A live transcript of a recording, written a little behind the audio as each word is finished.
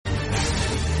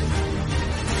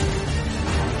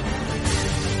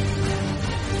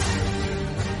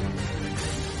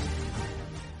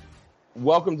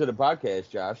welcome to the podcast,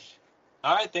 Josh.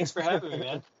 All right, thanks for having me,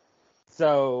 man.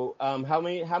 So, how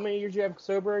many years you have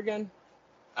sober again?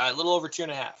 A little over 2.5.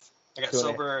 I got 2.5.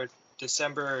 sober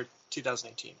December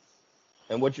 2018.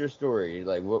 And what's your story?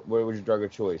 Like, what was your drug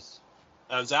of choice?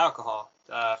 It was alcohol,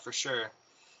 for sure.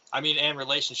 I mean, and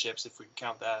relationships, if we can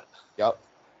count that. Yep.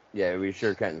 Yeah, we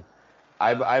sure can.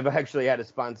 I've actually had a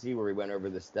sponsee where we went over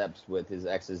the steps with his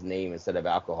ex's name instead of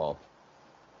alcohol.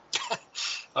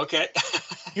 Okay.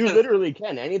 You literally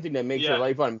can. Anything that makes your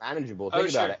life unmanageable. Think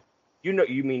about it.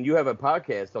 You have a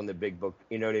podcast on the Big Book,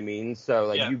 you know what I mean? So,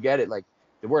 like, you get it. Like,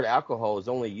 the word alcohol is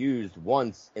only used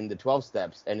once in the 12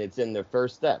 steps, and it's in the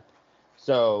first step.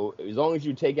 So, as long as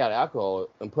you take out alcohol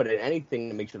and put in anything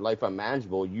that makes your life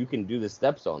unmanageable, you can do the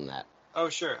steps on that. Oh,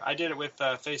 sure. I did it with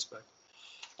Facebook.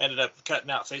 Ended up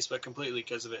cutting out Facebook completely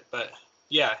because of it. But,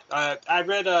 yeah, I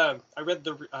read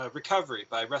the Recovery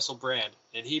by Russell Brand,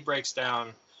 and he breaks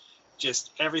down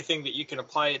just everything that you can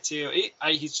apply it to.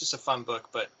 He's just a fun book,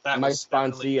 but that my was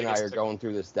sponsee and I are going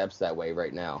through the steps that way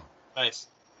right now. Nice.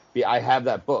 Yeah, I have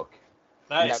that book.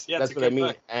 Nice. That's what I mean.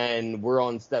 Book. And we're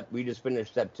on we just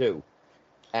finished step 2.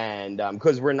 And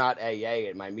because we're not AA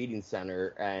at my meeting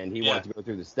center, and he wanted to go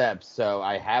through the steps, so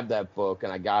I have that book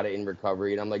and I got it in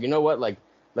Recovery, and I'm like, you know what, like,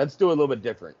 let's do a little bit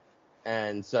different.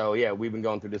 And so, yeah, we've been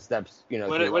going through the steps, you know.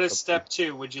 What is step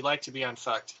 2? Would you like to be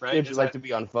unfucked, right? Would you like to be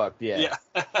unfucked? Yeah.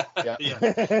 Yeah.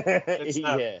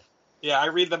 Yeah, I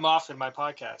read them off in my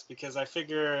podcast because I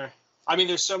figure, I mean,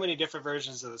 there's so many different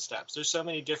versions of the steps. There's so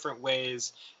many different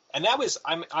ways. And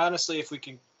honestly, if we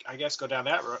can, I guess, go down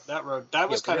that road, that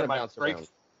was kind of my breakthrough.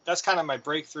 That's kind of my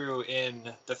breakthrough in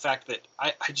the fact that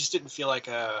I just didn't feel like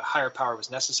a higher power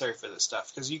was necessary for this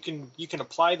stuff, because you can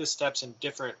apply the steps in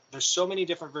there's so many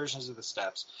different versions of the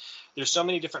steps. There's so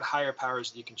many different higher powers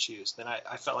that you can choose. Then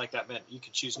I felt like that meant you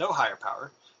could choose no higher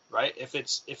power, right? If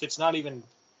it's not even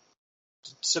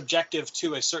subjective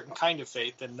to a certain kind of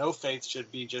faith, then no faith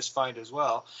should be just fine as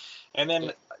well. And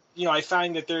then, I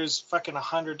find that there's fucking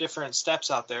 100 different steps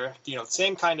out there,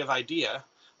 same kind of idea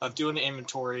of doing the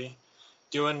inventory,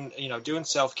 doing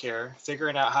self-care,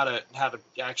 figuring out how to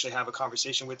actually have a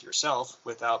conversation with yourself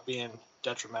without being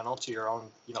detrimental to your own,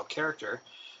 character,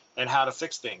 and how to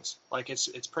fix things. Like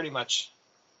it's pretty much,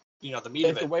 the meat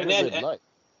of it. And then,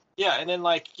 and then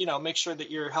like, make sure that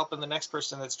you're helping the next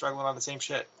person that's struggling on the same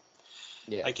shit.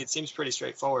 Yeah. Like it seems pretty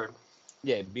straightforward.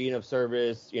 Yeah. Being of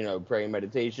service, praying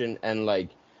meditation, and like,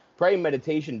 praying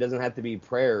meditation doesn't have to be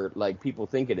prayer like people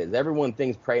think it is. Everyone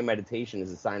thinks praying meditation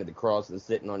is a sign of the cross and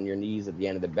sitting on your knees at the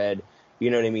end of the bed.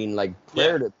 You know what I mean? Like,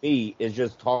 prayer to me is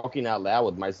just talking out loud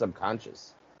with my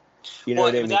subconscious. You know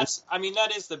what I mean?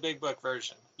 That is the Big Book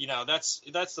version. That's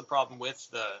the problem with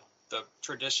the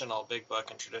traditional Big Book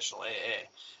and traditional AA,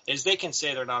 is they can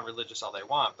say they're non-religious all they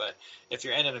want, but if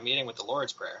you're ending a meeting with the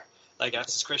Lord's Prayer, like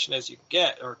that's as Christian as you can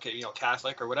get, or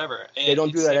Catholic or whatever. They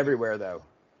don't do that everywhere, though.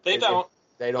 They don't.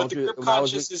 They don't. But the group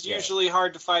conscious is usually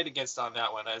hard to fight against on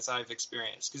that one, as I've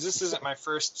experienced, because this isn't my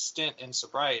first stint in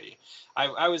sobriety.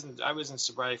 I was in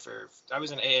sobriety I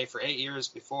was in AA for 8 years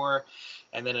before,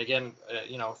 and then again,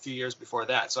 a few years before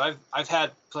that. So I've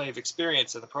had plenty of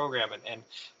experience in the program and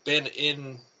been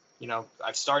in,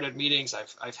 I've started meetings,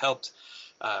 I've helped,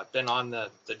 been on the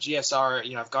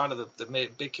GSR, I've gone to the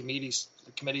big committee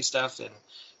stuff,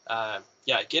 and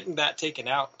getting that taken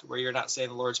out where you're not saying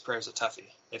the Lord's Prayer is a toughie.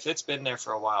 If it's been there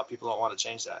for a while, people don't want to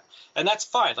change that. And that's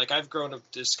fine. Like, I've grown to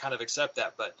just kind of accept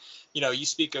that. But, you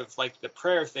speak of, like, the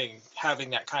prayer thing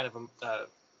having that kind of,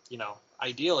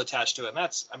 ideal attached to it. And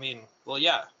that's,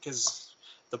 because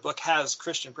the book has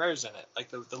Christian prayers in it. Like,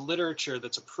 the literature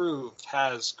that's approved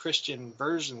has Christian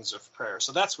versions of prayer.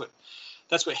 So that's what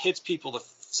hits people the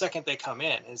second they come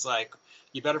in, is like,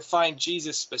 you better find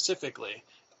Jesus specifically,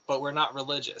 but we're not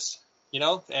religious,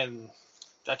 and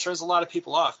that turns a lot of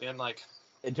people off, man. Like,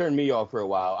 it turned me off for a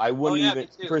while. I wouldn't even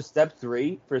for step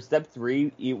three,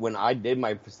 when I did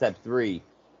my step 3,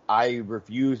 I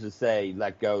refused to say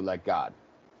let go, let God.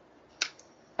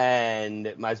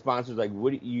 And my sponsor's like,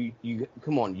 what you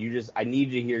come on, I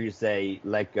need to hear you say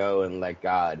let go and let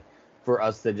God for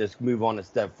us to just move on to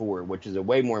step 4, which is a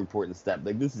way more important step.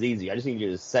 Like, this is easy. I just need you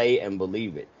to say and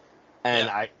believe it. And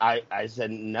I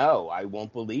said, no, I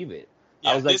won't believe it.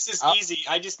 Yeah, this is easy.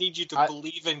 I just need you to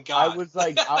believe in God. I was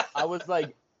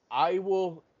like, I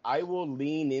will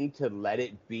lean into let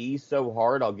it be so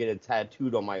hard I'll get it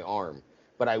tattooed on my arm.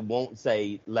 But I won't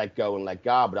say let go and let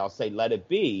God, but I'll say let it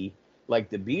be, like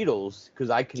the Beatles,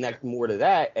 because I connect more to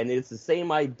that, and it's the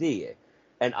same idea.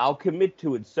 And I'll commit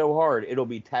to it so hard it'll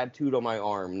be tattooed on my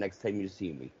arm next time you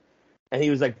see me. And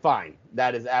he was like, fine,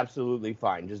 that is absolutely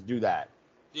fine. Just do that.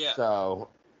 Yeah. So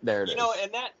there it is.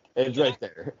 And It's right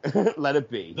there. Let it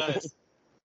be. Nice.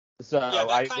 So Yeah,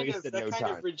 I wasted that no kind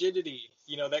time. of rigidity,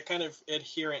 that kind of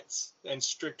adherence and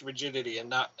strict rigidity, and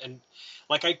not and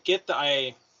like I get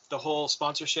the whole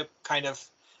sponsorship kind of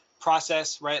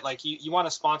process, right? Like you want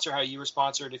to sponsor how you were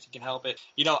sponsored if you can help it.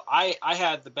 I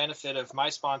had the benefit of my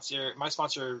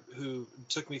sponsor who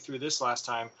took me through this last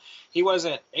time. He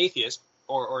wasn't atheist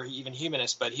or even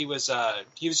humanist, but he was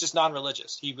just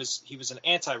non-religious. He was an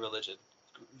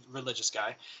religious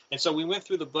guy. And so we went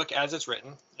through the book as it's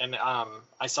written, and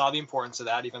I saw the importance of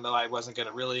that, even though I wasn't going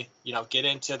to really, get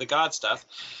into the God stuff.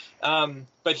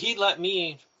 But he let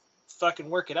me fucking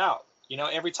work it out.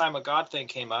 Every time a God thing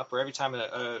came up, or every time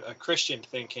a Christian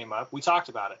thing came up, we talked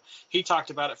about it. He talked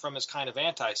about it from his kind of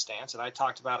anti-stance, and I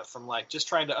talked about it from like just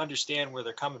trying to understand where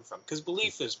they're coming from. Because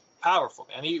belief is powerful,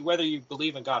 man. Whether you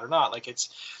believe in God or not, like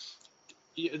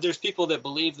there's people that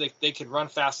believe that they can run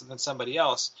faster than somebody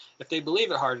else. If they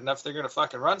believe it hard enough, they're going to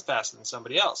fucking run faster than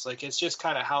somebody else. Like, it's just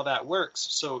kind of how that works.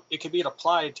 So it can be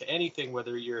applied to anything,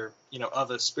 whether you're,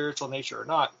 of a spiritual nature or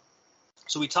not.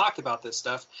 So we talked about this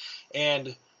stuff,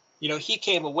 and, he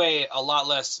came away a lot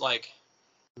less like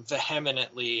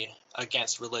vehemently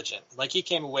against religion. Like, he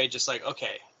came away just like,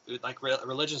 okay, like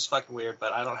religion's fucking weird,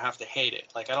 but I don't have to hate it.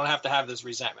 Like, I don't have to have this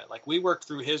resentment. Like, we worked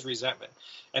through his resentment,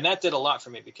 and that did a lot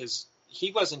for me, because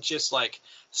he wasn't just like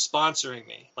sponsoring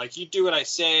me. Like, you do what I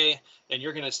say and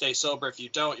you're going to stay sober. If you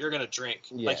don't, you're going to drink.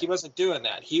 Yeah. Like, he wasn't doing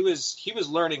that. He was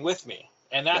learning with me.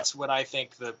 And that's what I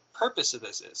think the purpose of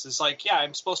this is. It's like, yeah,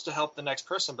 I'm supposed to help the next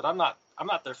person, but I'm not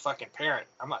their fucking parent.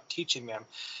 I'm not teaching them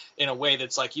in a way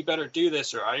that's like, you better do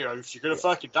this, or if you're going to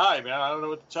fucking die, man, I don't know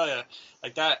what to tell you.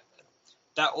 Like, that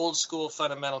old school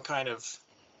fundamental kind of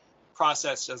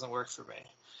process doesn't work for me.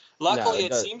 Luckily,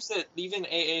 it seems that even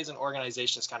AA as an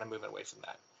organization is kind of moving away from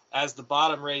that. As the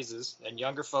bottom raises and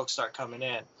younger folks start coming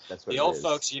in, the old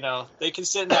folks, they can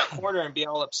sit in that corner and be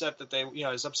all upset that they,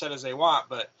 as upset as they want.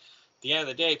 But at the end of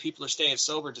the day, people are staying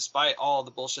sober despite all the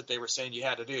bullshit they were saying you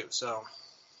had to do. So,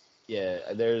 yeah,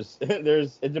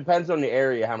 it depends on the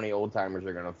area how many old timers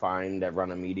are going to find that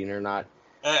run a meeting or not.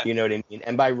 Yeah. You know what I mean?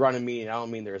 And by run a meeting, I don't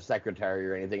mean they're a secretary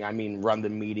or anything. I mean run the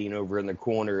meeting over in the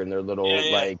corner in their little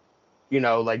like.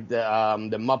 Like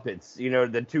the Muppets,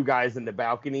 the two guys in the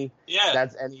balcony. Yeah.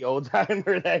 That's any old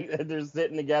timer that they're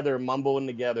sitting together, mumbling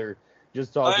together,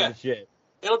 just talking shit.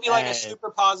 It'll be like a super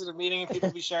positive meeting, and people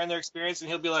will be sharing their experience, and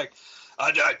he'll be like,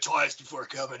 I died twice before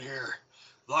coming here.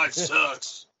 Life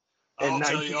sucks. I'll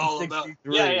tell you all about it.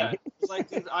 Yeah. It's like,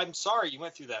 dude, I'm sorry you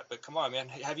went through that, but come on, man.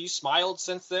 Have you smiled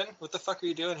since then? What the fuck are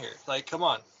you doing here? Like, come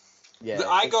on. Yeah.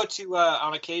 I go to,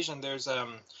 on occasion, there's, I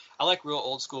like real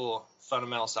old school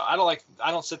fundamental stuff. I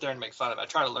don't sit there and make fun of it. I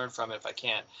try to learn from it if I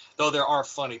can. Though there are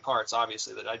funny parts,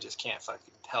 obviously, that I just can't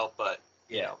fucking help. But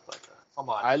come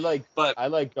on. I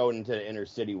like going to the inner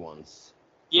city ones.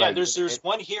 Yeah, like, there's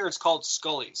one here. It's called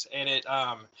Scully's, and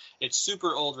it's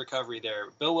super old recovery there.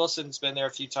 Bill Wilson's been there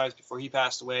a few times before he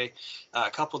passed away. A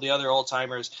couple of the other old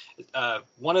timers.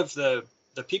 One of the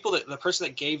person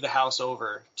that gave the house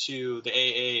over to the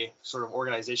AA sort of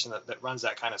organization that runs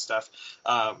that kind of stuff.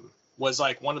 Was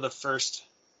like one of the first,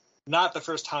 not the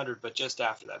first 100, but just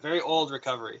after that. Very old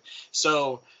recovery.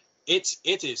 So it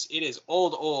is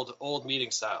old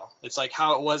meeting style. It's like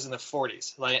how it was in the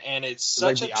 40s. Like, and it's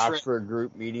such like the Oxford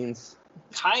group meetings.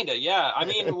 Kinda, yeah. I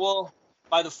mean, well,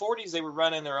 by the 40s they were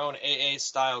running their own AA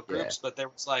style groups, but there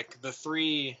was like the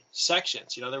three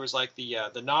sections. There was like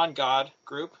the non-God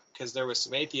group, because there was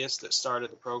some atheists that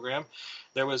started the program.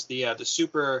 There was the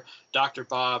super Dr.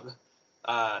 Bob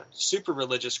super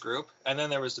religious group, and then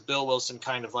there was the Bill Wilson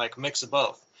kind of like mix of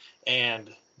both. And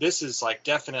this is like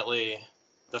definitely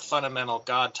the fundamental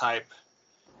God type,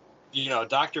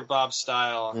 Dr. Bob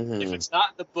style. Mm-hmm. If it's not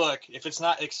in the book, if it's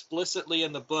not explicitly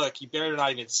in the book, you better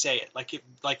not even say it.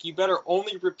 Like you better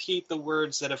only repeat the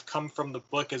words that have come from the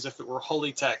book as if it were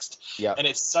holy text. Yeah. And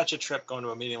it's such a trip going to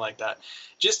a meeting like that,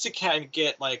 just to kind of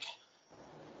get like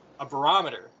a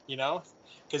barometer,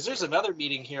 Because there's another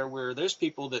meeting here where there's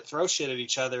people that throw shit at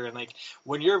each other, and like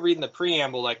when you're reading the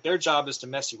preamble, like their job is to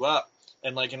mess you up,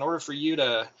 and like in order for you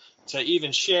to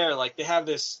even share, like they have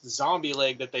this zombie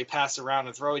leg that they pass around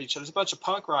and throw at each other. There's a bunch of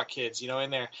punk rock kids,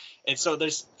 in there, and so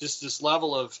there's just this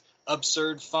level of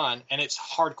absurd fun, and it's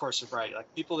hardcore sobriety.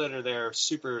 Like people that are there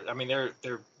super, I mean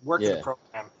they're working the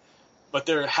program, but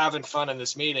they're having fun in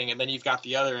this meeting, and then you've got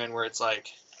the other end where it's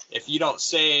like, if you don't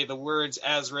say the words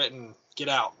as written, get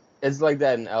out. It's like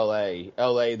that in LA.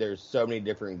 LA, there's so many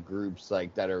different groups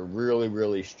like that are really,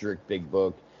 really strict big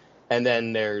book. And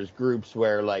then there's groups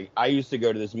where like I used to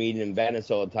go to this meeting in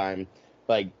Venice all the time.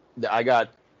 Like I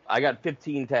got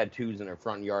 15 tattoos in the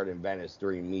front yard in Venice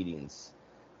during meetings.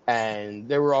 and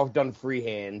they were all done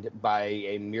freehand by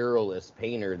a muralist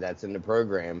painter that's in the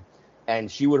program.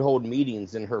 And she would hold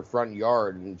meetings in her front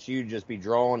yard, and she would just be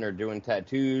drawing or doing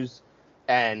tattoos.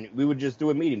 And we would just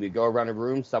do a meeting. We'd go around a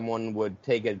room. Someone would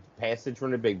take a passage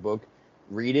from the big book,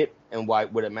 read it, and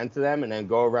what it meant to them, and then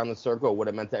go around the circle what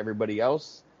it meant to everybody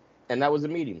else. And that was a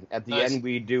meeting. At the end,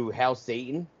 we do Hail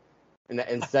Satan. And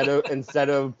instead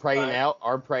of praying out,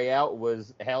 our pray out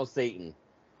was Hail Satan.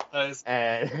 Nice.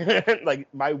 And like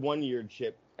my 1 year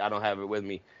chip, I don't have it with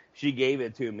me. She gave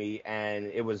it to me, and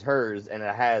it was hers, and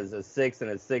it has a 6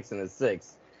 and a 6 and a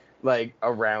 6, like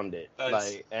around it. Nice.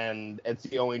 Like, and it's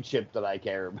the only chip that I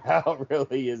care about.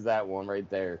 Really, is that one right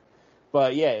there.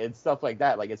 But yeah, it's stuff like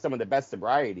that. Like it's some of the best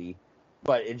sobriety,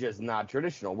 but it's just not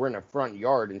traditional. We're in a front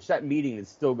yard, and that meeting is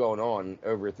still going on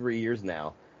over 3 years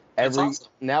now. Awesome.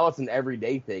 Now it's an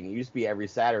everyday thing. It used to be every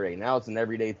Saturday. Now it's an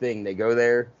everyday thing. They go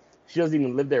there. She doesn't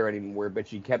even live there anymore, but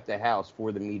she kept the house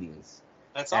for the meetings.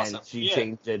 That's awesome. And she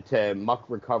changed it to Muck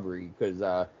Recovery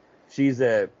because she's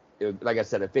like I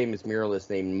said, a famous muralist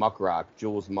named Muck Rock,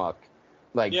 Jules Muck.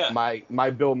 Like my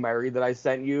Bill Murray that I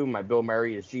sent you, my Bill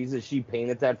Murray is Jesus. She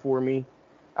painted that for me.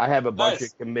 I have a bunch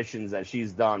of commissions that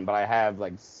she's done, but I have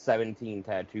like 17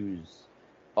 tattoos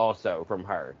also from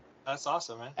her. That's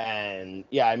awesome, man. And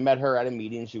yeah, I met her at a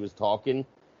meeting. She was talking,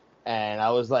 and I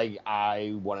was like,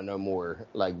 I want to know more.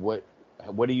 Like, what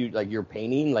do you like? You're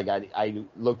painting? Like, I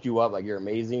looked you up. Like, you're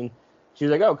amazing. She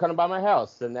was like, oh, come by my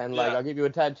house, and then like I'll give you a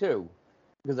tattoo.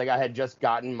 Because like I had just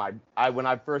gotten when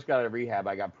I first got out of rehab,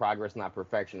 I got Progress Not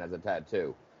Perfection as a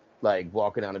tattoo. Like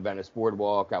walking down the Venice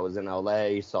Boardwalk, I was in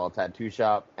LA, saw a tattoo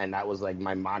shop, and that was like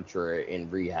my mantra in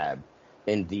rehab,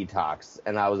 in detox.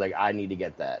 And I was like, I need to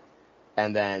get that.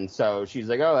 And then so she's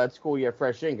like, oh, that's cool. You have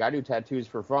fresh ink. I do tattoos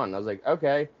for fun. I was like,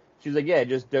 okay. She's like, yeah,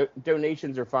 just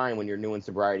donations are fine when you're new in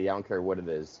sobriety. I don't care what it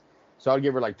is. So I'd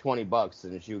give her like $20,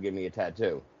 and she would give me a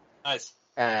tattoo. Nice.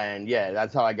 And yeah,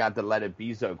 that's how I got to Let It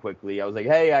Be so quickly. I was like,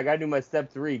 hey, I got to do my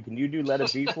step 3. Can you do Let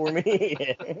It Be for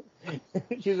me?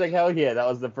 She was like, hell yeah. That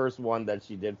was the first one that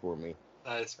she did for me.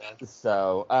 Nice, man.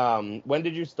 So when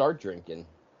did you start drinking?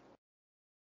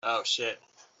 Oh, shit.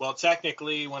 Well,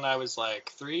 technically, when I was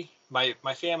like 3, my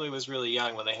family was really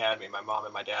young when they had me, my mom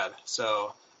and my dad.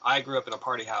 So I grew up in a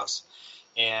party house.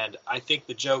 And I think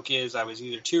the joke is I was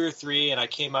either 2 or 3, and I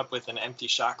came up with an empty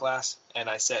shot glass, and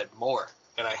I said, more.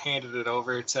 And I handed it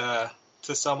over to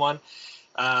someone.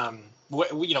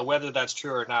 Whether that's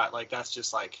true or not, like that's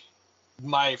just like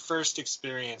my first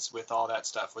experience with all that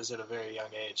stuff was at a very young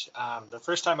age. The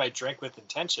first time I drank with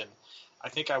intention, I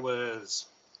think I was,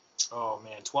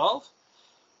 12.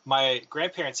 My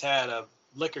grandparents had a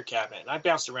liquor cabinet, and I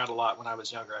bounced around a lot when I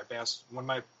was younger. When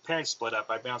my parents split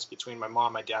up, I bounced between my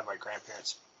mom, my dad, and my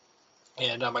grandparents.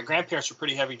 And my grandparents were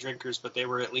pretty heavy drinkers, but they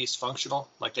were at least functional.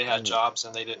 Like they had jobs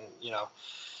and they didn't,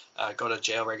 go to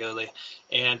jail regularly.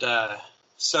 And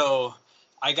so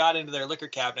I got into their liquor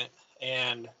cabinet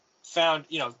and found,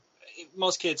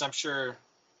 most kids, I'm sure,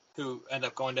 who end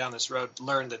up going down this road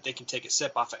learn that they can take a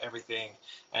sip off of everything,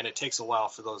 and it takes a while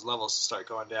for those levels to start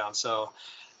going down. So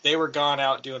they were gone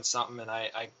out doing something, and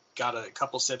I got a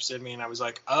couple sips in me, and I was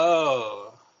like,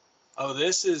 oh,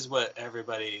 this is what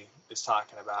everybody is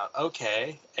talking about.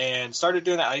 Okay. And started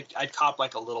doing that. I'd cop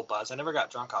like a little buzz. I never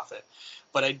got drunk off it,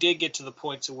 but I did get to the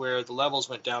point to where the levels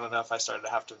went down enough. I started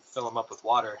to have to fill them up with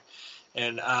water.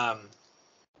 And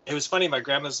it was funny. My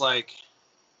grandma's like,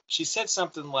 she said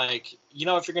something like,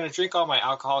 if you're going to drink all my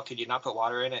alcohol, could you not put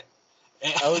water in it?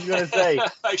 And I was going to say,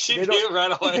 like she knew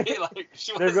right away. Like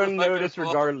they're going to notice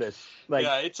regardless. Like,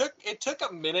 yeah, it took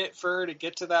a minute for her to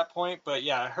get to that point, but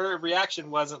yeah, her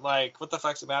reaction wasn't like, "What the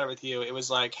fuck's the matter with you?" It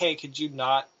was like, "Hey, could you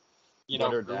not,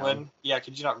 ruin? Yeah,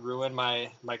 could you not ruin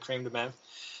my cream de menthe?"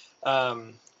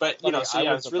 But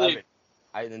it's really.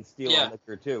 I didn't steal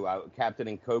liquor too. Captain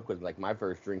and Coke was like my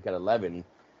first drink at 11,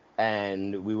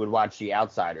 and we would watch The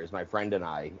Outsiders, my friend and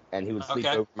I, and he would sleep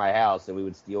over my house, and we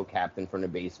would steal Captain from the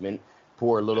basement,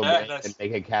 pour a little bit, and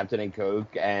make a Captain and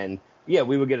Coke, and yeah,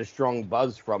 we would get a strong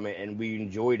buzz from it, and we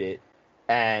enjoyed it.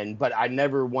 But I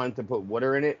never wanted to put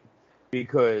water in it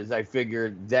because I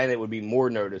figured then it would be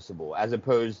more noticeable, as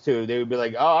opposed to they would be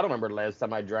like, oh, I don't remember the last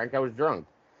time I drank. I was drunk.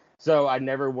 So I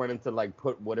never wanted to like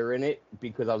put water in it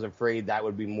because I was afraid that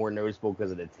would be more noticeable because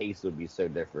of the taste would be so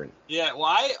different. Yeah, well,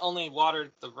 I only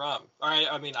watered the rum.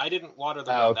 I didn't water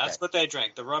the rum. Okay. That's what they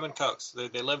drank, the rum and Cokes.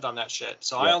 They lived on that shit.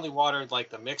 So I only watered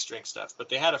like the mixed drink stuff. But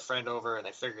they had a friend over and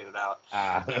they figured it out.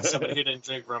 Somebody who didn't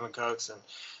drink rum and Cokes, and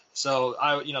so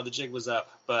the jig was up.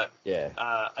 But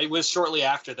it was shortly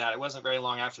after that. It wasn't very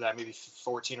long after that, maybe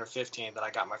 14 or 15, that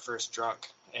I got my first drunk.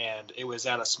 And it was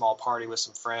at a small party with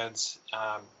some friends.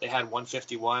 They had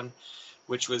 151,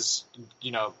 which was,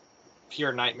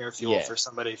 pure nightmare fuel for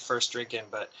somebody first drinking.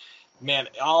 But man,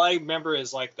 all I remember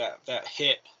is like that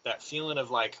hit, that feeling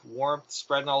of like warmth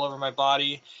spreading all over my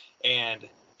body. And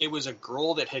it was a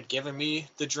girl that had given me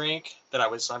the drink that I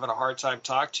was having a hard time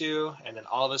talking to. And then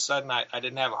all of a sudden I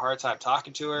didn't have a hard time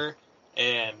talking to her.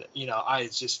 And, I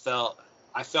just felt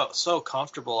so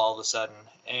comfortable all of a sudden.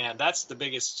 And that's the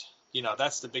biggest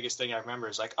thing I remember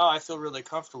is like, oh, I feel really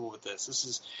comfortable with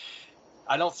this.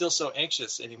 I don't feel so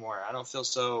anxious anymore. I don't feel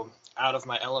so out of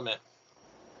my element.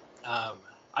 I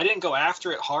didn't go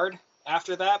after it hard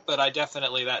after that, but I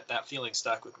definitely, that feeling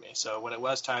stuck with me. So when it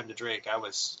was time to drink, I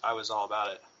was all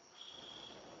about it.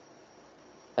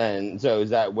 And so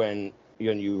is that when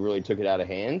you really took it out of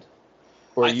hand?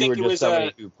 Or you were just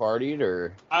somebody who partied,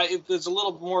 or? It was a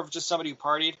little more of just somebody who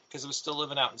partied, because I was still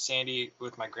living out in Sandy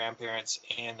with my grandparents.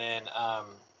 And then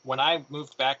when I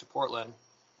moved back to Portland,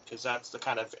 because that's the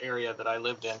kind of area that I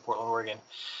lived in, Portland, Oregon,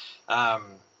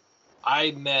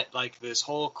 I met like this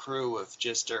whole crew of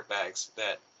just dirtbags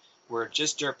that were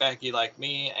just dirtbaggy like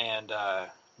me, and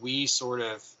we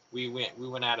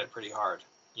went at it pretty hard.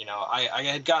 I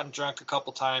had gotten drunk a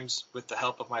couple times with the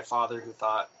help of my father, who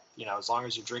thought, as long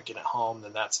as you're drinking at home,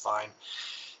 then that's fine.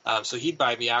 So he'd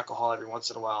buy me alcohol every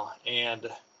once in a while, and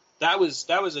that was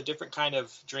a different kind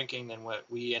of drinking than what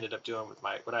I ended up doing with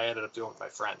my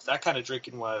friends. That kind of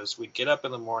drinking was, we'd get up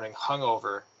in the morning,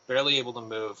 hungover, barely able to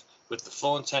move, with the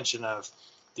full intention of,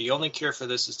 the only cure for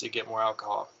this is to get more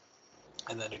alcohol.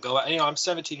 And then to go out, I'm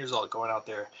 17 years old, going out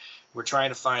there, we're trying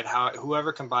to find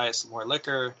whoever can buy us some more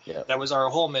liquor. Yeah. That was our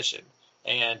whole mission.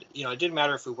 And, it didn't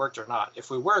matter if we worked or not. If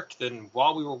we worked, then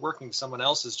while we were working, someone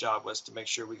else's job was to make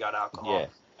sure we got alcohol. Yeah.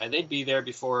 And they'd be there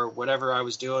before whatever I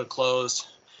was doing closed.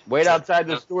 Wait outside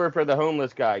the store for the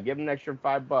homeless guy. Give him an extra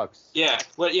 $5. Yeah.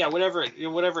 Whatever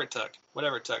it took.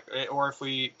 Or if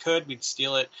we could, we'd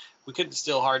steal it. We couldn't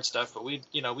steal hard stuff, but we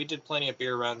did plenty of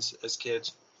beer runs as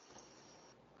kids.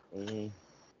 Mm-hmm.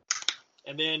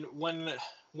 And then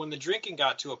when the drinking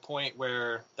got to a point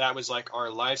where that was like our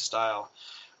lifestyle,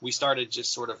 we started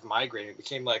just sort of migrating. It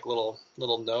became like little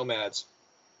nomads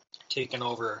taking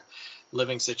over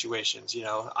living situations.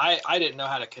 I didn't know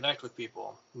how to connect with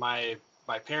people. My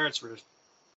parents were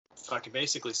fucking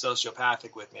basically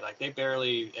sociopathic with me. Like, they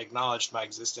barely acknowledged my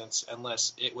existence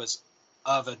unless it was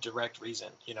of a direct reason.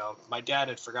 My dad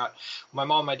had forgot. My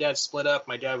mom and my dad split up.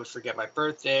 My dad would forget my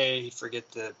birthday. He'd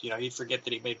forget that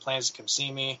he made plans to come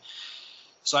see me.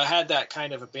 So I had that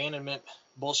kind of abandonment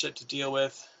bullshit to deal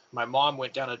with. My mom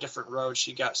went down a different road.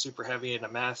 She got super heavy into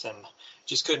meth and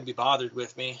just couldn't be bothered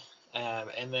with me.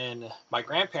 And then my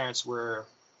grandparents were,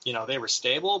 they were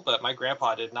stable, but my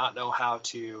grandpa did not know how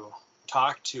to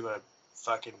talk to a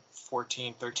fucking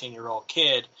 14, 13-year-old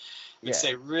kid. He'd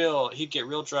get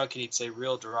real drunk and he'd say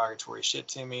real derogatory shit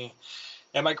to me.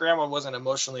 And my grandma wasn't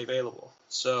emotionally available.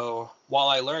 So while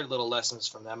I learned little lessons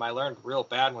from them, I learned real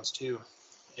bad ones too.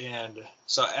 And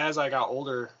so as I got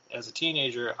older, as a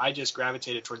teenager, I just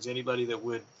gravitated towards anybody that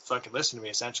would fucking listen to me,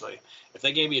 essentially. If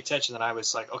they gave me attention, then I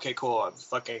was like, okay, cool,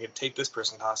 I could take this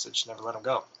person hostage, never let them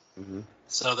go. Mm-hmm.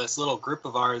 So this little group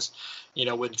of ours,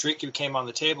 when drinking came on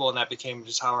the table and that became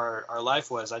just how our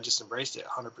life was, I just embraced it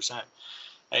 100%.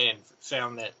 And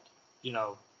found that,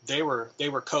 they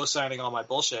were co-signing all my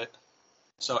bullshit.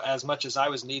 So as much as I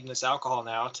was needing this alcohol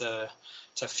now to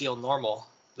feel normal,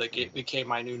 like it became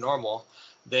my new normal,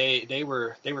 they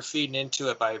were feeding into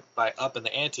it by upping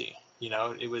the ante.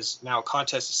 It was now a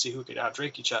contest to see who could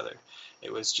outdrink each other.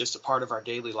 It was just a part of our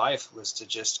daily life, was to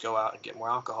just go out and get more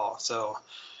alcohol. So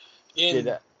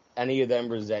did any of them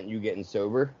resent you getting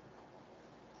sober?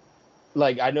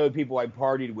 Like, I know people I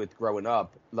partied with growing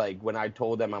up, like, when I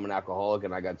told them I'm an alcoholic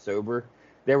and I got sober,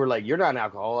 they were like, you're not an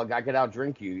alcoholic, I could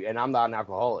outdrink you, and I'm not an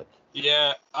alcoholic.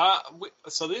 Yeah.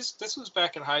 So this was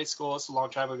back in high school. It's a long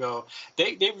time ago.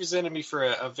 They resented me for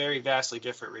a very vastly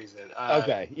different reason.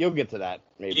 Okay, you'll get to that,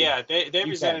 maybe. Yeah, they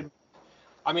resented.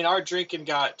 I mean, our drinking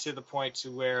got to the point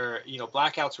to where,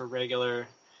 blackouts were regular.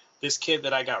 This kid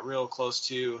that I got real close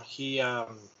to,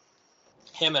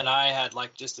 him and I had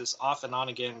like just this off and on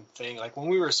again thing. Like, when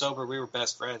we were sober, we were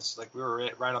best friends. Like, we were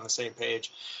right on the same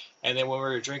page. And then when we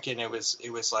were drinking, it was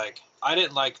like, I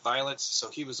didn't like violence, so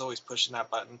he was always pushing that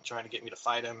button, trying to get me to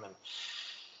fight him.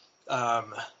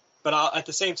 And but at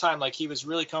the same time, like, he was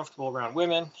really comfortable around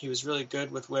women. He was really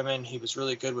good with women. He was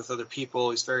really good with other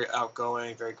people. He's very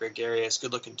outgoing, very gregarious,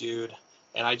 good-looking dude.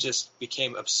 And I just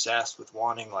became obsessed with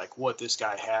wanting, like, what this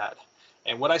guy had.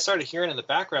 And what I started hearing in the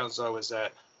background, though, was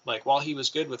that, like, while he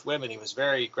was good with women, he was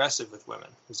very aggressive with women.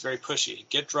 He was very pushy. He'd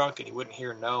get drunk and he wouldn't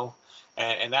hear no.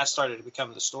 And that started to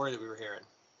become the story that we were hearing.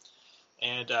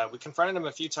 And we confronted him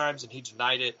a few times and he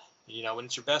denied it. You know, when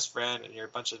it's your best friend and you're a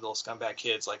bunch of little scumbag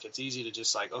kids, like, it's easy to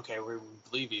just like, okay, we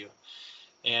believe you.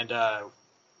 And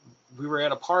we were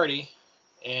at a party,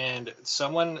 and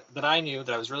someone that I knew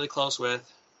that I was really close with,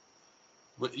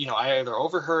 you know, I either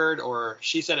overheard or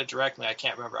she said it directly. I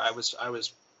can't remember.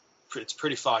 It's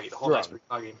pretty foggy. The whole night's pretty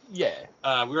foggy. Yeah.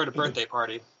 We were at a birthday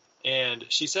party, and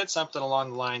she said something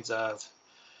along the lines of,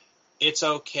 "It's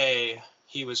okay,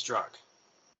 he was drunk."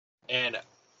 And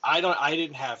I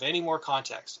didn't have any more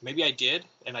context. Maybe I did,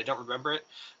 and I don't remember it,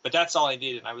 but that's all I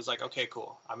needed. And I was like, okay,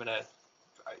 cool.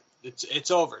 It's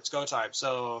over. It's go time.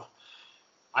 So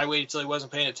I waited till he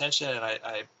wasn't paying attention, and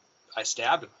I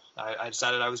stabbed him. I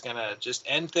decided I was going to just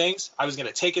end things. I was going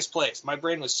to take his place. My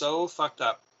brain was so fucked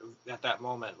up at that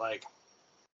moment. Like,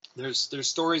 there's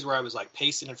stories where I was like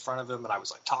pacing in front of him, and I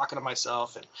was like talking to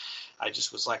myself, and I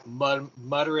just was like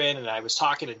muttering, and I was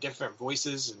talking to different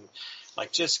voices, and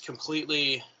like just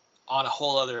completely on a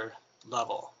whole other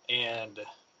level. And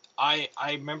I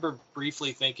remember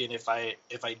briefly thinking, if I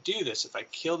do this, if I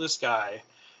kill this guy,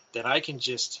 then I can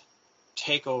just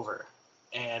take over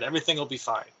and everything will be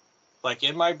fine. Like,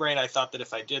 in my brain, I thought that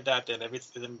if I did that, then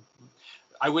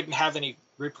I wouldn't have any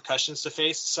repercussions to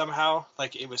face somehow.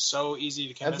 Like, it was so easy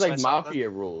to convince myself. That's like mafia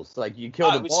rules. Like, you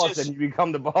kill the boss and you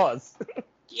become the boss.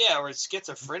 Yeah, or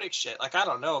schizophrenic shit. Like, I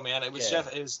don't know, man. It was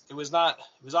it was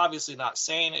obviously not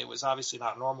sane. It was obviously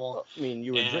not normal. Well, I mean,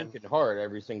 you were drinking hard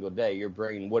every single day. Your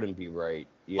brain wouldn't be right.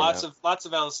 Lots of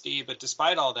LSD, but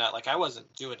despite all that, like, I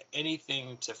wasn't doing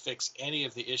anything to fix any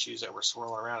of the issues that were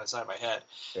swirling around inside my head.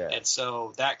 Yeah. And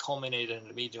so that culminated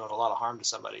into me doing a lot of harm to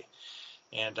somebody.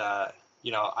 And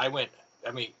you know, I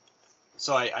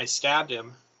stabbed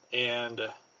him. And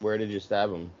where did you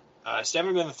stab him? I stabbed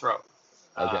him in the throat.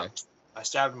 Okay. I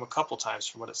stabbed him a couple times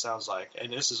from what it sounds like,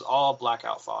 and this is all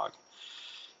blackout fog.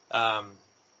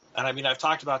 And I mean, I've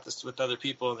talked about this with other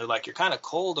people, and they're like, "You're kind of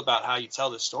cold about how you tell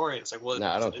this story." And it's like, well, no,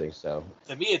 I don't think so.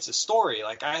 To me, it's a story.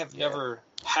 Like, I have never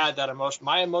had that emotion.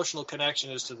 My emotional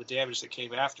connection is to the damage that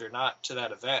came after, not to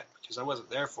that event, because I wasn't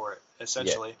there for it,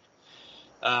 essentially.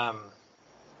 Yeah.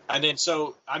 And then,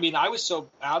 so, I mean, I was so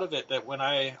out of it that when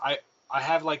I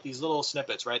have like these little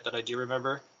snippets, right, that I do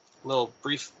remember, little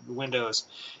brief windows,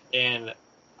 and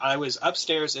I was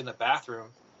upstairs in the bathroom.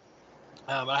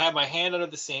 I had my hand under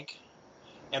the sink,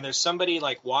 and there's somebody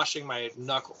like washing my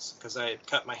knuckles because I had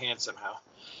cut my hand somehow.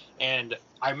 And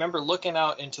I remember looking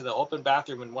out into the open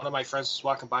bathroom, and one of my friends was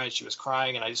walking by, and she was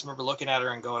crying, and I just remember looking at her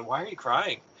and going, "Why are you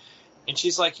crying?" And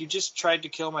she's like, "You just tried to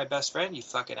kill my best friend, you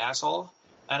fucking asshole."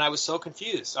 And I was so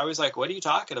confused. I was like, "What are you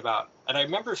talking about?" And I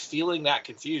remember feeling that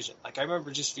confusion. Like, I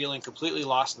remember just feeling completely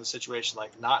lost in the situation,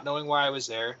 like not knowing why I was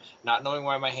there, not knowing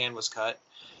why my hand was cut,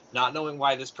 not knowing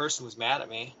why this person was mad at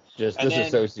me. Just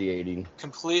disassociating.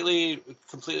 Completely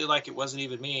like it wasn't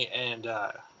even me. And,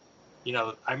 you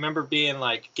know, I remember being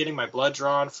like getting my blood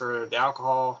drawn for the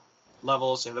alcohol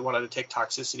levels, and they wanted to take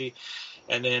toxicity.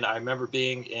 And then I remember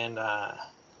being in the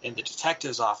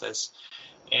detective's office.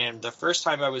 And the first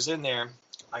time I was in there,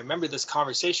 I remember this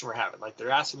conversation we're having. Like, they're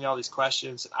asking me all these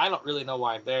questions, and I don't really know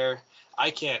why I'm there.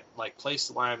 I can't, like, place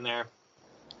why I'm there.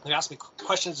 They asked me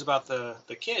questions about the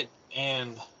kid,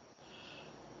 and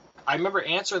I remember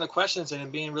answering the questions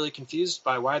and being really confused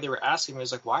by why they were asking me. I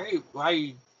was like, why are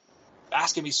you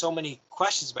asking me so many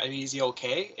questions about him? Is he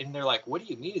okay? And they're like, "What do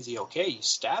you mean, is he okay? You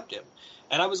stabbed him."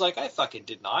 And I was like, I fucking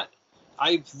did not.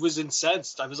 I was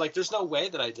incensed. I was like, there's no way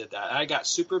that I did that. And I got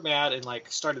super mad and,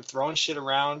 like, started throwing shit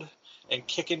around and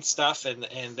kicking stuff, and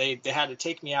they had to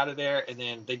take me out of there. And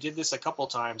then they did this a couple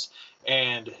times,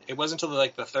 and it wasn't until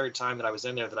like the third time that I was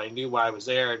in there that I knew why I was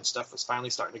there, and stuff was finally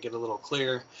starting to get a little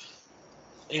clear.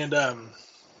 And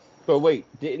but wait,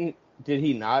 did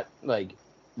he not, like,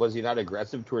 was he not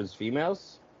aggressive towards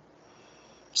females?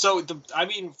 So I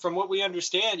mean, from what we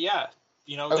understand, yeah,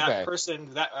 you know, okay. That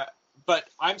person but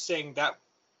I'm saying that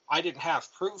I didn't have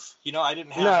proof, you know, I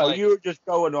didn't have. No, you were just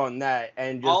going on that,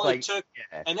 and just all like, it took,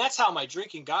 and that's how my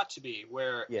drinking got to be,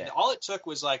 where all it took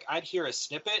was like, I'd hear a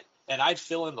snippet and I'd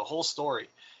fill in the whole story,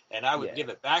 and I would give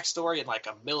it backstory in like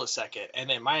a millisecond, and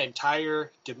then my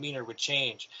entire demeanor would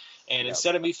change. And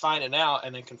instead of me finding out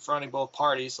and then confronting both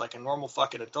parties like a normal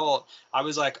fucking adult, I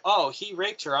was like, "Oh, he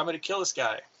raped her. I'm going to kill this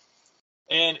guy."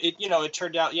 And it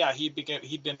turned out,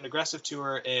 he'd been aggressive to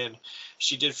her, and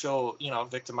she did feel,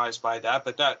 victimized by that.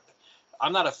 But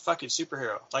I'm not a fucking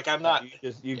superhero. Like, I'm not.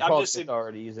 You called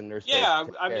authorities, and they're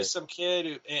I'm just some kid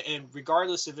who, and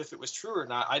regardless of if it was true or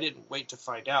not, I didn't wait to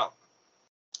find out.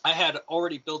 I had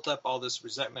already built up all this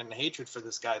resentment and hatred for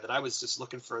this guy that I was just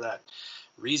looking for that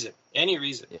reason, any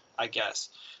reason, I guess,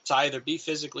 to either be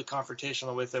physically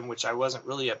confrontational with him, which I wasn't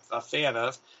really a fan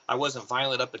of. I wasn't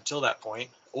violent up until that point,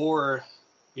 or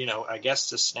I guess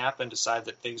to snap and decide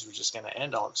that things were just going to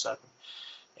end all of a sudden.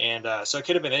 And so it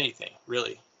could have been anything,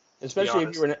 really. Especially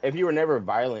if you were never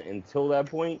violent until that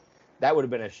point, that would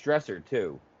have been a stressor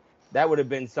too. That would have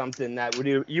been something that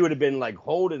you would have been like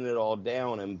holding it all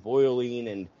down and boiling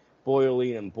and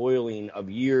boiling and boiling of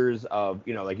years of,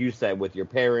 like you said, with your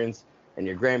parents and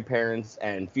your grandparents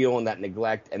and feeling that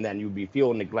neglect, and then you'd be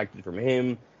feeling neglected from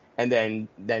him, and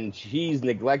then she's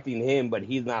neglecting him, but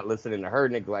he's not listening to her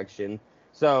neglection.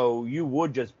 So you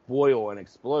would just boil and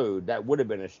explode. That would have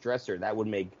been a stressor. That would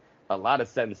make a lot of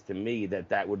sense to me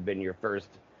that would have been your first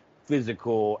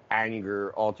physical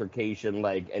anger altercation,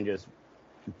 and just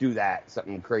do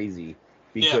something crazy,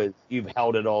 because you've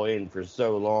held it all in for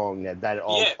so long that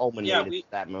all culminated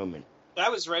at that moment.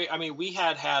 That was right. I mean, we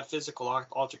had physical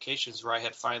altercations where I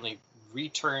had finally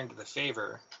returned the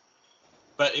favor,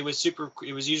 but it was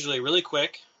usually really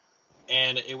quick,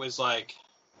 and it was like,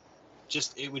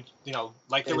 it would,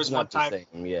 there was one time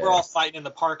we're all fighting in the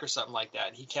park or something like that,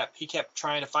 and he kept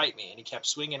trying to fight me, and he kept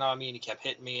swinging on me, and he kept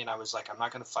hitting me, and I was like, I'm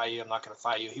not going to fight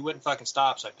you. He wouldn't fucking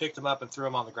stop, so I picked him up and threw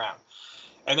him on the ground.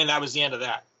 And then that was the end of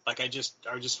that. Like, I was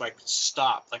just like,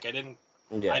 stop. Like, I didn't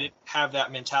have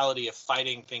that mentality of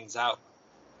fighting things out.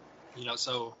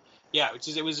 So yeah,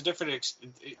 it was a different.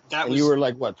 You were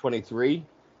like what, 23?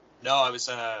 No, I was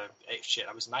I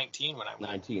was 19 when I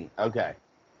went. 19. Okay.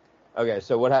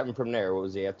 So what happened from there? What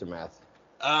was the aftermath?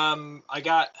 There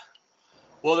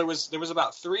was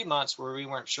about 3 months where we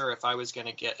weren't sure if I was going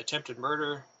to get attempted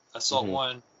murder, assault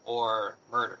 1, or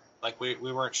murder. Like, we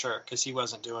weren't sure because he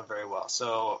wasn't doing very well.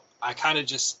 So I kind of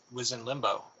just was in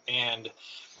limbo. And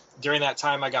during that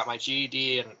time, I got my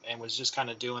GED and was just kind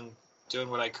of doing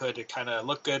what I could to kind of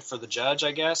look good for the judge,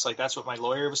 I guess. Like, that's what my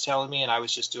lawyer was telling me, and I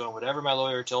was just doing whatever my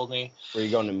lawyer told me. Were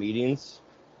you going to meetings?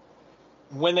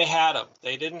 When they had them.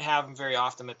 They didn't have them very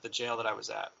often at the jail that I was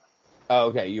at. Oh,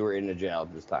 okay. You were in the jail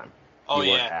this time. Oh,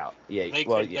 you yeah. Weren't out. Yeah. They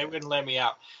wouldn't let me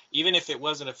out. Even if it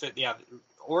wasn't a fit. Yeah,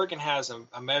 Oregon has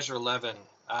a Measure 11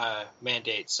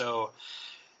 mandate. So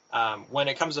when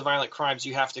it comes to violent crimes,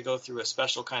 you have to go through a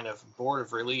special kind of board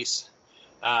of release,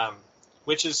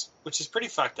 which is pretty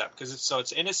fucked up, because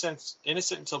it's innocent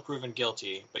until proven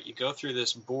guilty, but you go through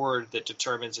this board that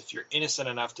determines if you're innocent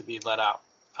enough to be let out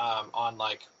on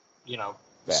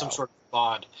some sort of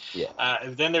bond. Yeah.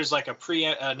 Then there's like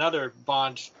another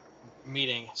bond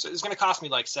meeting, so it's going to cost me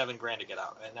like $7,000 to get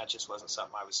out, and that just wasn't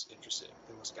something I was interested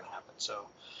in. It wasn't going to happen. So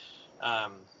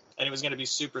and it was going to be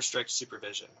super strict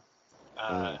supervision.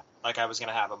 Like, I was going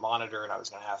to have a monitor, and I was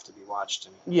going to have to be watched,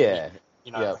 and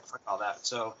all that.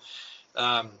 So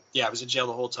I was in jail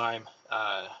the whole time.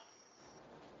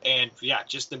 And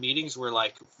just the meetings were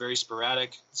like very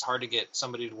sporadic. It's hard to get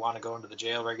somebody to want to go into the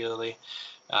jail regularly.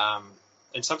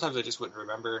 And sometimes I just wouldn't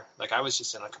remember. Like, I was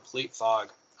just in a complete fog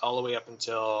all the way up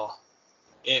until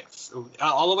I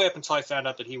found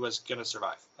out that he was going to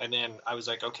survive. And then I was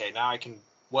like, okay, now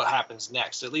what happens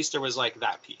next? At least there was like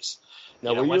that piece.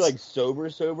 Now, were you like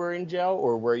sober in jail,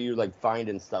 or were you like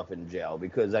finding stuff in jail?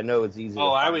 Because I know it's easy.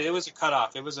 Oh, it was a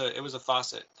cutoff. It was a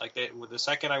faucet. Like, the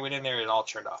second I went in there, it all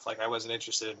turned off. Like, I wasn't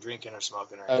interested in drinking or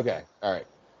smoking or anything. Okay, all right.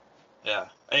 Yeah,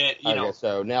 and,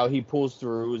 so now he pulls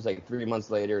through. It was like 3 months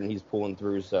later, and he's pulling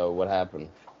through. So what happened?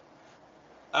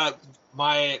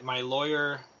 My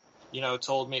lawyer,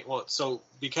 told me, so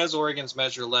because Oregon's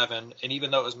Measure 11, and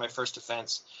even though it was my first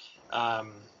offense,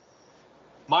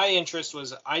 my interest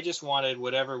was, I just wanted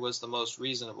whatever was the most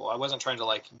reasonable. I wasn't trying to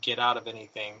like get out of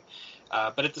anything,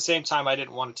 but at the same time, I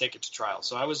didn't want to take it to trial.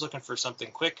 So I was looking for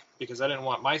something quick, because I didn't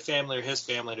want my family or his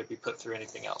family to be put through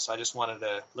anything else. I just wanted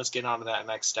to, let's get on to that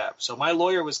next step. So my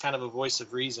lawyer was kind of a voice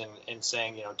of reason in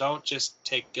saying, don't just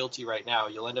take guilty right now.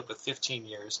 You'll end up with 15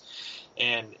 years,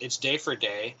 and it's day for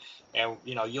day, and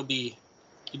you'll be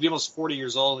almost 40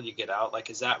 years old when you get out. Like,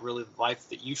 is that really the life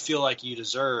that you feel like you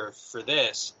deserve for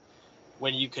this,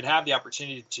 when you could have the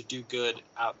opportunity to do good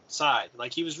outside?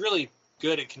 Like, he was really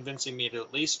good at convincing me to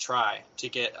at least try to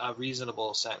get a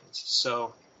reasonable sentence.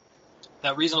 So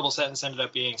that reasonable sentence ended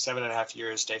up being 7.5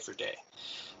 years, day for day,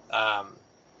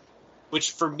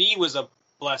 which for me was a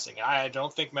blessing. I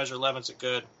don't think Measure 11 is a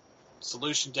good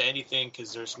solution to anything,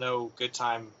 because there's no good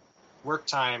time, work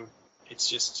time. It's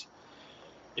just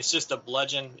a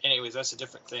bludgeon. Anyways, that's a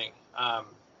different thing.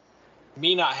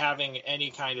 Me not having any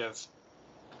kind of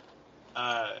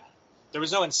there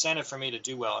was no incentive for me to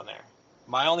do well in there.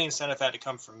 My only incentive had to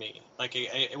come from me. Like,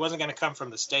 it wasn't going to come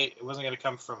from the state. It wasn't going to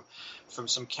come from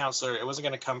some counselor. It wasn't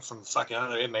going to come from fucking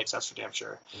other inmates. That's for damn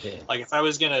sure. Yeah. Like, if I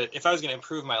was gonna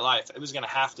improve my life, it was going to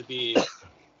have to be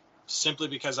simply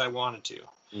because I wanted to.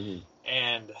 Mm-hmm.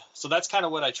 And so that's kind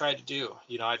of what I tried to do.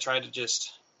 I tried to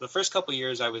just the first couple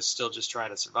years I was still just trying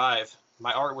to survive.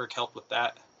 My artwork helped with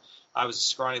that. I was a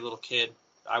scrawny little kid.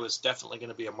 I was definitely going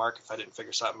to be a mark if I didn't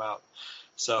figure something out.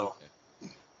 So,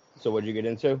 So what'd you get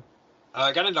into?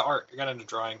 I got into art. I got into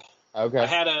drawing. Okay. I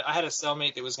had a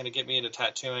cellmate that was going to get me into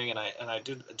tattooing, and I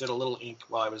did a little ink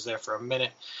while I was there for a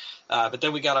minute. But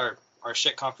then we got our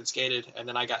shit confiscated, and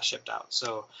then I got shipped out.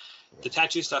 So the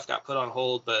tattoo stuff got put on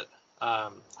hold, but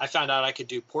I found out I could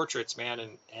do portraits, man,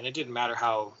 and it didn't matter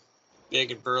how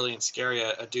big and burly and scary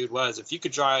a dude was. If you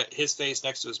could draw his face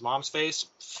next to his mom's face,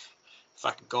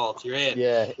 fucking gold, you're in.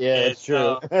 Yeah, it's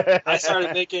true. I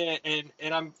started making it,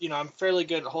 and I'm fairly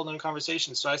good at holding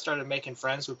conversations, so I started making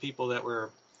friends with people that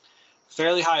were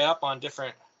fairly high up on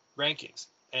different rankings,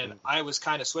 and I was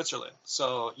kind of Switzerland,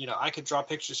 so I could draw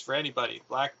pictures for anybody,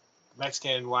 black,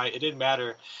 Mexican, white, it didn't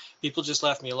matter. People just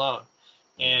left me alone,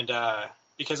 and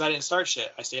because I didn't start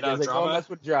shit, I stayed out of drama. Oh, that's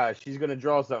with Josh. He's gonna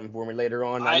draw something for me later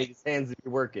on. I need his hands to be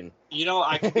working.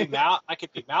 I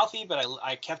could be mouthy, but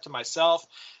I kept to myself.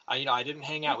 I didn't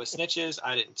hang out with snitches.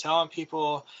 I didn't tell on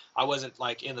people. I wasn't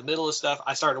like in the middle of stuff.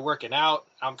 I started working out.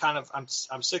 I'm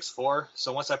 6'4",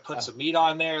 so once I put some meat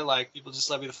on there, like people just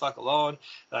let me the fuck alone.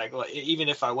 Like even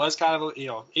if I was kind of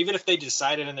even if they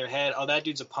decided in their head, oh, that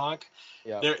dude's a punk,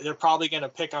 they're probably gonna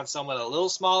pick on someone a little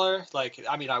smaller. Like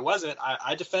I wasn't.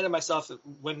 I defended myself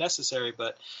when necessary,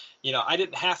 but I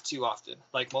didn't have to often.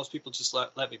 Like most people just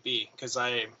let me be because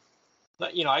I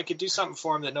could do something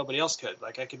for them that nobody else could.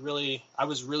 Like I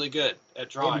was really good at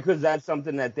drawing. Yeah, because that's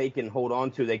something that they can hold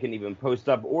on to. They can even post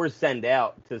up or send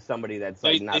out to somebody that's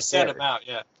not they send them out.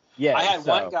 Yeah. Yeah. I had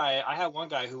one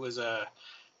guy who was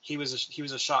he was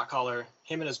a shot caller.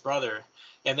 Him and his brother,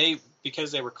 and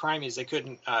because they were crimies, they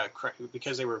couldn't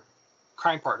because they were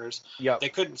crime partners. Yep. They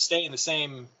couldn't stay in the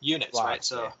same units, right?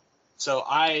 So, yeah. So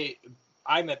I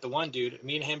met the one dude.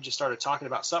 Me and him just started talking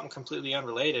about something completely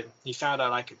unrelated. He found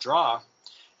out I could draw.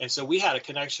 And so we had a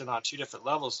connection on two different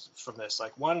levels from this.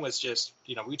 Like one was just,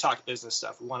 we talked business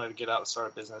stuff. We wanted to get out and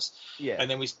start a business. Yeah.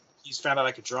 And then he's found out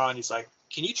I could draw, and he's like,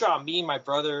 can you draw me, my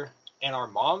brother, and our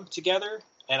mom together?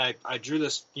 And I drew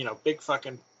this, big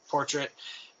fucking portrait.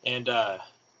 And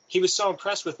he was so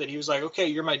impressed with it. He was like, okay,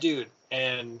 you're my dude.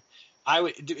 And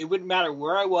it wouldn't matter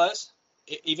where I was,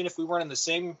 even if we weren't in the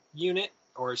same unit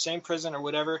or same prison or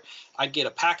whatever, I'd get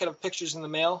a packet of pictures in the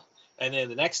mail. And then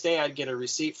the next day I'd get a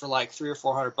receipt for like $300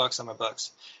 or $400 on my books.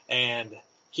 And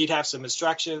he'd have some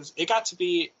instructions. It got to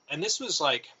be, and this was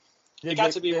like, did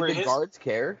the guards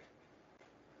care?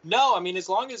 No, I mean, as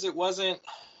long as it wasn't.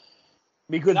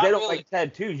 Because they don't like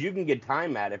tattoos. You can get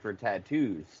time at it for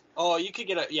tattoos. Oh, you could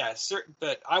get certain,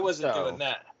 but I wasn't doing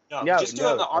that. No, just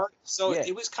doing the art. So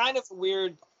it was kind of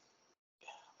weird.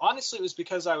 Honestly, it was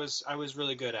because I was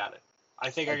really good at it.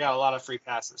 I think I got a lot of free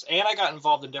passes, and I got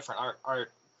involved in different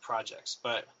art projects,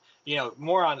 but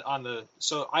more on the.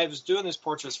 So I was doing these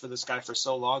portraits for this guy for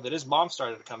so long that his mom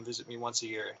started to come visit me once a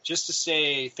year just to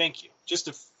say thank you, just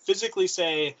to physically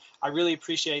say I really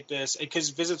appreciate this, because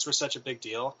visits were such a big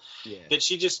deal that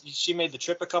she made the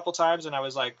trip a couple times, and I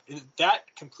was like, that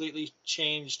completely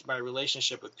changed my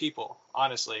relationship with people.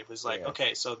 Honestly, it was like,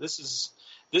 okay, so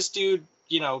this dude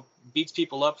beats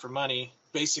people up for money,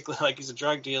 basically, like he's a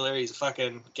drug dealer, he's a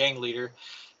fucking gang leader,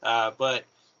 but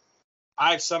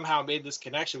I've somehow made this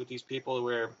connection with these people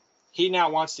where he now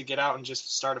wants to get out and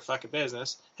just start a fucking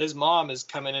business. His mom is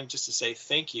coming in just to say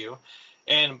thank you.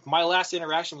 And my last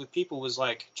interaction with people was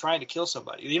like trying to kill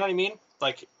somebody. You know what I mean?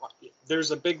 Like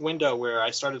there's a big window where I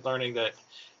started learning that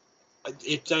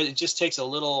it just takes a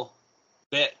little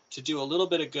bit to do a little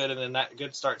bit of good, and then that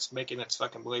good starts making its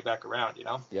fucking way back around,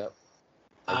 Yep.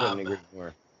 I couldn't agree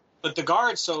more. But the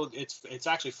guards, so it's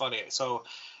actually funny. So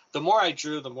the more I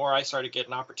drew, the more I started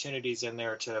getting opportunities in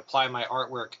there to apply my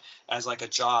artwork as like a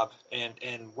job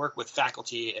and work with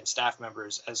faculty and staff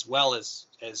members, as well as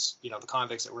the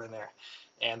convicts that were in there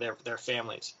and their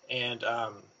families. And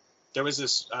there was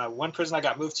this one prison I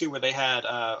got moved to where they had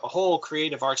a whole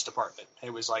creative arts department.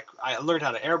 It was like I learned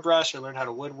how to airbrush, I learned how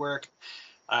to woodwork,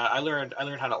 I learned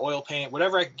how to oil paint,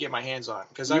 whatever I could get my hands on.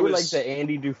 Because I was like the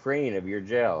Andy Dufresne of your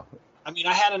jail. I mean,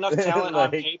 I had enough talent on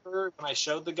paper. When I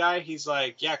showed the guy, he's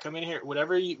like, yeah, come in here.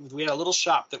 Whatever we had a little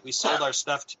shop that we sold our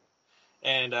stuff to,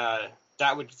 and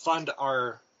that would fund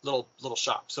our little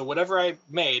shop. So whatever I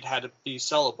made had to be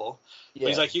sellable. Yeah. But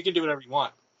he's like, you can do whatever you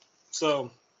want. So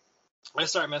I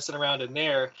start messing around in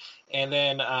there, and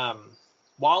then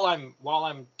while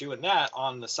I'm doing that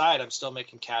on the side, I'm still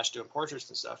making cash doing portraits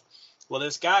and stuff. Well,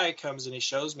 this guy comes and he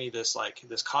shows me this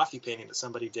coffee painting that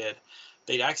somebody did.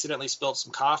 They'd accidentally spilled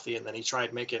some coffee, and then he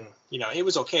tried making, it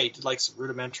was okay. He did like some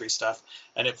rudimentary stuff,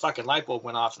 and it fucking light bulb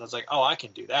went off, and I was like, oh, I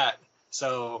can do that.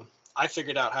 So I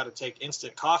figured out how to take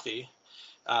instant coffee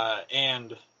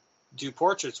and do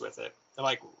portraits with it,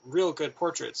 like real good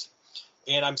portraits.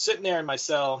 And I'm sitting there in my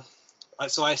cell.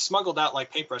 So I smuggled out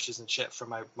like paintbrushes and shit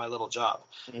from my little job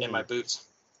in my boots.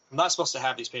 I'm not supposed to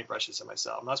have these paintbrushes in my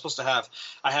cell. I'm not supposed to have.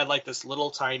 I had like this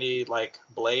little tiny like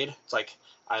blade. It's like,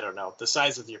 I don't know, the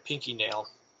size of your pinky nail.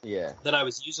 Yeah. That I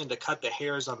was using to cut the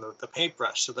hairs on the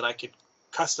paintbrush so that I could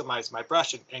customize my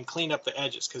brush and clean up the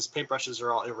edges, because paintbrushes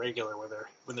are all irregular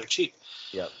when they're cheap.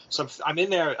 Yep. So I'm in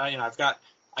there.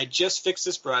 I just fixed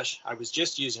this brush. I was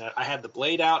just using it. I had the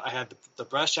blade out. I had the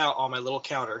brush out on my little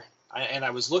counter, and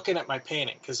I was looking at my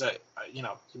painting because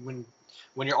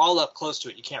when you're all up close to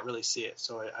it, you can't really see it.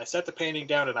 So I set the painting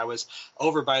down, and I was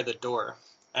over by the door.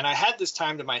 And I had this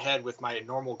timed in my head with my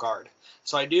normal guard.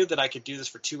 So I knew that I could do this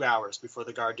for 2 hours before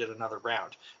the guard did another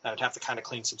round. And I'd have to kind of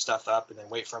clean some stuff up and then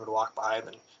wait for him to walk by and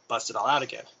then bust it all out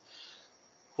again.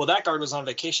 Well, that guard was on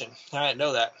vacation. I didn't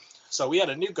know that. So we had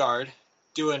a new guard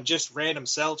doing just random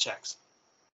cell checks.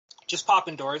 Just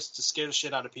popping doors to scare the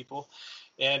shit out of people.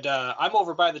 And I'm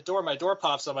over by the door. My door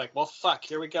pops. I'm like, well, fuck,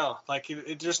 here we go. Like,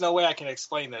 there's no way I can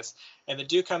explain this. And the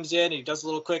dude comes in. And he does a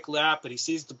little quick lap, but he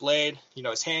sees the blade.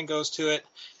 His hand goes to it.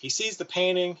 He sees the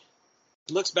painting.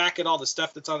 He looks back at all the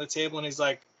stuff that's on the table, and he's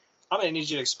like, I'm going to need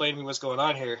you to explain to me what's going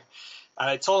on here. And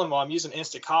I told him, well, I'm using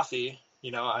instant coffee.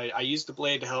 I used the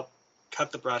blade to help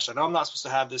cut the brush. I know I'm not supposed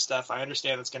to have this stuff. I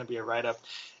understand it's going to be a write-up.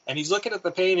 And he's looking at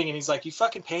the painting, and he's like, you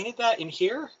fucking painted that in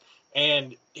here?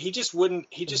 And he just wouldn't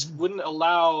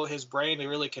allow his brain to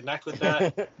really connect with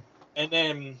that. And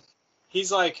then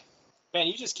he's like, man,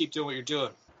 you just keep doing what you're doing.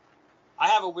 I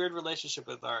have a weird relationship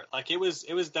with art. Like, it was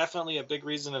definitely a big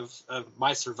reason of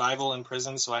my survival in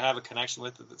prison. So I have a connection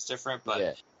with it that's different, but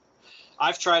yeah.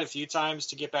 I've tried a few times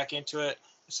to get back into it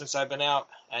since I've been out.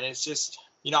 And it's just,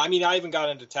 I even got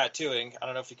into tattooing. I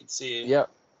don't know if you could see. Yep.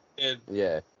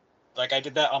 Yeah. Like, I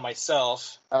did that on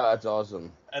myself. Oh, that's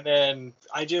awesome. And then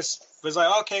I just was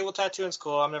like, okay, well, tattooing's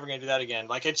cool. I'm never going to do that again.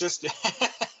 Like, it's just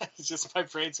my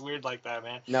brain's weird like that,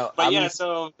 man. No, but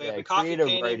the coffee creative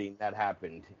painting, writing, that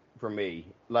happened for me.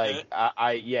 Like,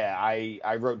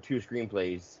 I wrote 2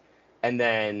 screenplays. And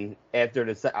then after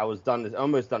I was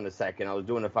almost done the second. I was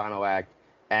doing the final act,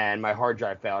 and my hard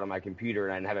drive failed on my computer,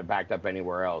 and I didn't have it backed up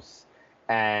anywhere else.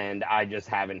 And I just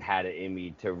haven't had it in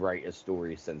me to write a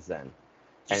story since then.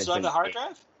 You still have the hard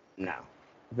drive? No.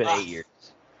 It's been 8 years.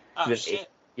 Oh, shit.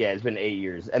 It's been 8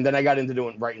 years. And then I got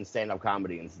into writing stand-up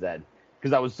comedy instead.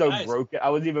 Because I was so broken. I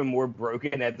was even more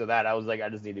broken after that. I was like, I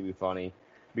just need to be funny.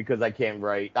 Because I can't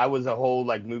write. I was a whole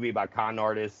movie about con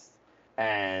artists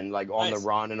and On the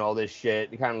Run and all this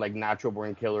shit. Kind of like Natural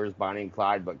Born Killers, Bonnie and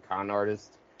Clyde, but con artists.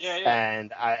 Yeah.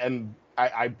 And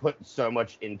I put so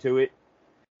much into it.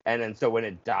 And then so when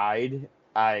it died,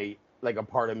 a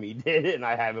part of me did it, and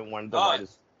I haven't wanted to write a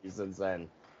story since then.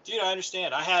 Dude, I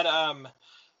understand. I had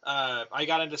I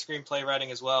got into screenplay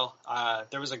writing as well.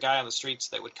 There was a guy on the streets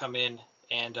that would come in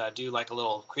and do a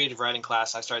little creative writing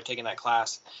class. I started taking that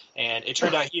class, and it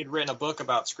turned out he had written a book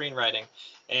about screenwriting.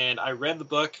 And I read the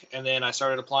book, and then I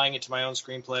started applying it to my own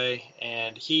screenplay.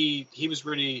 And he was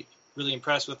really, really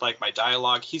impressed with my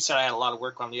dialogue. He said I had a lot of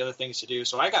work on the other things to do,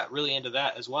 so I got really into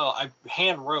that as well. I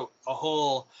hand wrote a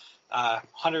whole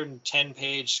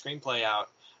 110-page screenplay out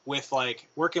with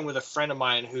working with a friend of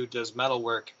mine who does metal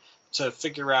work to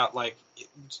figure out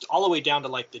all the way down to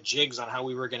the jigs on how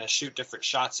we were going to shoot different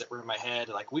shots that were in my head.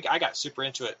 I got super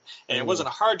into it, and it wasn't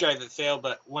a hard drive that failed,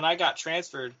 but when I got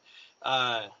transferred,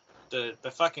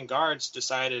 the fucking guards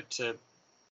decided to,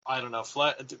 I don't know,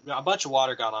 a bunch of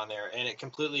water got on there, and it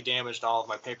completely damaged all of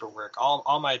my paperwork,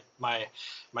 all my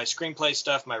screenplay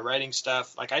stuff, my writing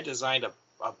stuff. I designed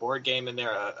a board game in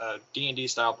there, a D&D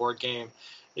style board game.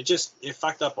 It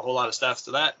fucked up a whole lot of stuff.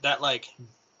 So that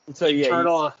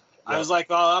internal, I was like,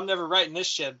 well, I'm never writing this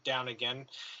shit down again.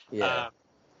 Yeah.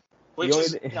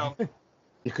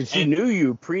 Because she knew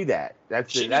you pre that.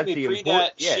 That's the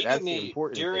important. Yeah, that's the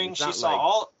important thing.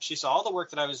 She saw all the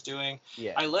work that I was doing.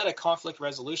 Yeah. I led a conflict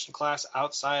resolution class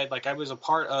outside. I was a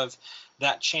part of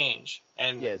that change.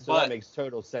 And that makes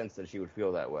total sense that she would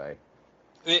feel that way.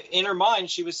 In her mind,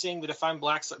 she was seeing that if I'm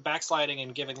backsliding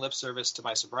and giving lip service to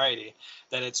my sobriety,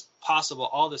 then it's possible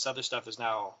all this other stuff is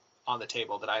now on the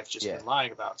table that I've just been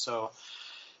lying about. So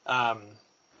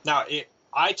now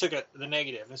I took the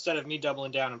negative instead of me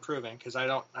doubling down and proving, because I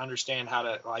didn't understand how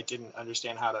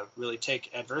to really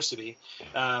take adversity.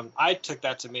 I took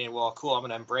that to mean, well, cool, I'm going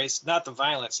to embrace not the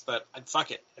violence, but fuck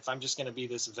it. If I'm just going to be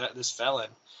this felon,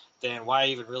 then why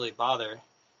even really bother?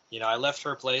 I left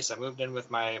her place. I moved in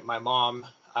with my mom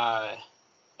at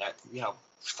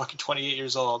fucking 28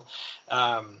 years old.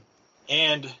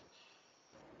 And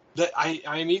I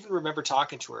even remember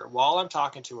talking to her. While I'm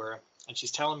talking to her and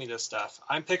she's telling me this stuff,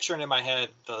 I'm picturing in my head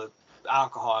the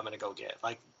alcohol I'm going to go get.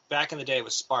 Like back in the day it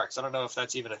was Sparks. I don't know if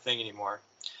that's even a thing anymore,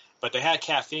 but they had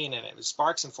caffeine in it. It was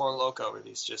Sparks and Four Loko were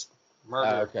these just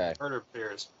murder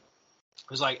beers. It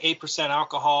was like 8%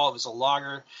 alcohol. It was a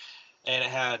lager, and it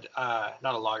had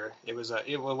not a lager. It was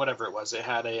whatever it was. It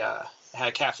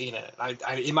had caffeine in it.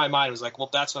 I in my mind was like, well,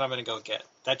 that's what I'm going to go get.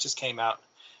 That just came out,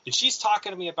 and she's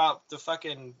talking to me about the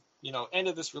fucking end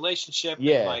of this relationship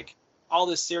and like all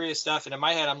this serious stuff. And in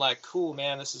my head, I'm like, cool,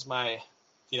 man, this is my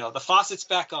the faucet's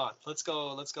back on. Let's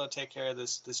go take care of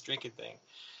this drinking thing.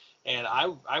 And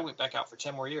I went back out for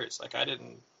 10 more years. Like I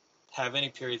didn't have any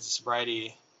periods of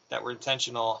sobriety that were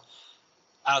intentional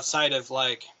outside of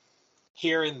like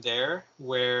here and there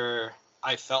where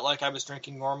I felt like I was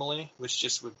drinking normally, which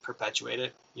just would perpetuate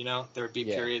it. There would be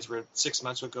periods where 6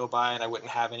 months would go by and I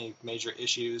wouldn't have any major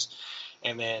issues.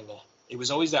 And then it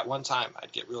was always that one time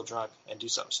I'd get real drunk and do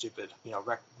something stupid, not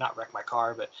wreck my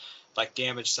car, but like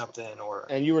damage something or.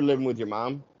 And you were living with your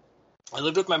mom? I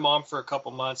lived with my mom for a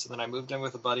couple months, and then I moved in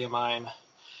with a buddy of mine,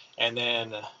 and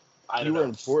then You were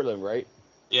in Portland, right?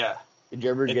 Yeah. Did you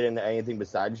ever get into anything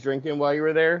besides drinking while you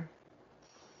were there?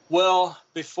 Well,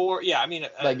 before, yeah, I mean,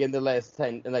 like in the last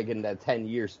 10, like in that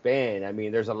 10-year span, I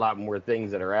mean, there's a lot more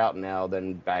things that are out now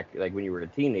than back, like when you were a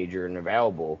teenager and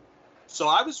available. So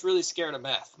I was really scared of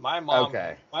meth. My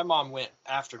mom went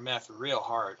after meth real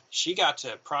hard. She got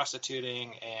to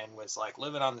prostituting and was like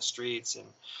living on the streets, and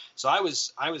so I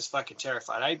was fucking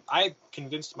terrified. I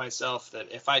convinced myself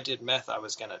that if I did meth, I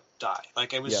was gonna die.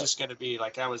 Like it was just gonna be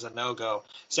like I was a no-go.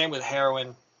 Same with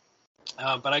heroin.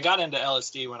 But I got into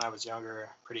LSD when I was younger,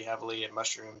 pretty heavily, and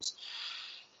mushrooms.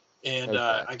 And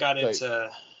I got into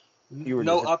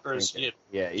no uppers.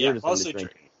 Yeah, mostly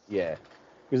drinking. Yeah.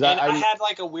 And I had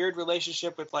like a weird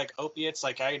relationship with like opiates.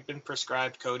 Like I had been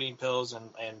prescribed codeine pills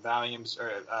and Valiums or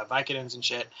Vicodins and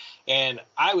shit. And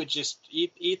I would just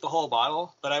eat the whole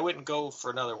bottle, but I wouldn't go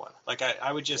for another one. Like I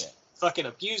would just fucking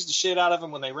abuse the shit out of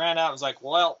them when they ran out. I was like,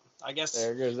 well, I guess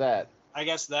there goes that. I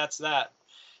guess that's that.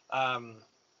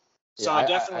 So I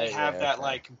definitely have that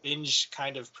like binge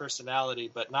kind of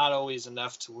personality, but not always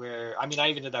enough to where, I mean, I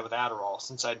even did that with Adderall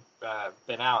since I'd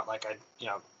been out. Like I,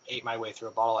 ate my way through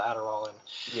a bottle of Adderall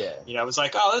and, I was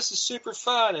like, oh, this is super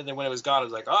fun. And then when it was gone, I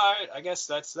was like, all right, I guess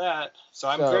that's that. So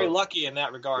I'm very lucky in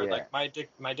that regard. Yeah. Like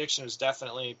my addiction was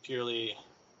definitely purely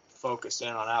focused in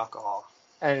on alcohol.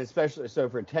 And especially so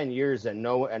for 10 years and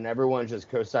everyone's just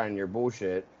co-signing your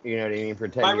bullshit. You know what I mean? For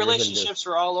 10 years. My relationships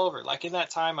were all over. Like in that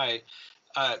time,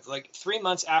 like 3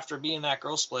 months after being that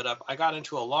girl split up, I got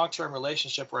into a long-term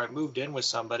relationship where I moved in with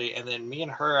somebody, and then me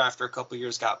and her after a couple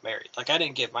years got married. Like I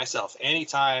didn't give myself any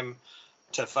time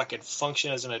to fucking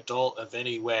function as an adult of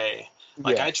any way.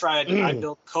 Like I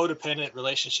built codependent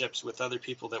relationships with other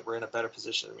people that were in a better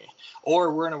position than me,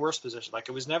 or were in a worse position. Like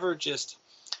it was never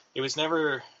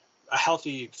a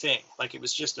healthy thing. Like it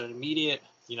was just an immediate,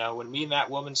 when me and that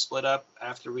woman split up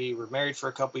after we were married for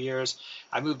a couple of years,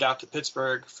 I moved out to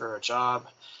Pittsburgh for a job.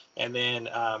 And then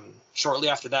shortly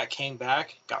after that came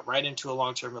back, got right into a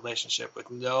long-term relationship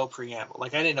with no preamble.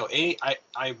 Like I didn't know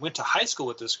I went to high school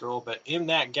with this girl, but in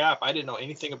that gap, I didn't know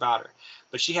anything about her.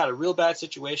 But she had a real bad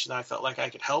situation that I felt like I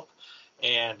could help.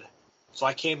 And so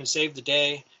I came and saved the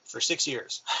day for 6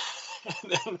 years.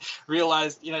 And then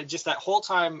realized, just that whole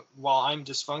time while I'm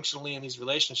dysfunctionally in these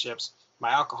relationships, my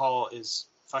alcohol is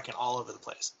fucking all over the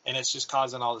place. And it's just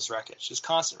causing all this wreckage, just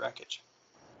constant wreckage.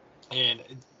 And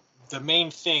the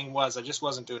main thing was I just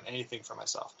wasn't doing anything for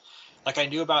myself. Like I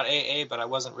knew about AA, but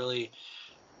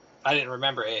I didn't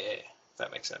remember AA, if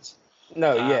that makes sense.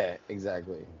 No, yeah,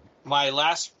 exactly.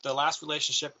 The last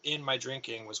relationship in my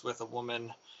drinking was with a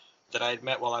woman that I had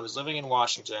met while I was living in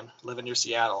Washington, living near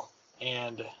Seattle.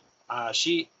 And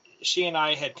she and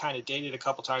I had kind of dated a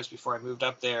couple times before I moved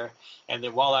up there. And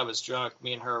then while I was drunk,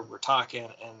 me and her were talking,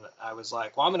 and I was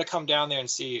like, well, I'm going to come down there and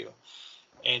see you.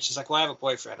 And she's like, well, I have a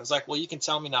boyfriend. I was like, well, you can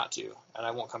tell me not to, and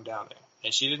I won't come down there.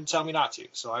 And she didn't tell me not to,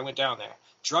 so I went down there,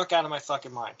 drunk out of my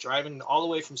fucking mind, driving all the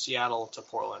way from Seattle to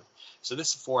Portland. So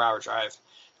this is a 4-hour drive,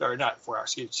 or not 4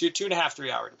 hours, excuse me, 2.5,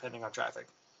 3 hour, depending on traffic.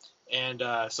 And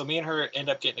so me and her end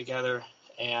up getting together,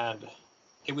 and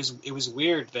it was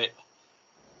weird that.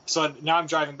 So now I'm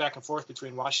driving back and forth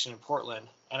between Washington and Portland,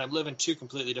 and I'm living two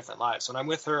completely different lives. When I'm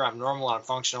with her, I'm normal, I'm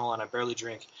functional, and I barely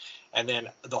drink. And then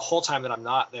the whole time that I'm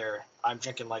not there, I'm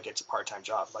drinking like it's a part-time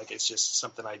job. Like it's just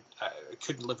something I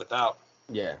couldn't live without.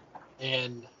 Yeah.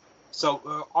 And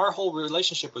so our whole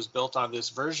relationship was built on this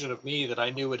version of me that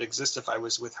I knew would exist if I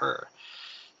was with her.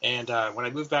 And when I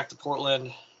moved back to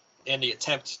Portland in the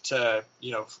attempt to,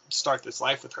 start this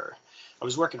life with her, I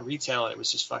was working retail and it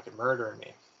was just fucking murdering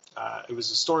me. It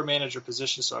was a store manager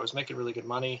position, so I was making really good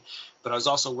money, but I was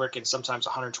also working sometimes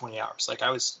 120 hours. Like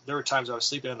there were times I was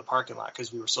sleeping in the parking lot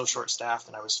because we were so short staffed,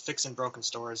 and I was fixing broken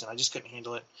stores, and I just couldn't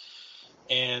handle it.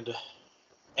 And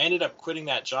ended up quitting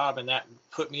that job, and that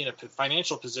put me in a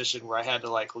financial position where I had to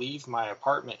like leave my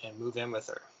apartment and move in with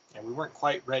her. And we weren't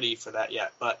quite ready for that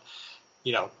yet, but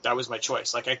you know, that was my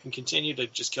choice. Like I can continue to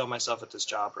just kill myself at this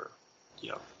job, or, you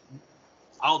know,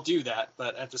 I'll do that,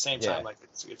 but at the same time, like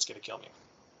it's going to kill me.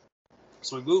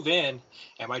 So we move in,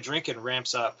 and my drinking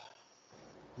ramps up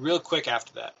real quick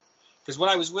after that. Because when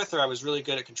I was with her, I was really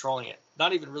good at controlling it.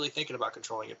 Not even really thinking about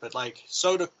controlling it, but like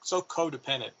so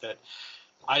codependent that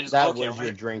I just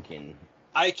your drinking.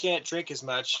 I can't drink as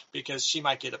much because she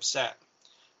might get upset,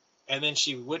 and then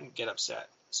she wouldn't get upset.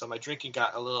 So my drinking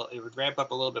it would ramp up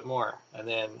a little bit more, and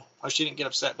then she didn't get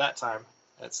upset that time,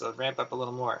 and so it'd ramp up a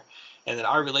little more, and then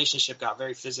our relationship got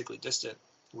very physically distant,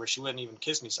 where she wouldn't even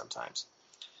kiss me sometimes.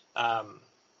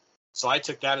 So I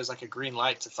took that as like a green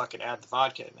light to fucking add the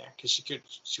vodka in there, because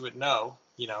she would know,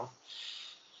 you know.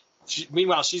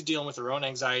 Meanwhile, she's dealing with her own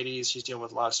anxieties. She's dealing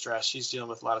with a lot of stress. She's dealing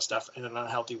with a lot of stuff in an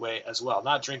unhealthy way as well.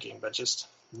 Not drinking, but just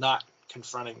not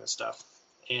confronting the stuff.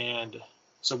 And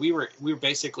so we were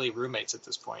basically roommates at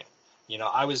this point. You know,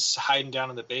 I was hiding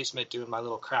down in the basement doing my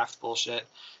little craft bullshit,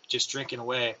 just drinking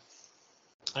away.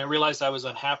 And I realized I was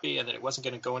unhappy and that it wasn't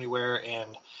going to go anywhere.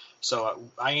 And so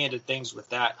I ended things with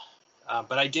that.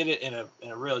 But I did it in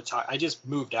a really I just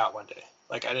moved out one day.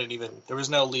 Like there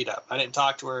was no lead up. I didn't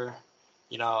talk to her.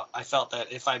 You know, I felt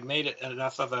that if I made it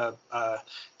enough of a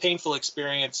painful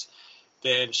experience,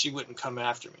 then she wouldn't come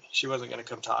after me. She wasn't going to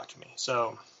come talk to me.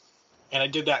 So, and I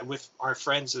did that with our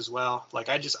friends as well. Like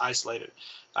I just isolated.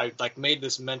 I like made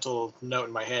this mental note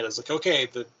in my head. I was like, okay,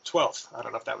 the 12th, I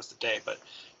don't know if that was the day, but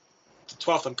the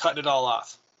 12th, I'm cutting it all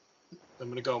off. I'm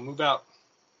going to go move out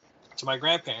to my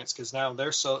grandparents because now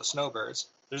they're snowbirds.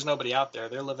 There's nobody out there.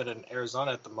 They're living in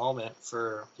Arizona at the moment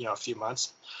for, you know, a few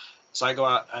months. So I go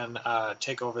out and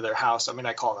take over their house. I mean,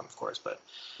 I call them, of course, but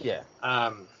yeah.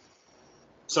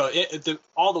 So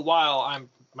all the while,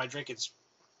 my drinking's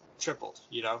tripled.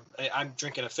 You know, I'm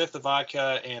drinking a fifth of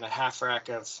vodka and a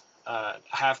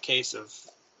half case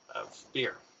of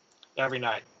beer every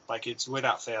night. Like it's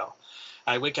without fail.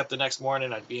 I wake up the next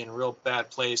morning, I'd be in a real bad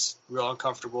place, real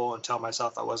uncomfortable, and tell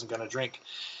myself I wasn't going to drink.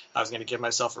 I was going to give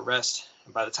myself a rest.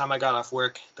 And by the time I got off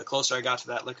work, the closer I got to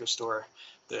that liquor store,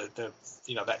 the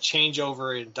you know, that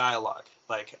changeover in dialogue,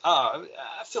 like, oh,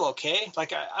 I feel okay.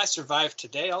 Like I survived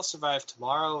today, I'll survive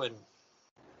tomorrow. And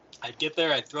I'd get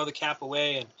there, I'd throw the cap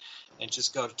away and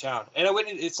just go to town. And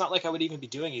it's not like I would even be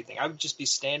doing anything. I would just be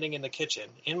standing in the kitchen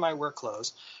in my work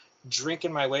clothes,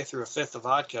 drinking my way through a fifth of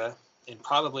vodka in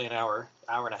probably an hour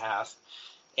and a half,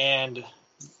 and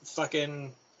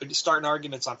fucking starting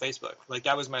arguments on Facebook. Like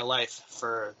that was my life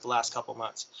for the last couple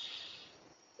months.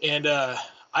 And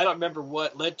I don't remember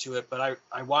what led to it, but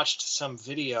I watched some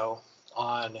video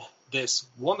on this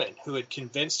woman who had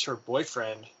convinced her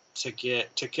boyfriend to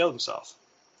kill himself.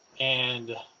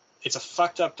 And it's a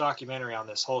fucked up documentary on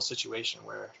this whole situation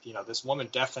where, you know, this woman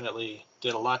definitely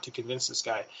did a lot to convince this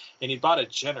guy. And he bought a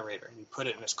generator and he put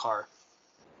it in his car.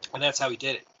 And that's how he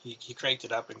did it. He cranked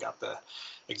it up and got the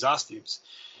exhaust tubes.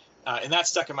 And that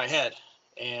stuck in my head.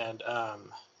 And,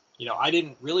 you know, I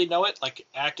didn't really know it like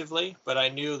actively, but I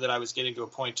knew that I was getting to a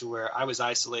point to where I was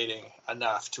isolating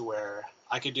enough to where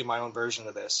I could do my own version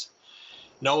of this.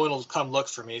 No one will come look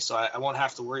for me, so I won't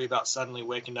have to worry about suddenly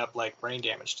waking up like brain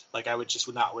damaged. Like I would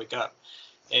not wake up.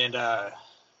 And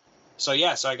so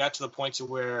I got to the point to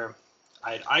where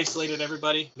I had isolated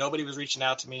everybody. Nobody was reaching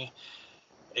out to me.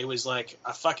 It was like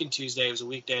a fucking Tuesday. It was a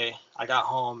weekday. I got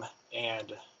home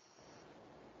and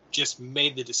just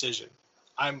made the decision.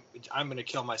 I'm going to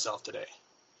kill myself today.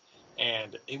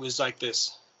 And it was like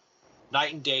this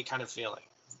night and day kind of feeling.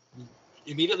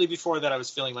 Immediately before that, I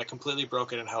was feeling like completely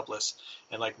broken and helpless,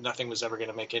 and like nothing was ever going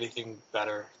to make anything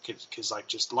better because like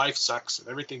just life sucks and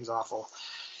everything's awful.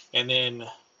 And then,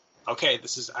 okay,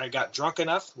 I got drunk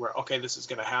enough where, okay, this is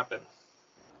going to happen.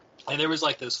 And there was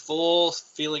like this full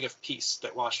feeling of peace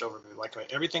that washed over me. Like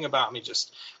everything about me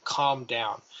just calmed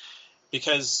down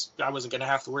because I wasn't going to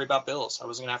have to worry about bills. I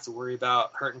wasn't going to have to worry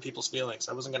about hurting people's feelings.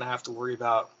 I wasn't going to have to worry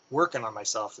about working on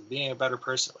myself and being a better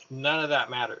person. Like none of that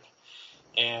mattered.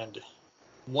 And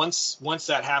once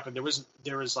that happened,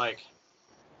 there was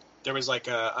like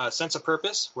a sense of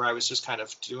purpose where I was just kind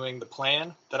of doing the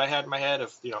plan that I had in my head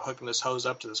of, you know, hooking this hose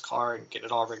up to this car and getting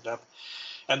it all rigged up.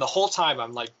 And the whole time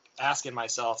I'm like asking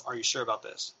myself, are you sure about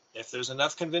this? If there's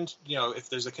enough if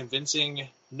there's a convincing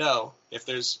no, I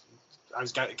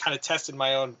was kind of testing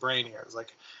my own brain here. I was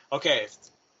like, okay,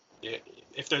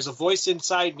 If there's a voice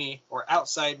inside me or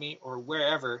outside me or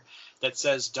wherever that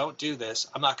says don't do this,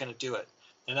 I'm not going to do it.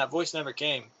 And that voice never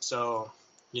came. So,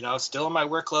 still in my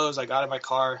work clothes, I got in my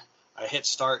car, I hit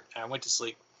start, and I went to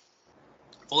sleep,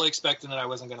 fully expecting that I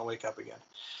wasn't going to wake up again.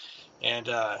 And,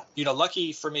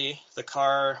 lucky for me, the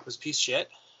car was a piece of shit.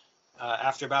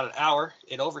 After about an hour,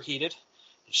 it overheated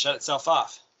and shut itself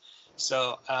off.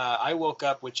 So I woke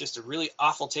up with just a really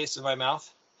awful taste in my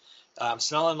mouth,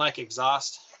 smelling like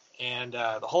exhaust, and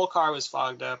the whole car was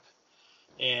fogged up.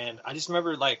 And I just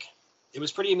remember, it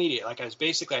was pretty immediate.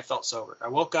 I felt sober. I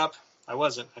woke up. I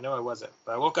know I wasn't.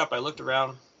 But I woke up, I looked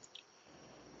around,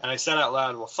 and I said out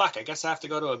loud, well, fuck, I guess I have to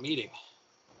go to a meeting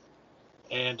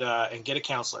and get a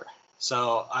counselor.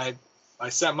 So I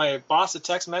sent my boss a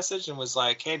text message and was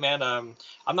like, hey, man,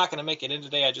 I'm not going to make it in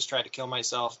today. I just tried to kill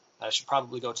myself. I should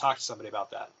probably go talk to somebody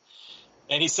about that.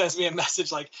 And he sends me a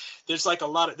message there's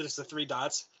there's the 3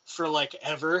 dots for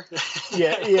ever.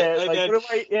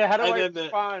 Yeah. How do I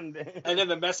respond? And then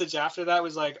the message after that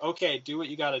was like, okay, do what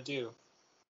you got to do.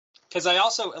 Because I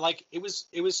also it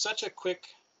was such a quick.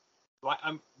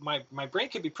 My brain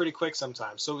could be pretty quick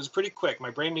sometimes, so it was pretty quick. My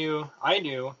brain knew. I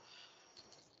knew.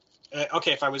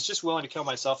 Okay, if I was just willing to kill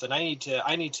myself, then I need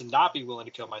to not be willing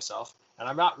to kill myself. And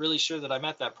I'm not really sure that I'm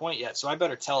at that point yet, so I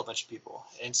better tell a bunch of people.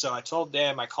 And so I told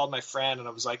them, I called my friend, and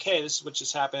I was like, hey, this is what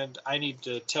just happened. I need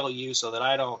to tell you so that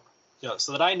I don't,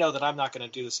 so that I know that I'm not going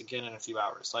to do this again in a few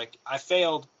hours. I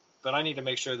failed, but I need to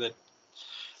make sure that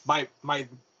my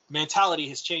mentality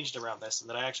has changed around this and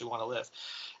that I actually want to live.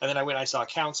 And then I saw a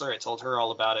counselor. I told her all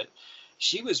about it.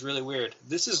 She was really weird.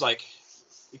 This is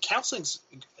counseling's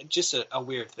just a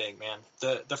weird thing, man.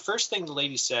 The first thing the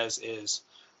lady says is,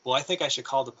 well, I think I should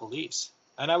call the police.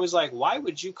 And I was like, why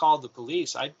would you call the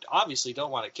police? I obviously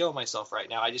don't want to kill myself right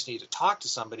now. I just need to talk to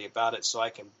somebody about it so I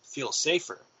can feel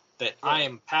safer that I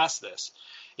am past this.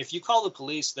 If you call the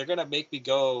police, they're going to make me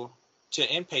go to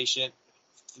inpatient,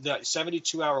 the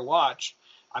 72-hour watch.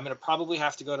 I'm going to probably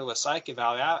have to go to a psych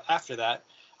eval after that.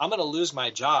 I'm going to lose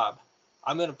my job.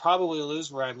 I'm going to probably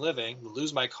lose where I'm living,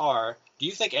 lose my car. Do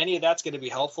you think any of that's going to be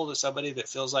helpful to somebody that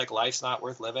feels like life's not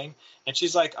worth living? And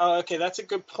she's like, oh, okay, that's a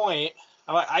good point.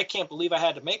 I can't believe I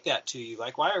had to make that to you.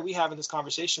 Why are we having this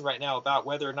conversation right now about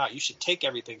whether or not you should take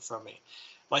everything from me?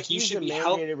 You should be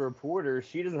mandated reporter.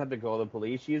 She doesn't have to call the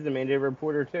police. She's a mandated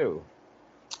reporter too.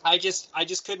 I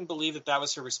just couldn't believe that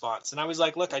was her response. And I was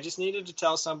like, look, I just needed to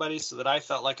tell somebody so that I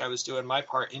felt like I was doing my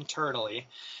part internally.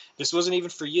 This wasn't even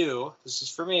for you. This is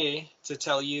for me to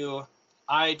tell you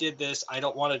I did this. I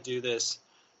don't want to do this.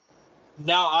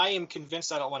 Now I am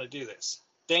convinced I don't want to do this.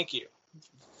 Thank you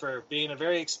for being a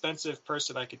very expensive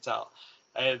person, I could tell.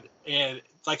 And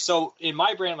so in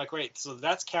my brain, I'm like, wait, so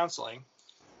that's counseling.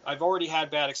 I've already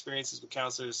had bad experiences with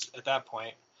counselors at that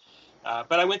point.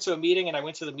 But I went to a meeting, and I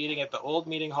went to the meeting at the old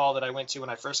meeting hall that I went to when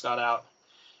I first got out.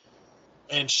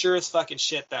 And sure as fucking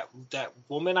shit, that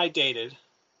woman I dated,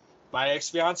 my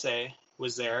ex-fiance,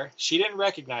 was there. She didn't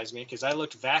recognize me because I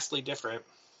looked vastly different.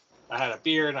 I had a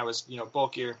beard, and I was,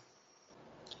 bulkier.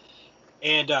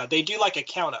 And they do a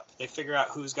count up. They figure out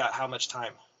who's got how much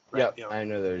time. Right? Yep, I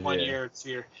know those. 1 year, 2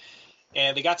 year.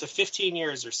 And they got to 15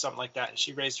 years or something like that, and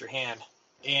she raised her hand.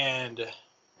 And,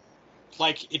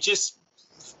 it just...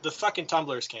 the fucking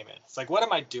tumblers came in. It's what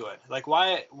am I doing?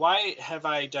 Why have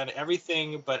I done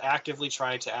everything but actively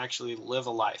tried to actually live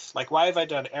a life? Why have I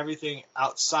done everything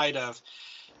outside of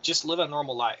just live a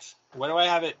normal life? Why do I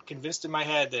have it convinced in my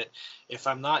head that if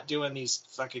I'm not doing these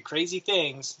fucking crazy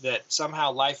things, that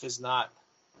somehow life is not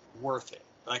worth it?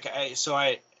 I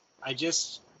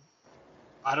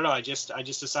don't know. I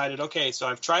just decided, okay, so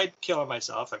I've tried killing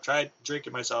myself. I've tried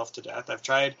drinking myself to death. I've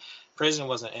tried prison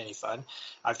wasn't any fun.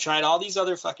 I've tried all these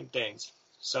other fucking things.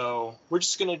 So we're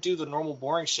just going to do the normal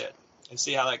boring shit and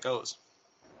see how that goes.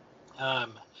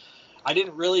 I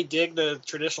didn't really dig the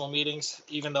traditional meetings,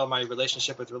 even though my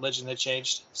relationship with religion had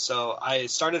changed. So I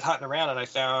started hunting around, and I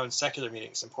found secular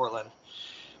meetings in Portland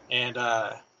and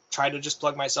tried to just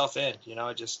plug myself in.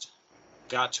 I just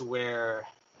got to where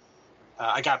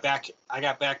I got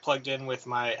back plugged in with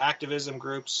my activism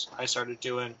groups. I started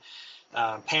doing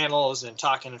panels and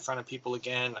talking in front of people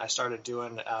again. I started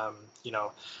doing,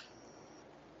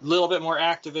 a little bit more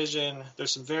Activision. There's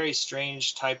some very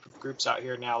strange type of groups out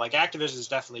here now. Activision has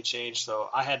definitely changed, so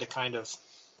I had to kind of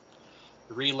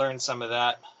relearn some of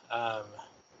that.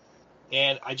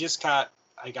 And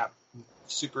I got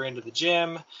super into the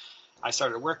gym. I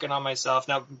started working on myself.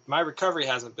 Now, my recovery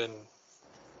hasn't been,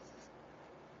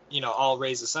 all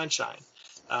rays of sunshine.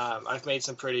 I've made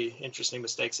some pretty interesting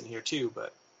mistakes in here too,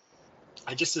 but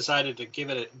I just decided to give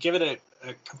it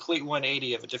a complete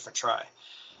 180 of a different try.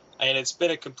 And it's been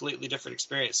a completely different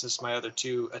experience since my other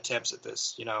 2 attempts at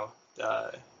this,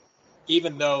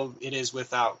 even though it is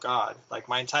without God. Like,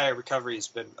 my entire recovery has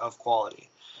been of quality.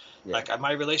 Yeah. Like,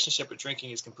 my relationship with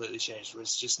drinking has completely changed.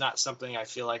 It's just not something I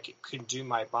feel like it could do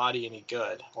my body any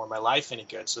good or my life any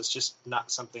good. So it's just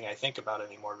not something I think about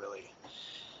anymore, really.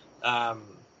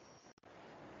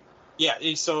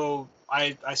 So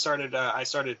I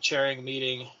started chairing a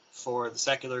meeting for the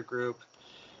secular group.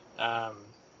 But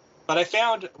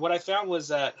what I found was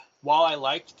that while I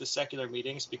liked the secular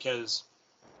meetings because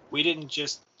we didn't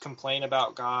just complain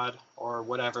about God or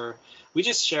whatever, we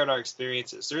just shared our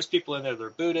experiences. There's people in there that were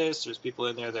Buddhists. There's people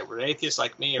in there that were atheists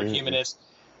like me or humanists.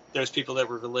 There's people that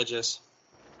were religious.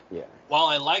 Yeah. While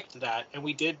I liked that, and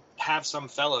we did have some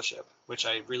fellowship, which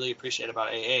I really appreciate about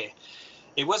AA,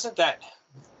 it wasn't that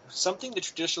something the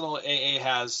traditional AA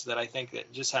has that I think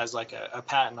that just has like a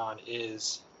patent on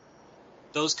is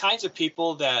those kinds of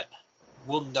people that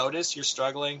will notice you're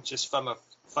struggling just from a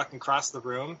fucking across the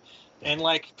room and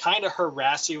like kind of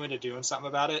harass you into doing something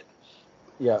about it.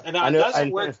 Yeah. And that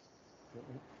doesn't work.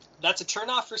 That's a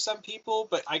turnoff for some people,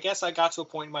 but I guess I got to a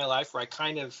point in my life where I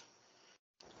kind of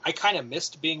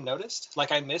missed being noticed.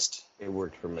 Like I missed. It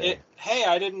worked for me.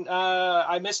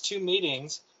 I missed 2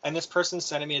 meetings and this person's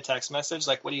sending me a text message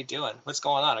like, what are you doing? What's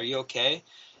going on? Are you okay?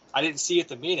 I didn't see you at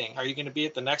the meeting. Are you going to be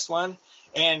at the next one?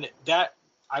 And that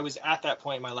I was at that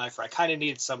point in my life where I kind of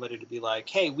needed somebody to be like,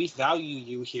 hey, we value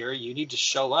you here. You need to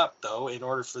show up, though, in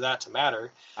order for that to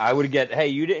matter. I would get, hey,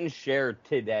 you didn't share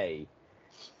today.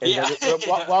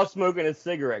 While smoking a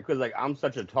cigarette, because, like, I'm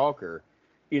such a talker,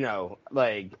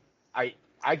 like,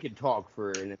 I could talk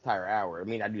for an entire hour. I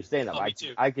mean, I do stand-up.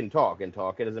 I can talk. It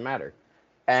doesn't matter.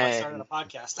 And I started a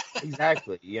podcast.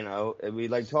 Exactly. We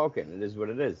like talking. It is what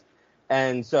it is.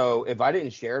 And so if I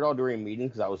didn't share it all during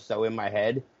meetings because I was so in my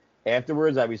head,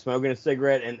 afterwards I'd be smoking a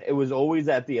cigarette, and it was always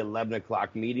at the 11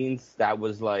 o'clock meetings. That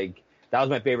was my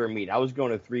favorite meeting. I was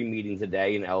going to 3 meetings a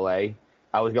day in LA.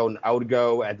 I would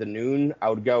go at the noon, I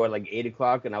would go at like 8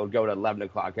 o'clock, and I would go at 11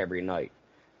 o'clock every night.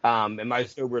 And my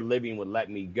sober living would let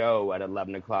me go at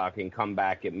 11 o'clock and come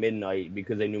back at midnight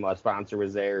because they knew my sponsor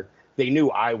was there. They knew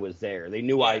I was there. They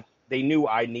knew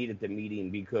I needed the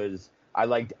meeting because I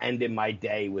liked ending my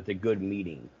day with a good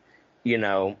meeting,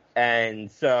 and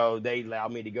so they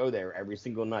allowed me to go there every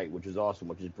single night, which is awesome,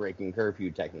 which is breaking curfew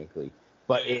technically.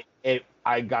 But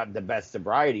I got the best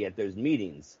sobriety at those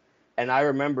meetings. And I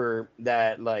remember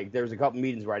that, like, there was a couple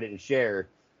meetings where I didn't share,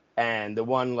 and the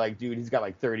one, like, dude, he's got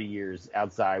like 30 years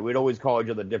outside. We'd always call each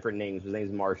other different names. His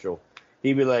name's Marshall.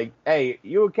 He'd be like, hey,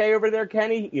 you okay over there,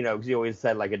 Kenny? Because he always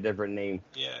said, like, a different name.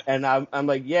 Yeah. And I'm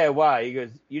like, yeah, why? He goes,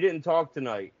 you didn't talk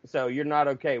tonight, so you're not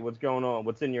okay. What's going on?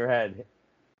 What's in your head?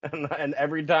 And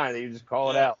every time they just call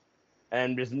it out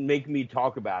and just make me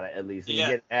talk about it at least and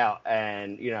get it out.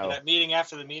 And, And that meeting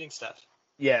after the meeting stuff.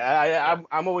 Yeah,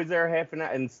 I'm always there half an hour.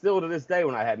 And still to this day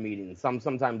when I have meetings, I'm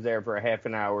sometimes there for a half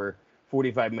an hour,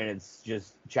 45 minutes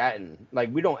just chatting.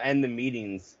 Like, we don't end the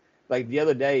meetings. Like, the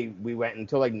other day, we went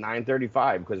until, like,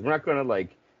 9:35 because we're not going to,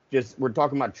 like, we're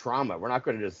talking about trauma. We're not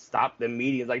going to just stop the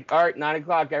meetings. Like, all right, 9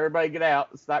 o'clock, everybody get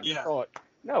out. Stop your thought.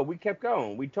 No, we kept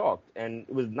going. We talked. And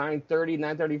it was 9:30,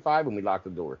 9:35 when we locked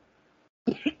the door.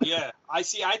 Yeah, I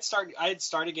see. I had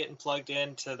started getting plugged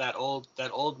into that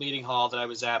old meeting hall that I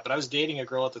was at, but I was dating a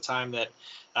girl at the time that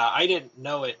I didn't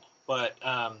know it, but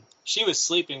she was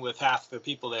sleeping with half the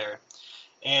people there.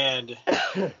 And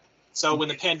so when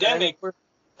the pandemic...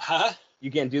 Huh?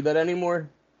 You can't do that anymore?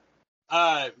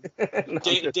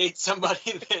 Date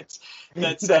somebody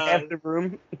that's half the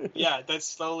room. Yeah, that's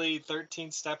slowly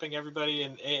 13-stepping everybody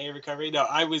in AA recovery. No,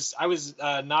 I was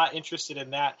not interested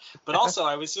in that. But also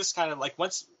I was just kind of like,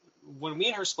 when me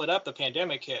and her split up, the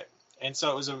pandemic hit. And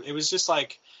so it was just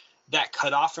like that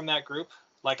cut off from that group.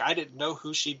 Like, I didn't know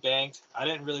who she'd banged. I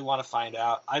didn't really want to find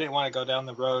out. I didn't want to go down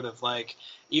the road of, like,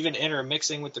 even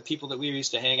intermixing with the people that we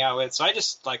used to hang out with. So I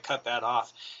just, like, cut that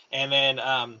off. And then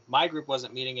my group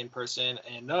wasn't meeting in person,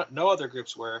 and no other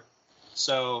groups were.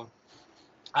 So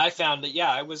I found that,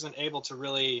 I wasn't able to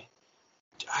really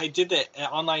 – I did the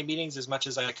online meetings as much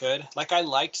as I could. Like, I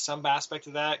liked some aspect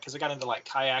of that because I got into, like,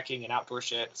 kayaking and outdoor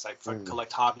shit. It's like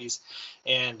collect hobbies.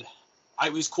 And –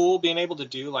 it was cool being able to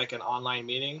do like an online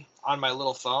meeting on my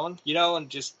little phone, and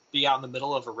just be out in the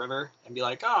middle of a river and be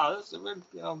like,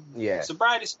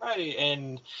 sobriety.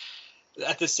 And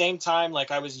at the same time,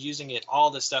 like, I was using all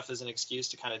this stuff as an excuse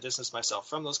to kind of distance myself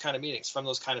from those kind of meetings, from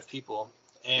those kind of people.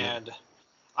 And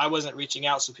I wasn't reaching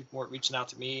out, so people weren't reaching out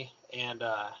to me. And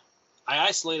I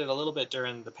isolated a little bit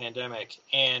during the pandemic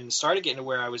and started getting to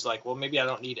where I was like, well, maybe I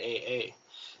don't need AA.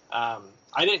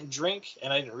 I didn't drink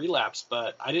and I didn't relapse,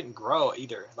 but I didn't grow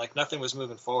either. Like nothing was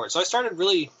moving forward. So I started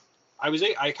really,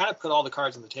 I kind of put all the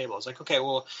cards on the table. I was like, okay,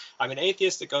 well, I'm an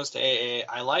atheist that goes to AA.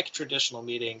 I like traditional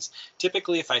meetings.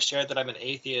 Typically, if I share that I'm an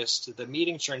atheist, the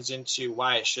meeting turns into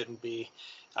why it shouldn't be.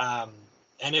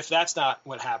 And if that's not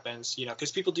what happens, you know,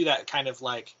 because people do that kind of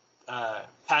like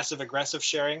passive aggressive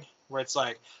sharing where it's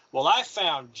like, well, I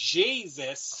found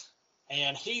Jesus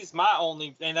and he's my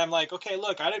only, and I'm like, okay,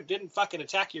 look, I didn't fucking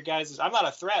attack your guys. I'm not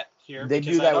a threat here. They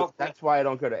do that. That's why I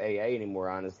don't go to AA anymore,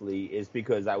 honestly, is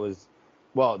because I was,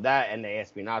 well, that, and they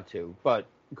asked me not to, but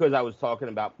because I was talking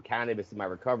about cannabis in my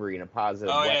recovery in a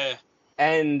positive way. Yeah.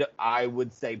 And I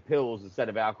would say pills instead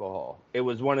of alcohol. It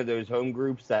was one of those home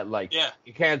groups that, like,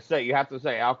 you can't say, you have to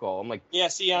say alcohol. I'm like, yeah,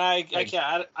 see, and I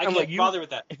can't like, bother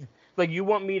with that. Like, you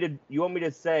want me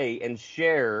to say and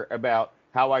share about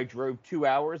how I drove 2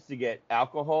 hours to get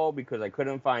alcohol because I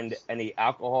couldn't find any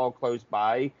alcohol close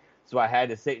by, so I had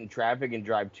to sit in traffic and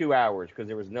drive 2 hours because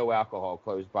there was no alcohol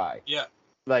close by. Yeah.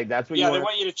 Like, that's what they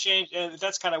want you to change, and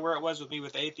that's kind of where it was with me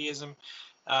with atheism.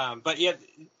 But yeah,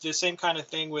 the same kind of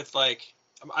thing with, like,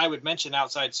 I would mention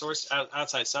outside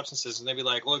substances, and they'd be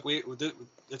like, look,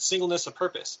 it's singleness of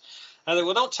purpose. And I'm like,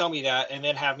 well, don't tell me that, and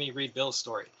then have me read Bill's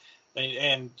story,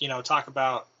 and you know, talk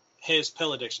about his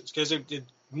pill addictions, because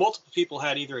multiple people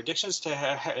had either addictions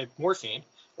to morphine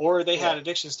or they had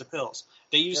addictions to pills.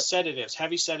 They used sedatives,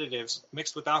 heavy sedatives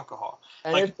mixed with alcohol.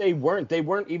 And like, if they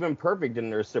weren't even perfect in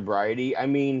their sobriety. I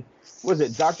mean, was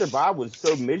it Dr. Bob was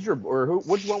so miserable, or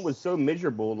which one was so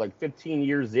miserable, like 15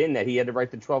 years in, that he had to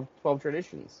write the 12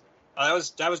 traditions? That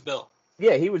was Bill.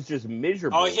 Yeah, he was just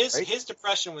miserable. Oh, his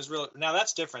depression was real. Now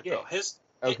that's different though.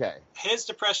 His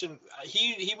depression,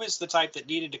 he was the type that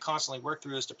needed to constantly work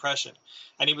through his depression,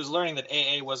 and he was learning that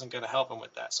AA wasn't going to help him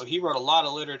with that. So he wrote a lot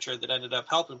of literature that ended up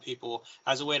helping people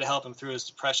as a way to help him through his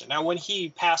depression. Now, when he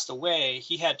passed away,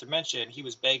 he had dementia, and he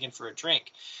was begging for a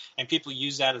drink, and people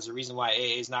use that as a reason why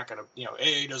AA is not going to, you know,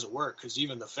 AA doesn't work because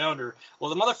even the founder,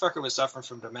 well, the motherfucker was suffering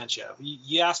from dementia.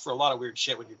 You ask for a lot of weird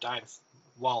shit when you're dying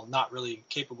while not really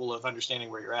capable of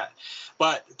understanding where you're at.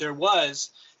 But there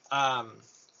was,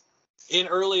 in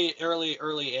early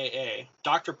AA,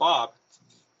 Dr. Bob,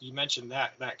 you mentioned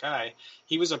that guy,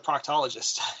 he was a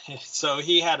proctologist. So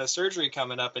he had a surgery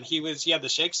coming up, and he had the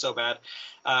shakes so bad.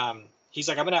 He's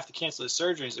like, I'm gonna have to cancel the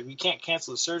surgery. He's like, you can't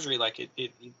cancel the surgery. Like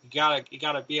you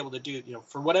gotta be able to do, you know,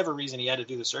 for whatever reason he had to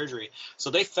do the surgery.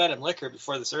 So they fed him liquor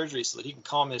before the surgery so that he could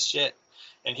calm his shit,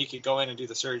 and he could go in and do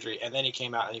the surgery. And then he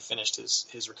came out and he finished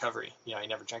his recovery. You know, he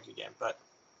never drank again. But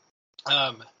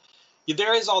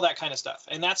there is all that kind of stuff,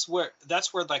 and that's where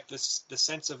like the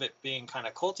sense of it being kind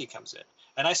of culty comes in.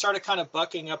 And I started kind of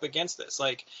bucking up against this.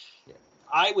 Like,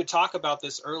 I would talk about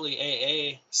this early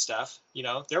AA stuff. You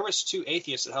know, there was 2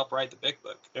 atheists that helped write the Big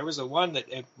Book. There was one that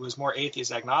it was more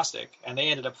atheist agnostic, and they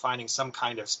ended up finding some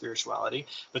kind of spirituality.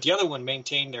 But the other one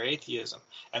maintained their atheism,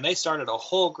 and they started a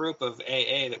whole group of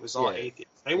AA that was all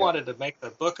atheists. They wanted to make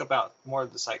the book about more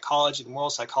of the psychology, the moral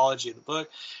psychology of the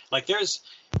book. Like, there's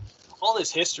all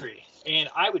this history. And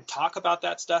I would talk about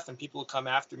that stuff, and people would come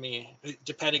after me,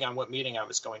 depending on what meeting I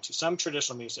was going to. Some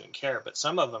traditional meetings didn't care, but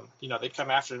some of them, you know, they'd come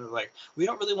after me and like, we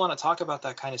don't really want to talk about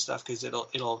that kind of stuff because it'll,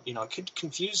 you know, it could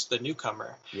confuse the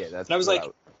newcomer. Yeah, that's. And I was like,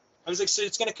 so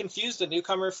it's going to confuse the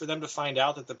newcomer for them to find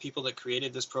out that the people that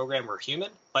created this program were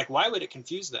human? Like, why would it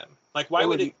confuse them? Like, why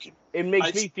would it? It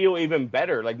makes me feel even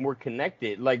better, like more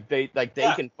connected. Like they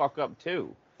can fuck up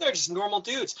too. They're just normal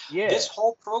dudes. Yeah. This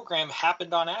whole program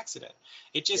happened on accident.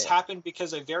 It just happened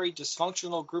because a very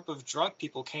dysfunctional group of drunk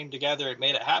people came together and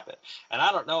made it happen. And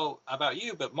I don't know about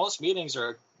you, but most meetings are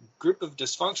a group of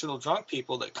dysfunctional drunk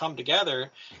people that come together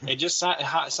and just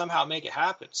somehow make it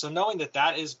happen. So knowing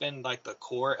that has been like the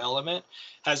core element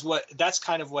that's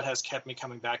kind of what has kept me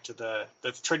coming back to the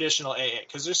traditional AA,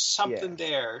 because there's something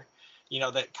there, you know,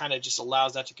 that kind of just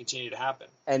allows that to continue to happen.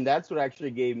 And that's what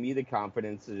actually gave me the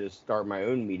confidence to just start my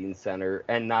own meeting center,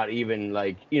 and not even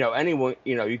like, you know, anyone,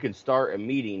 you know, you could start a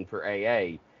meeting for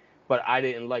AA, but I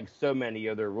didn't like so many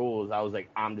other rules. I was like,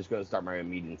 I'm just going to start my own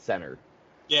meeting center.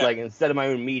 Yeah. Like, instead of my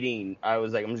own meeting, I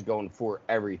was like, I'm just going for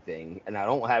everything. And I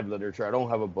don't have literature. I don't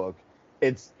have a book.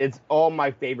 It's all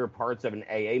my favorite parts of an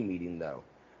AA meeting, though.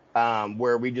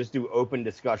 Where we just do open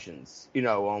discussions, you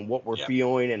know, on what we're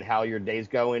feeling and how your day's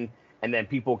going. And then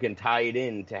people can tie it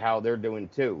in to how they're doing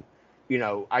too. You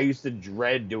know, I used to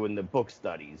dread doing the book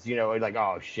studies. You know, like,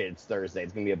 oh shit, it's Thursday.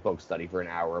 It's going to be a book study for an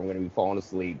hour. I'm going to be falling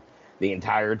asleep the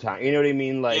entire time. You know what I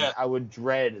mean? Like, I would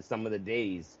dread some of the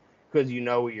days because you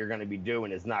know what you're going to be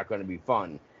doing is not going to be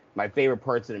fun. My favorite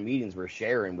parts of the meetings were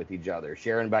sharing with each other,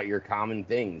 sharing about your common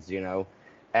things, you know?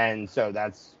 And so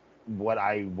that's what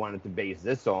I wanted to base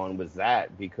this on was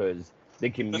that, because the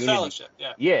community, the fellowship,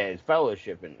 it's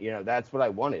fellowship, and that's what I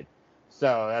wanted.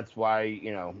 So that's why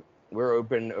we're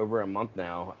open over a month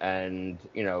now, and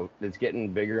it's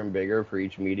getting bigger and bigger for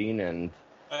each meeting, and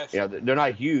they're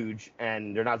not huge,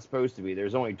 and they're not supposed to be.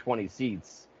 There's only 20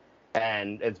 seats,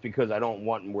 and it's because I don't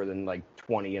want more than like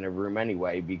 20 in a room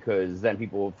anyway, because then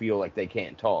people will feel like they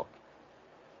can't talk.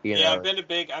 I've been to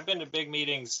big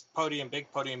meetings,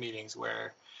 big podium meetings,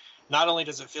 where not only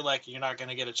does it feel like you're not going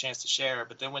to get a chance to share,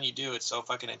 but then when you do, it's so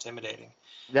fucking intimidating.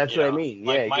 That's what I mean.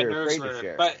 Like, yeah, my you're nerves afraid to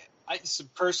share. But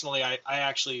personally, I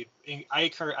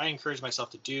encourage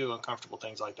myself to do uncomfortable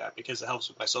things like that because it helps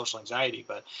with my social anxiety.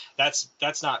 But that's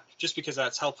not just because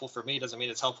that's helpful for me doesn't mean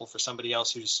it's helpful for somebody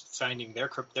else who's finding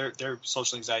their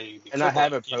social anxiety to be crippling. I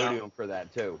have a podium for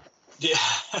that too. Yeah,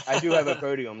 I do have a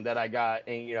podium that I got,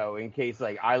 and in case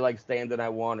like I like standing, I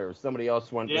want, or somebody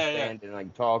else wants to stand and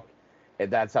like talk. If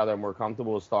that's how they're more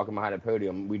comfortable is talking behind a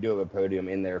podium, we do have a podium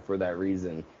in there for that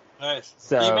reason. Nice.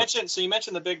 So you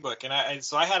mentioned the big book, and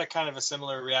I had a kind of a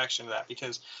similar reaction to that,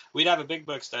 because we'd have a big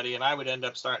book study, and I would end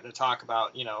up starting to talk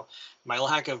about my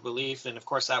lack of belief, and of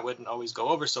course that wouldn't always go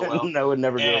over so well. No, it would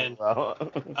never go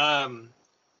well.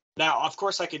 Now of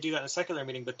course I could do that in a secular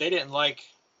meeting, but they didn't like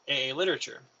AA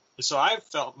literature, so I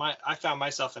found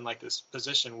myself in like this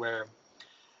position where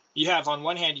you have, on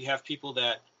one hand, you have people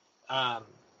that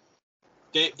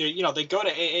they go to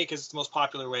AA because it's the most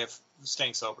popular way of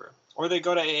staying sober, or they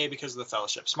go to AA because of the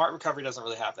fellowship. Smart Recovery doesn't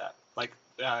really have that. Like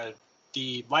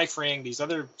the Life Ring, these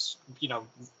other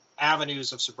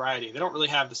avenues of sobriety, they don't really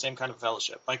have the same kind of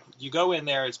fellowship. Like you go in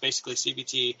there, it's basically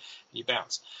CBT, and you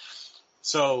bounce.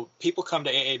 So people come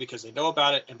to AA because they know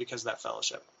about it and because of that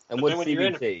fellowship. And what's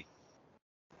CBT?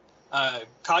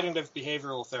 Cognitive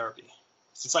behavioral therapy.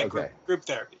 It's like group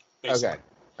therapy, basically.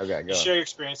 Okay. You share your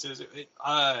experiences.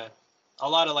 A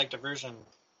lot of like diversion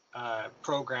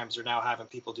programs are now having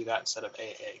people do that instead of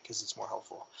AA because it's more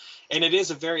helpful, and it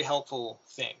is a very helpful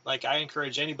thing. Like I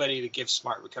encourage anybody to give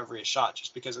Smart Recovery a shot,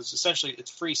 just because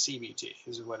it's free CBT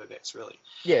is what it is, really.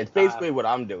 Yeah, it's basically what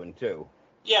I'm doing too.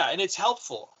 Yeah, and it's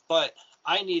helpful, but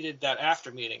I needed that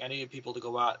after meeting. I needed people to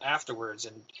go out afterwards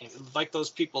and like those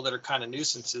people that are kind of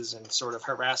nuisances and sort of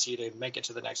harass you to make it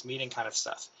to the next meeting kind of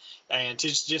stuff, and to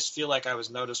just feel like I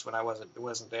was noticed when I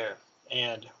wasn't there.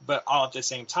 But all at the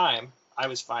same time, I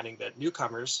was finding that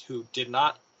newcomers who did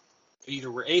not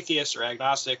either were atheists or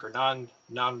agnostic or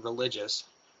non-religious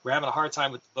were having a hard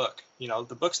time with the book.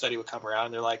 The book study would come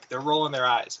around and they're rolling their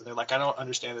eyes and they're like, I don't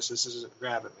understand this. This isn't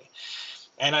grabbing me.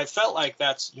 And I felt like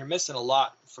you're missing a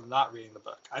lot from not reading the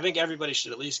book. I think everybody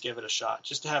should at least give it a shot,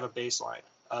 just to have a baseline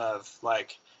of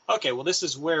like, okay, well, this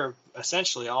is where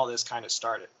essentially all this kind of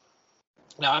started.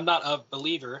 Now, I'm not a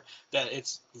believer that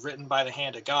it's written by the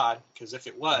hand of God, because if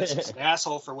it was, he's an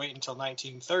asshole for waiting until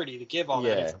 1930 to give all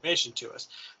that information to us.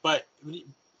 But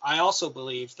I also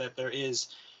believe that there is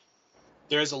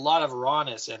a lot of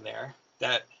rawness in there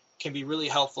that can be really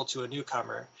helpful to a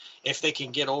newcomer if they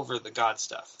can get over the God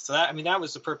stuff. So that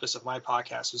was the purpose of my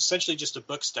podcast, was essentially just a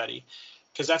book study,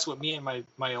 because that's what me and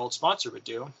my old sponsor would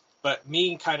do. But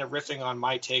me kind of riffing on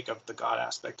my take of the God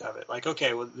aspect of it. Like,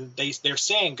 okay, well, they're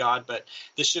saying God, but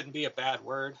this shouldn't be a bad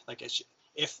word. Like,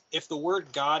 if the word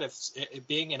God, if it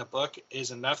being in a book is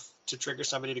enough to trigger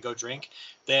somebody to go drink,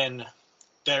 then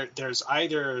there's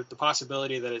either the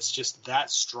possibility that it's just that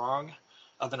strong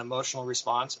of an emotional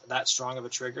response, that strong of a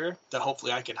trigger, that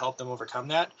hopefully I can help them overcome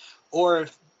that, or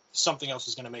something else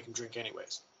is going to make them drink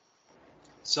anyways.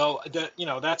 So,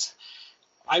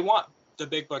 I want the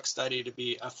big book study to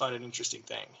be a fun and interesting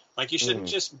thing. Like, you shouldn't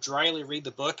just dryly read the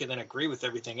book and then agree with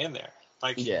everything in there.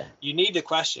 Like, you need to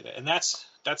question it. And that's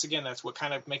what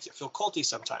kind of makes it feel culty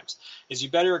sometimes, is you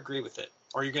better agree with it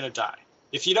or you're going to die.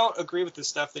 If you don't agree with this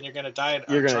stuff, then you're going to die.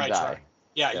 You're going to die.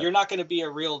 Yeah, you're not going to be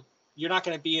in real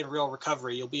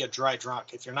recovery. You'll be a dry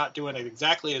drunk if you're not doing it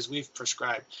exactly as we've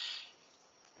prescribed.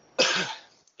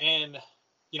 And,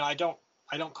 I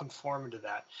don't conform to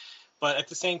that. But at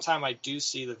the same time, I do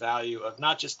see the value of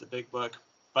not just the big book,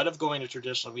 but of going to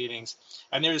traditional meetings.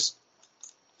 And there's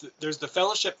the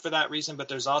fellowship for that reason, but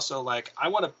there's also like,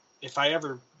 if I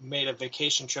ever made a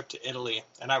vacation trip to Italy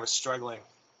and I was struggling,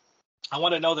 I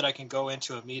want to know that I can go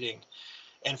into a meeting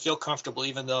and feel comfortable,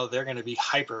 even though they're going to be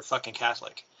hyper fucking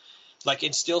Catholic. Like,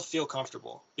 and still feel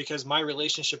comfortable, because my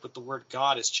relationship with the word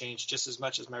God has changed just as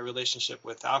much as my relationship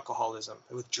with alcoholism,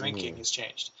 with drinking has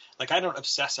changed. Like, I don't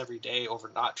obsess every day over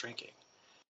not drinking.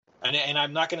 And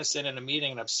I'm not going to sit in a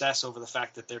meeting and obsess over the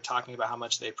fact that they're talking about how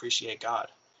much they appreciate God.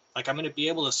 Like, I'm going to be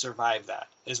able to survive that,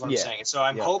 is what I'm Yeah. saying. And so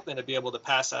I'm Yeah. hoping to be able to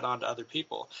pass that on to other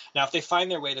people. Now, if they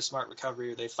find their way to smart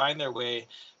recovery, or they find their way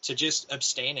to just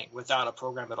abstaining without a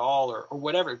program at all, or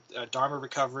whatever, Dharma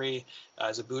recovery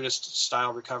is a Buddhist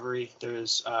style recovery.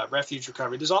 There's refuge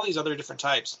recovery. There's all these other different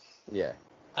types. Yeah.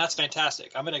 That's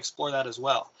fantastic. I'm going to explore that as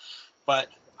well. But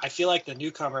I feel like the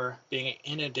newcomer being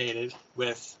inundated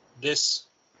with this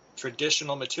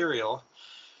traditional material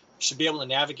should be able to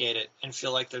navigate it and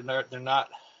feel like they're not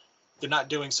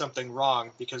doing something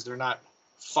wrong because they're not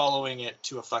following it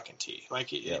to a fucking T.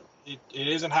 Like it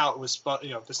isn't how it was,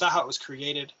 it's not how it was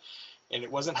created, and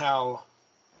it wasn't how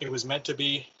it was meant to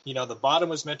be. The bottom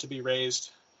was meant to be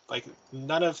raised. Like,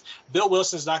 none of Bill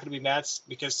Wilson's not going to be mad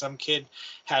because some kid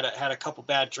had a couple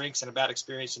bad drinks and a bad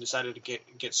experience and decided to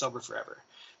get sober forever.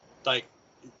 Like,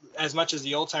 as much as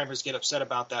the old timers get upset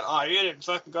about that, oh, you didn't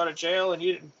fucking go to jail and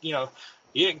you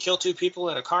didn't kill 2 people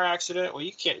in a car accident. Well,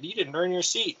 you didn't earn your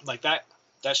seat. Like, that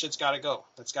shit's got to go.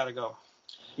 That's got to go.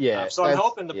 Yeah. So I'm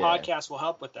hoping the podcast will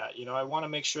help with that. I want to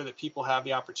make sure that people have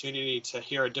the opportunity to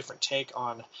hear a different take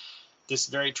on this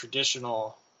very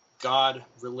traditional God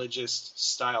religious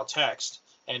style text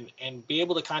and be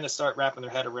able to kind of start wrapping their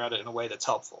head around it in a way that's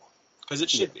helpful, because it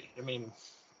should be. I mean,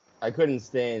 I couldn't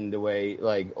stand the way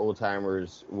like old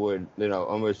timers would,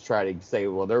 almost try to say,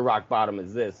 well, their rock bottom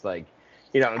is this, like,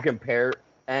 and compare.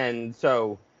 And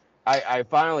so I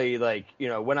finally, like,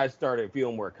 when I started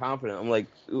feeling more confident, I'm like,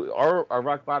 our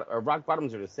rock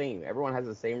bottoms are the same. Everyone has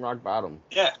the same rock bottom.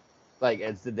 Yeah. Like,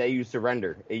 it's the day you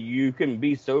surrender. You can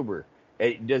be sober.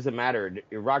 It doesn't matter.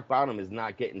 Your rock bottom is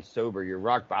not getting sober. Your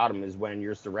rock bottom is when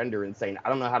you're surrendering, saying, I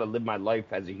don't know how to live my life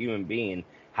as a human being.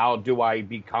 How do I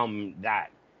become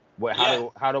that?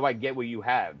 How do I get what you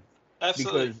have?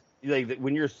 Absolutely. Because like,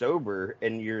 when you're sober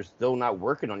and you're still not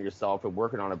working on yourself and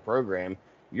working on a program,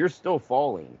 you're still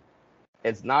falling.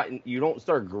 It's not, you don't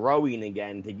start growing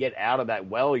again to get out of that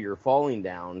well you're falling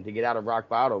down, to get out of rock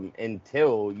bottom,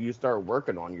 until you start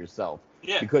working on yourself.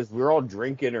 Yeah. Because we're all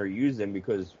drinking or using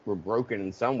because we're broken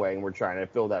in some way and we're trying to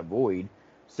fill that void.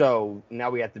 So now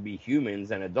we have to be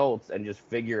humans and adults and just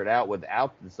figure it out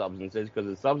without the substances, because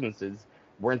the substances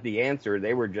weren't the answer.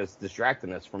 They were just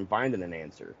distracting us from finding an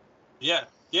answer. Yeah.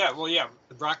 Yeah. Well, yeah.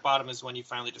 The rock bottom is when you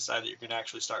finally decide that you're going to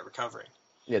actually start recovering.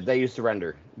 Yeah, the day you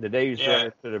surrender. The day you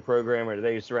surrender to the program, or the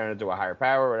day you surrender to a higher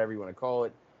power, whatever you want to call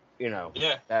it,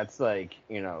 Yeah. That's like,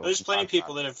 There's plenty of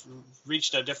people that have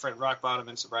reached a different rock bottom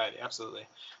in sobriety, absolutely,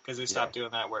 because they stopped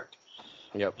doing that work.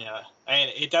 Yep. Yeah.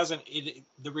 And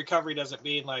the recovery doesn't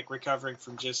mean like recovering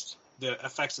from just the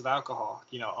effects of alcohol,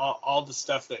 all the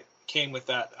stuff that came with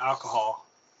that alcohol.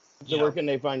 So where can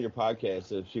they find your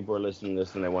podcast if people are listening to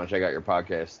this and they want to check out your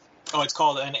podcast? Oh, it's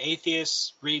called An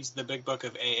Atheist Reads the Big Book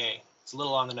of AA. It's a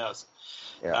little on the nose.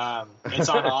 Yeah. It's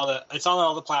on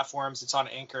all the platforms. It's on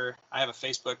Anchor. I have a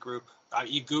Facebook group.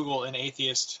 You Google An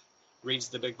Atheist Reads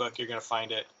the Big Book, you're gonna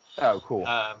find it. Oh, cool.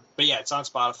 But yeah, it's on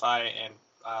Spotify, and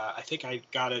I think I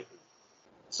got it.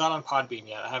 It's not on Podbean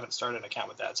yet. I haven't started an account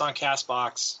with that. It's on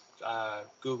Castbox,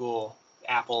 Google,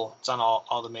 Apple. It's on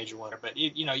all the major ones. But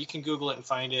you can Google it and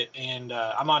find it. And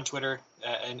I'm on Twitter,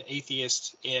 An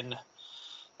Atheist in.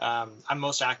 I'm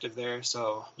most active there,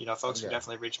 so folks can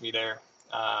definitely reach me there.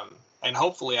 And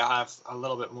hopefully I'll have a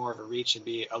little bit more of a reach and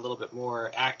be a little bit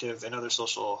more active in other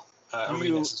social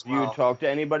arenas as well. Do you talk to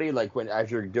anybody like as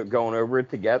you're going over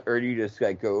it together, or do you just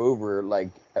like go over like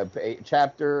a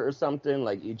chapter or something,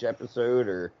 like each episode,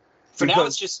 or? For now,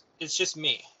 it's just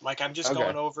me. Like, I'm just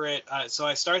going over it. So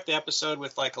I start the episode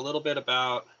with like a little bit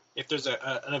about if there's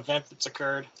an event that's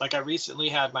occurred. Like, I recently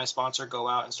had my sponsor go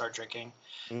out and start drinking.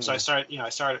 Mm-hmm. So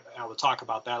I will talk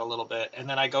about that a little bit. And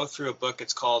then I go through a book.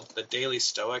 It's called The Daily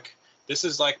Stoic. This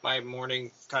is like my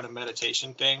morning kind of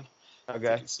meditation thing.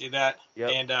 Okay. You can see that.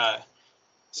 Yep. And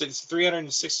so it's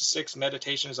 366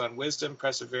 meditations on wisdom,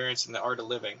 perseverance, and the art of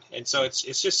living. And so it's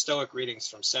just Stoic readings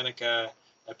from Seneca,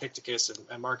 Epictetus,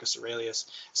 and Marcus Aurelius.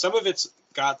 Some of it's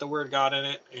got the word God in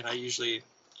it, and I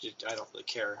don't really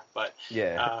care. But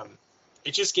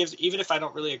it just gives, even if I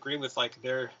don't really agree with like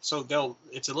it's a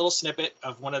little snippet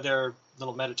of one of their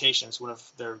little meditations, one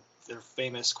of their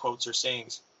famous quotes or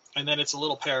sayings. And then it's a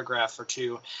little paragraph or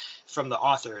two from the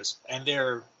authors and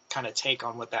their kind of take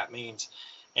on what that means.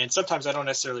 And sometimes I don't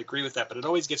necessarily agree with that, but it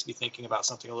always gets me thinking about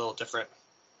something a little different.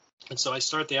 And so I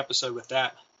start the episode with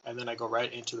that, and then I go right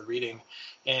into the reading.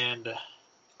 And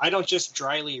I don't just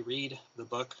dryly read the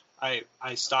book. I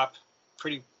stop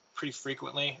pretty pretty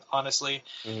frequently, honestly,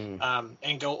 Mm-hmm.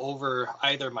 and go over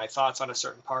either my thoughts on a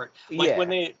certain part. Like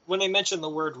Yeah. when they mention the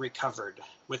word recovered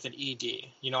with an ed,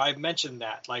 I mentioned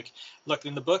that. Like, look,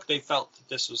 in the book, they felt that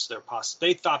this was their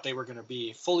they thought they were going to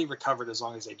be fully recovered as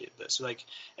long as they did this. Like,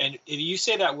 and if you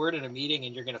say that word in a meeting,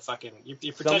 and you're going to you're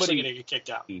potentially Somebody. going to get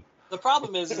kicked out. The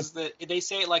problem is that they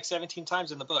say it like 17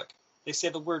 times in the book. They say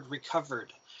the word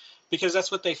recovered because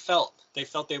that's what they felt. They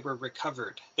felt they were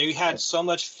recovered. They had so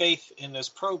much faith in this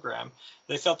program.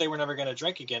 They felt they were never going to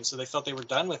drink again, so they felt they were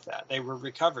done with that. They were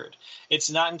recovered. It's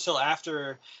not until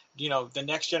after, the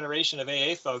next generation of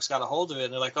AA folks got a hold of it,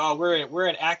 and they're like, oh, we're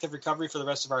in active recovery for the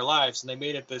rest of our lives, and they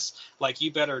made it this, like, you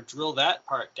better drill that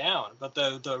part down. But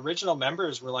the original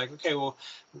members were like, okay, well,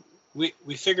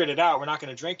 we figured it out. We're not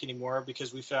going to drink anymore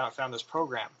because we found this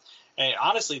program. And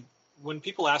honestly, when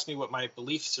people ask me what my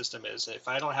belief system is, if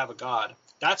I don't have a God,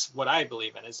 that's what I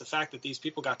believe in, is the fact that these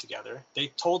people got together. They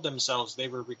told themselves they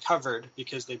were recovered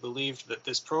because they believed that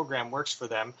this program works for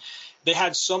them. They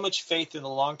had so much faith in the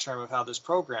long term of how this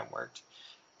program worked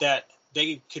that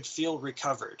they could feel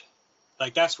recovered.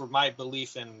 Like, that's where my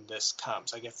belief in this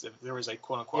comes. I guess there was a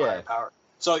quote unquote higher power.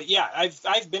 So yeah,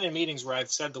 I've been in meetings where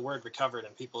I've said the word recovered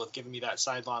and people have given me that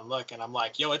sidelong look, and I'm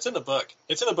like, yo, it's in the book.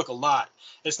 It's in the book a lot.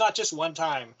 It's not just one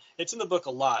time. It's in the book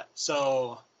a lot.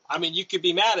 So I mean, you could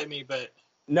be mad at me, but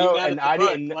No, mad and at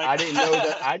the book. I didn't know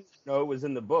that. I didn't know it was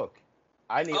in the book.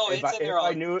 I need Oh, it's in there.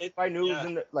 if I knew it was Yeah,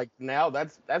 in the, like, now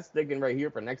that's sticking right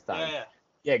here for next time. yeah.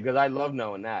 Yeah, because I love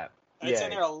knowing that. It's in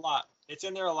Yeah. there a lot. It's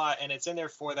in there a lot, and it's in there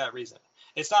for that reason.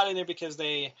 It's not in there because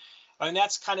I mean,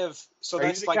 that's kind of so. Are you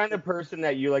That's the like kind of person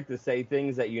that you like to say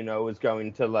things that is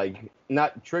going to, like,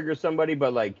 not trigger somebody,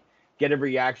 but like get a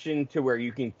reaction to where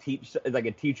you can teach, like,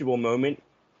 a teachable moment?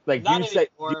 Like, not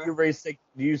anymore.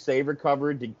 do you say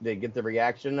recovered to get the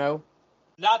reaction though?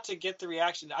 Not to get the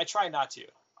reaction. I try not to.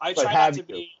 I But try not have to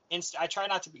you? be I try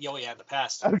not to be. Oh yeah, in the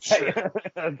past, Okay. sure.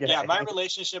 Okay. Yeah, my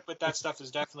relationship with that stuff has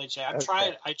definitely changed.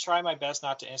 Okay. I try my best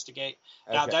not to instigate.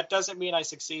 Now Okay. that doesn't mean I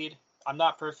succeed. I'm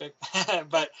not perfect,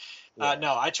 but Yeah.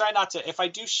 no, I try not to. If I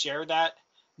do share that,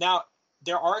 now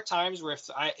there are times where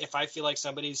if I feel like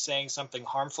somebody's saying something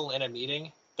harmful in a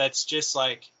meeting, that's just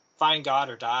like find God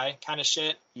or die kind of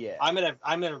shit. Yeah. I'm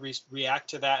gonna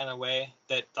react to that in a way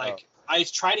that, like, I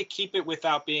try to keep it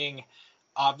without being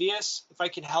obvious if I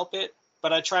can help it.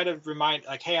 But I try to remind,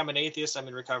 like, hey, I'm an atheist. I'm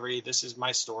in recovery. This is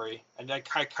my story. And I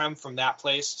come from that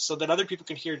place so that other people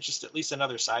can hear just at least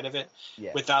another side of it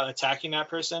without attacking that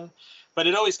person. But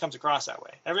it always comes across that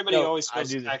way. Everybody always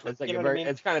feels attacked. It's like you know what I mean?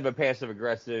 it's kind of a passive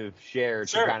aggressive share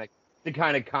Sure. to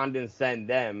kind of condescend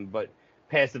them, but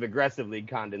passive aggressively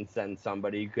condescend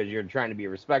somebody because you're trying to be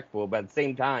respectful. But at the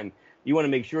same time, you want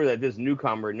to make sure that this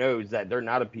newcomer knows that they're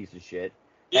not a piece of shit.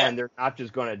 Yeah. And they're not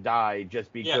just going to die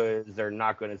just because they're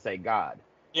not going to say God.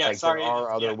 Yeah, like, sorry. there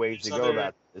are other ways to go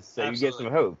about this. So you get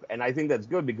some hope. And I think that's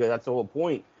good because that's the whole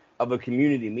point of a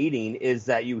community meeting, is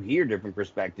that you hear different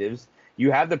perspectives.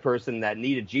 You have the person that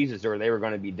needed Jesus or they were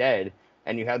going to be dead,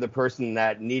 and you have the person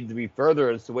that needed to be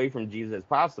furthest away from Jesus as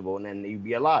possible, and then you'd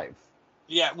be alive.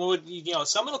 Yeah, well,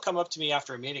 someone will come up to me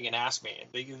after a meeting and ask me.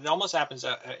 It almost happens.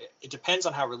 It depends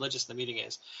on how religious the meeting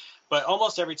is, but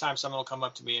almost every time someone will come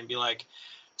up to me and be like,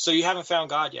 so you haven't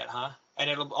found God yet, huh? And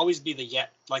it'll always be the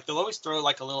yet. Like, they'll always throw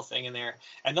like a little thing in there,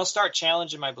 and they'll start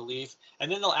challenging my belief,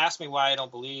 and then they'll ask me why I don't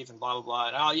believe, and blah, blah, blah.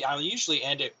 And I'll usually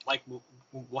end it, like,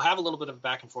 we'll have a little bit of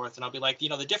back and forth, and I'll be like,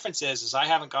 the difference is I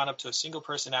haven't gone up to a single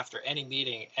person after any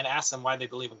meeting and asked them why they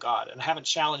believe in God. And I haven't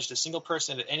challenged a single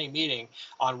person at any meeting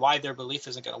on why their belief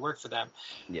isn't going to work for them.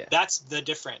 Yeah. That's the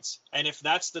difference. And if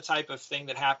that's the type of thing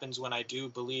that happens when I do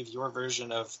believe your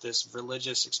version of this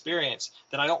religious experience,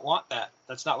 then I don't want that.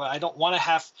 That's not what I don't want to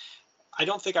have. I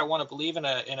don't think I want to believe in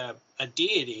a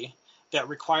deity that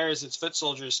requires its foot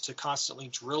soldiers to constantly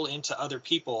drill into other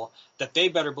people that they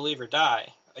better believe or die.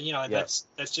 That's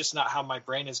just not how my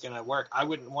brain is going to work. I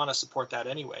wouldn't want to support that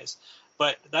anyways.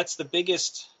 But that's the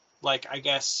biggest, like, I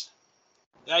guess,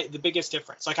 the biggest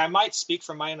difference. Like, I might speak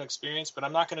from my own experience, but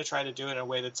I'm not going to try to do it in a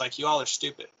way that's like, you all are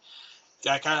stupid.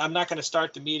 Like, I'm not going to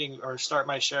start the meeting or start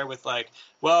my share with like,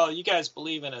 well, you guys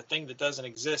believe in a thing that doesn't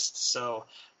exist, so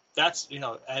that's,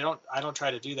 I don't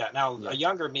try to do that. Now, a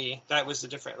younger me, that was the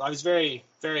difference. I was very,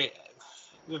 very,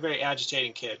 a very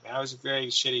agitating kid, man. I was a very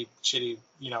shitty,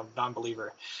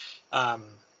 non-believer.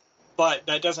 But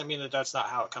that doesn't mean that that's not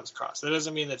how it comes across. That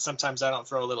doesn't mean that sometimes I don't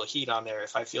throw a little heat on there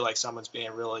if I feel like someone's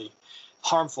being really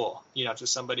harmful, to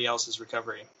somebody else's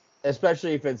recovery.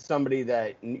 Especially if it's somebody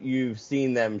that you've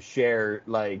seen them share,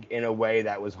 like, in a way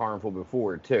that was harmful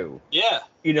before too. Yeah.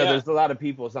 There's a lot of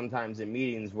people sometimes in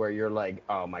meetings where you're like,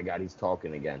 oh my God, he's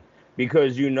talking again.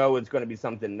 because you know it's going to be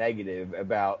something negative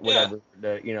about Yeah.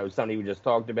 whatever somebody we just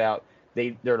talked about.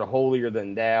 They're the holier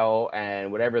than thou,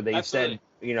 and whatever they Absolutely.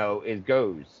 said, it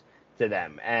goes to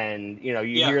them. And you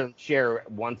Yeah. hear them share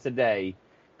once a day,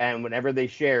 and whenever they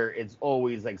share, it's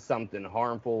always like something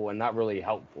harmful and not really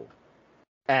helpful.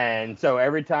 And so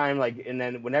every time, like, and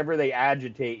then whenever they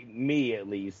agitate me, at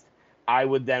least, I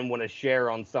would then want to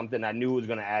share on something I knew was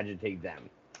going to agitate them.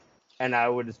 And I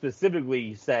would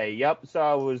specifically say, yep, so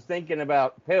I was thinking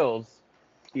about pills,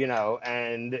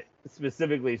 and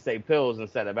specifically say pills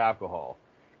instead of alcohol.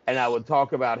 And I would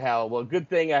talk about how, well, good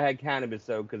thing I had cannabis,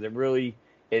 though, because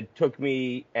it took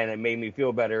me and it made me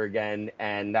feel better again.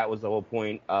 And that was the whole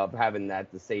point of having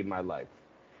that, to save my life.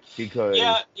 Because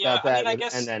Yeah. Yeah. without I mean, that, I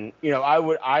guess. and then,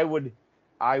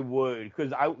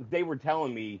 because they were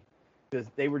telling me, because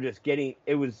they were just getting,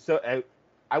 it was so,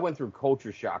 I went through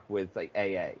culture shock with like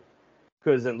AA.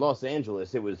 Because in Los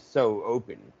Angeles, it was so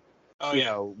open. Oh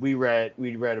yeah. We read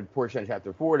a portion of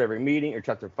chapter 4 at every meeting, or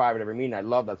chapter 5 at every meeting. I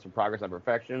love that's the progress, not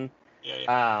perfection.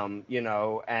 Yeah.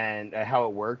 And how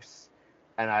it works.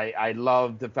 And I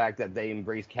love the fact that they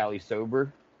embrace Cali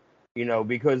sober.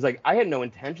 Because like I had no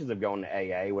intentions of going to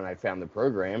AA when I found the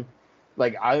program.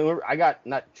 Like I got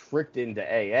not tricked into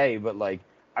AA, but like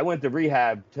I went to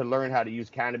rehab to learn how to use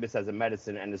cannabis as a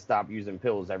medicine and to stop using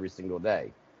pills every single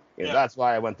day. Yeah. That's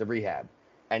why I went to rehab.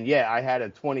 And yeah, I had a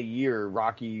 20-year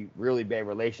rocky, really bad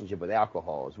relationship with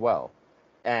alcohol as well.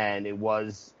 And it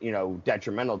was,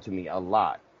 detrimental to me a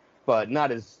lot, but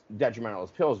not as detrimental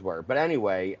as pills were. But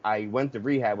anyway, I went to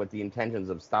rehab with the intentions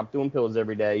of stop doing pills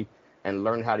every day and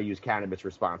learn how to use cannabis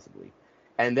responsibly.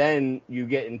 And then you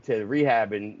get into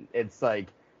rehab and it's like,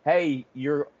 hey,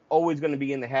 you're always going to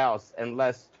be in the house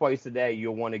unless twice a day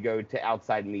you'll want to go to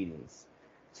outside meetings.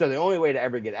 So the only way to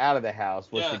ever get out of the house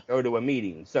was to go to a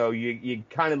meeting. So you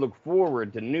kind of look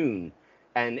forward to noon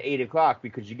and 8 o'clock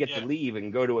because you get to leave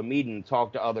and go to a meeting and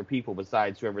talk to other people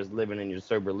besides whoever's living in your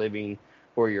sober living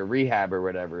or your rehab or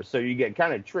whatever. So you get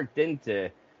kind of tricked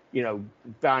into,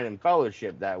 finding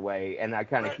fellowship that way and that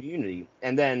kind of community.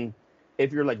 And then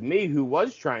if you're like me, who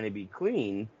was trying to be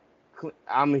clean,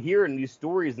 I'm hearing these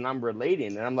stories and I'm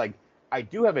relating. And I'm like, I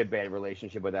do have a bad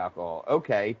relationship with alcohol.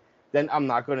 Okay, then I'm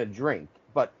not going to drink.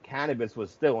 But cannabis was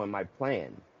still in my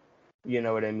plan. You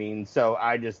know what I mean? So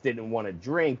I just didn't want to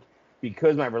drink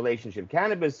because my relationship.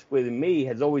 Cannabis with me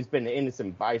has always been an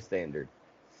innocent bystander.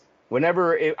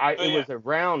 Whenever it was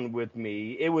around with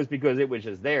me, it was because it was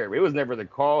just there. It was never the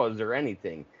cause or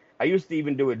anything. I used to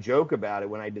even do a joke about it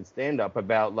when I did stand-up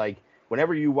about, like,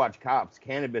 whenever you watch Cops,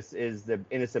 cannabis is the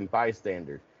innocent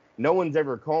bystander. No one's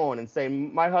ever calling and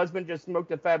saying, my husband just smoked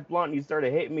a fat blunt and he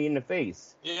started hitting me in the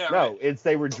face. Yeah, no, it's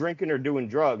they were drinking or doing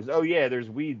drugs. Oh, yeah, there's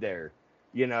weed there.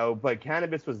 But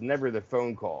cannabis was never the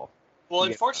phone call. Well,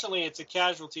 unfortunately, it's a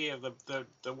casualty of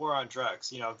the war on drugs,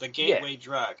 the gateway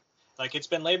drug. Like, it's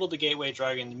been labeled the gateway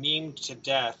drug and memed to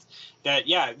death that,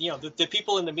 the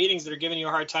people in the meetings that are giving you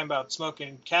a hard time about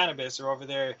smoking cannabis are over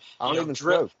there, I don't even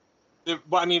smoke.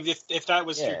 Well, I mean, if that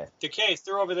was the case,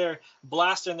 they're over there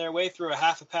blasting their way through a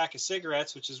half a pack of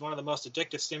cigarettes, which is one of the most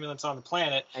addictive stimulants on the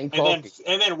planet, and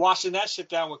then washing that shit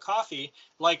down with coffee,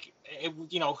 like,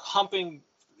 humping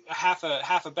half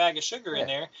a bag of sugar in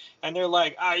there, and they're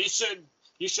like,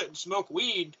 you shouldn't smoke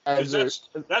weed because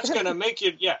that's gonna make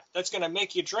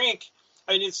you drink.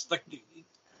 I mean, it's like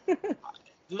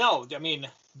no, I mean.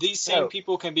 These same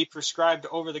people can be prescribed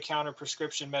over-the-counter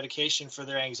prescription medication for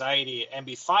their anxiety and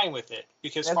be fine with it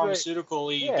because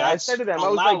pharmaceutically that's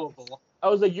allowable. I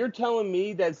was like, you're telling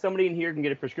me that somebody in here can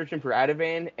get a prescription for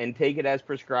Ativan and take it as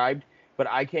prescribed, but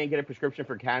I can't get a prescription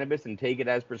for cannabis and take it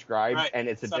as prescribed, and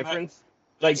it's a difference?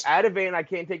 Like, Ativan I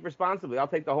can't take responsibly. I'll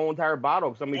take the whole entire bottle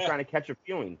because somebody's trying to catch a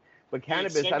feeling. But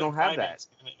cannabis, I don't have that.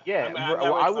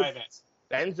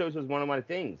 Benzos was one of my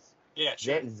things. Yeah,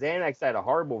 sure. Xanax I had a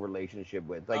horrible relationship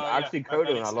with. Like,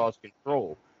 oxycodone, I lost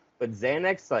control. But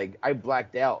Xanax, like, I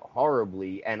blacked out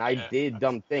horribly, and I did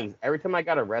dumb things. Every time I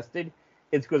got arrested,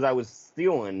 it's because I was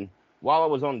stealing while I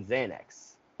was on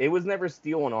Xanax. It was never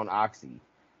stealing on Oxy.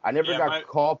 I never got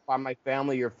caught by my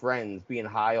family or friends being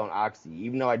high on Oxy,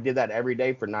 even though I did that every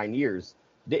day for 9 years.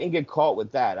 Didn't get caught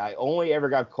with that. I only ever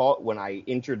got caught when I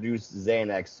introduced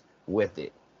Xanax with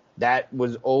it. That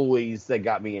was always that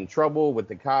got me in trouble with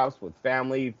the cops, with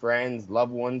family, friends,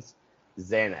 loved ones,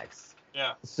 Xanax.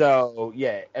 Yeah. So,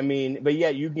 I mean, but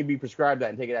you can be prescribed that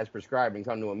and take it as prescribed and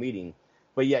come to a meeting.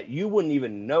 But yet you wouldn't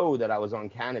even know that I was on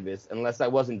cannabis unless I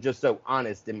wasn't just so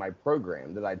honest in my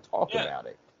program that I talk about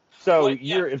it. So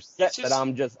you're upset that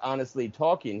I'm just honestly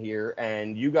talking here,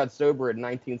 and you got sober in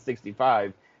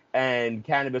 1965, and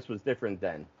cannabis was different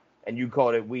then, and you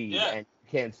called it weed, and you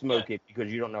can't smoke it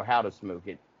because you don't know how to smoke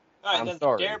it. All right, I'm then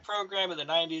sorry. the DARE program in the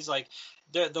 90s, like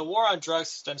the war on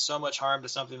drugs has done so much harm to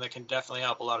something that can definitely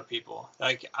help a lot of people.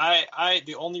 Like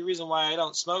the only reason why I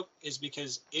don't smoke is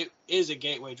because it is a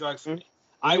gateway drug for me.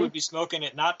 I would be smoking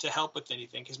it not to help with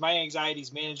anything because my anxiety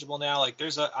is manageable now. Like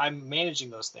I'm managing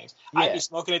those things. Yeah. I'd be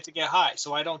smoking it to get high,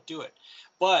 so I don't do it.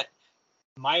 But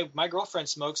my girlfriend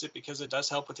smokes it because it does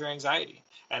help with her anxiety,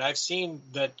 and I've seen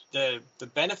that the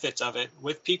benefits of it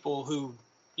with people who,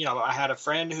 you know, I had a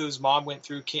friend whose mom went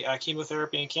through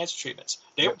chemotherapy and cancer treatments.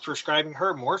 They were prescribing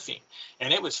her morphine,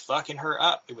 and it was fucking her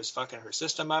up. It was fucking her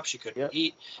system up. She couldn't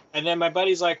eat. And then my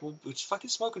buddy's like, well, let's fucking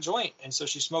smoke a joint. And so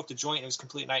she smoked a joint. And it was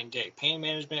complete night and day. Pain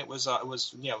management was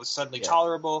suddenly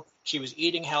tolerable. She was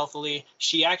eating healthily.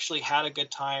 She actually had a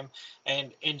good time,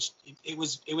 and it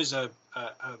was a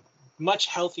much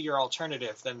healthier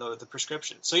alternative than the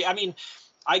prescription. So I mean,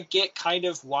 I get kind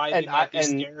of why they might be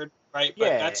scared, right? But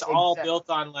that's all built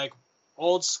on like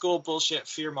old school bullshit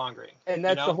fear mongering. And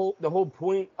that's the whole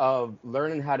point of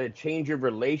learning how to change your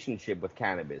relationship with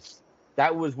cannabis.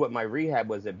 That was what my rehab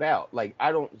was about. Like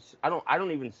I don't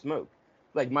even smoke.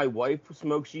 Like my wife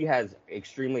smokes. She has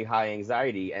extremely high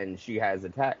anxiety, and she has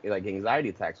anxiety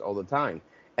attacks all the time.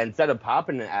 And instead of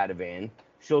popping an Ativan,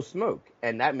 she'll smoke,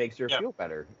 and that makes her feel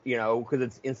better, you know, because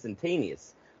it's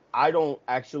instantaneous. I don't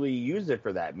actually use it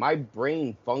for that. My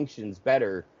brain functions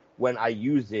better when I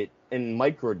use it in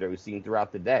microdosing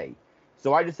throughout the day.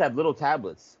 So I just have little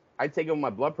tablets. I take them with my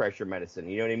blood pressure medicine,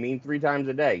 you know what I mean? 3 times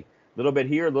a day. A little bit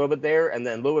here, a little bit there, and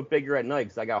then a little bit bigger at night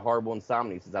because I got horrible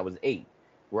insomnia since I was 8,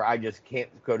 where I just can't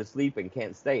go to sleep and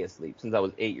can't stay asleep since I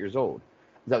was 8 years old.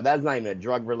 So that's not even a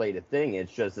drug-related thing.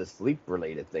 It's just a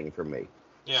sleep-related thing for me.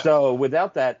 Yeah. So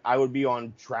without that, I would be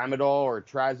on Tramadol or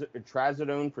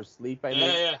Trazodone for sleep, I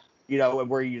think. Yeah. You know,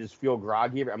 where you just feel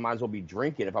groggy. I might as well be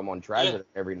drinking if I'm on Trazodone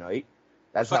every night.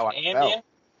 That's how I felt.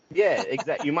 Yeah,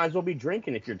 exactly. You might as well be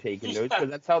drinking if you're taking those because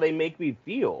that's how they make me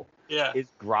feel. Yeah.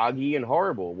 It's groggy and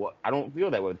horrible. Well, I don't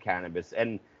feel that with cannabis.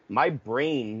 And my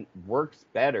brain works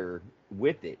better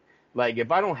with it. Like,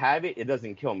 if I don't have it, it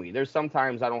doesn't kill me. There's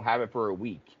sometimes I don't have it for a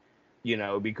week, you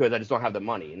know, because I just don't have the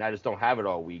money and I just don't have it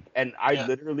all week. And I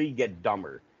literally get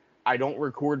dumber. I don't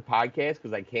record podcasts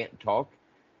because I can't talk.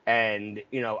 And,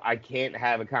 you know, I can't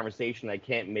have a conversation. I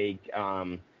can't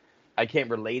I can't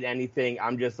relate anything.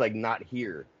 I'm just like not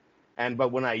here.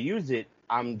 But when I use it,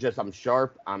 I'm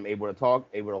sharp. I'm able to talk,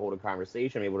 able to hold a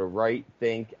conversation, I'm able to write,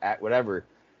 think, act, whatever.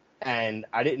 And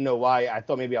I didn't know why. I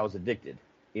thought maybe I was addicted,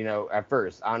 you know, at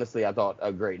first. Honestly, I thought,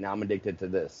 oh, great, now I'm addicted to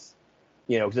this.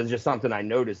 You know, because it's just something I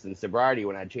noticed in sobriety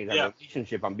when I changed my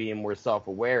relationship. I'm being more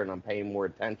self-aware and I'm paying more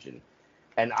attention.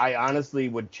 And I honestly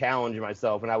would challenge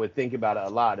myself and I would think about it a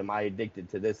lot. Am I addicted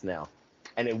to this now?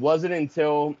 And it wasn't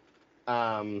until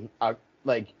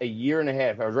like a year and a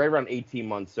half. I was right around 18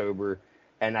 months sober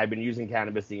and I've been using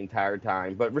cannabis the entire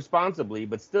time, but responsibly,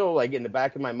 but still like in the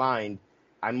back of my mind,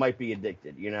 I might be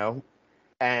addicted, you know?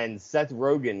 And Seth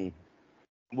Rogen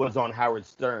was on Howard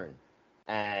Stern.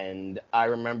 And I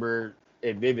remember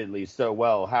it vividly so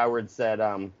well. Howard said,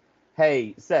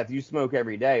 hey, Seth, you smoke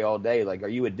every day, all day. Like, are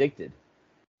you addicted?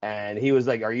 And he was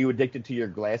like, are you addicted to your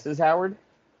glasses, Howard?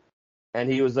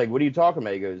 And he was like, what are you talking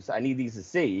about? He goes, I need these to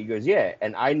see. He goes, yeah,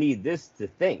 and I need this to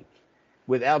think.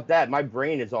 Without that, my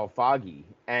brain is all foggy,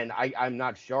 and I'm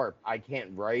not sharp. I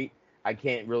can't write. I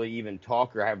can't really even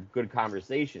talk or have good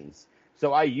conversations.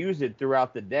 So I use it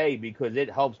throughout the day because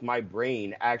it helps my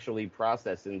brain actually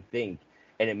process and think,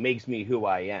 and it makes me who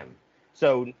I am.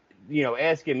 So, you know,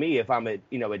 asking me if I'm,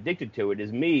 addicted to it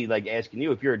is me, like, asking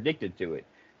you if you're addicted to it.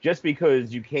 Just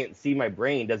because you can't see my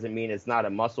brain doesn't mean it's not a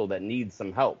muscle that needs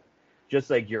some help. Just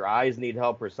like your eyes need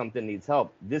help or something needs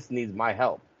help, this needs my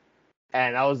help.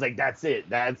 And I was like, that's it.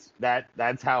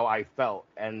 That's how I felt.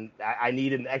 And I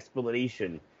needed an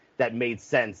explanation that made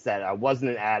sense, that I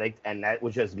wasn't an addict and that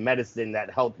was just medicine that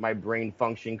helped my brain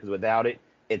function, because without it,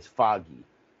 it's foggy.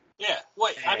 Yeah.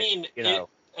 Well, I mean,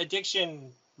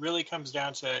 addiction really comes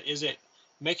down to, is it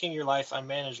making your life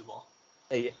unmanageable?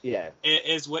 Yeah.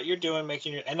 Is what you're doing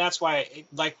making your, and that's why,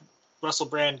 like Russell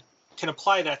Brand can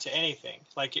apply that to anything.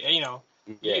 Like,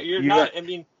 you're not, I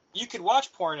mean, you could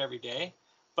watch porn every day,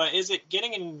 but is it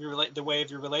getting in the way of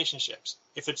your relationships?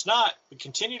 If it's not,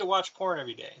 continue to watch porn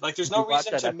every day. Like, there's no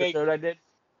reason to make. I did.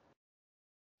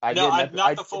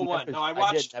 Not the full one. No, I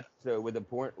watched an episode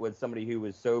with somebody who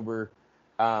was sober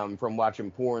from watching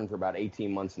porn for about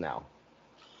 18 months now.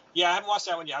 Yeah, I haven't watched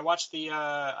that one yet.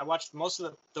 I watched most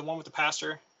of the one with the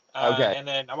pastor. Okay. And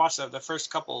then I watched the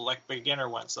first couple, like, beginner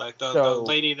ones, like the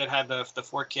lady that had the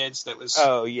 4 kids that was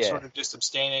sort of just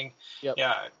abstaining. Yep.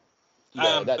 Yeah.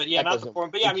 Yeah, But yeah, that not the doesn't. porn.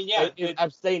 But yeah, I mean, yeah,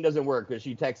 Abstain doesn't work because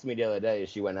she texted me the other day.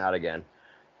 She went out again.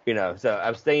 So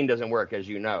abstain doesn't work, as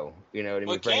you know. You know what I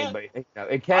well, mean? it For can. anybody,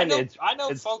 it can. I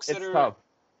know folks that It's are. tough.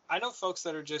 I know folks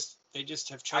that are they just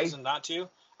have I chosen not to.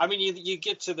 I mean, you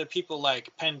get to the people like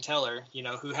Penn Teller,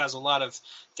 who has a lot of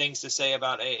things to say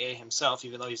about AA himself,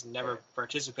 even though he's never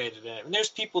participated in it. And there's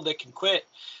people that can quit,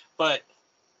 but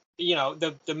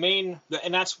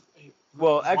and that's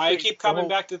well, why I actually, keep the coming whole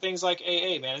back to things like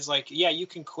AA, man. It's like, yeah, you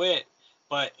can quit,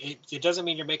 but it doesn't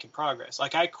mean you're making progress.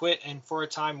 Like I quit, and for a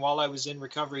time while I was in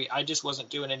recovery, I just wasn't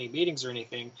doing any meetings or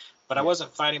anything, but I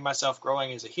wasn't finding myself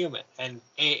growing as a human. And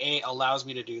AA allows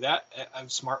me to do that. I'm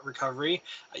Smart Recovery.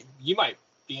 You might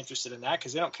be interested in that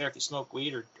because they don't care if you smoke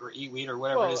weed or eat weed or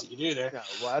whatever it is that you do there. No,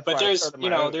 well, that's But why I there's, started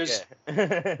my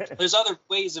own. there's other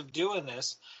ways of doing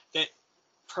this that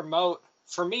promote.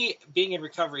 For me, being in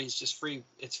recovery is just free.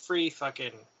 It's free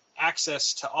fucking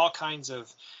access to all kinds of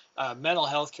mental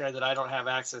health care that I don't have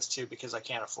access to because I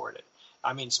can't afford it.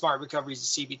 I mean, Smart Recovery is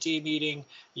a CBT meeting.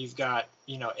 You've got,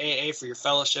 AA for your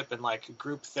fellowship and like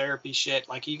group therapy shit.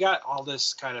 Like you got all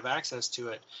this kind of access to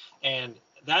it. And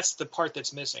that's the part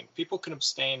that's missing. People can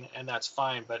abstain and that's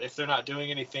fine. But if they're not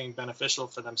doing anything beneficial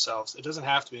for themselves, it doesn't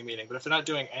have to be a meeting. But if they're not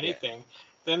doing anything,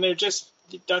 then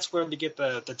that's where they get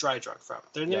the dry drug from.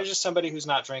 They're just somebody who's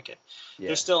not drinking. Yeah.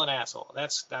 They're still an asshole.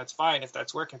 That's fine if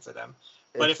that's working for them.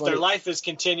 But if their life is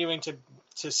continuing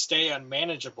to stay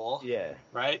unmanageable,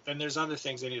 right, then there's other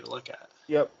things they need to look at.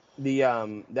 Yep.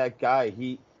 That guy,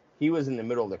 he was in the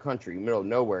middle of the country, middle of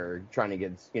nowhere, trying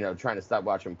to stop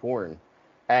watching porn.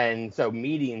 And so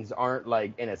meetings aren't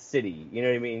like in a city. You know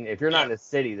what I mean? If you're not in a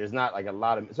city, there's not like a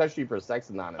lot of, especially for Sex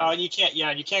Anonymous. Oh, you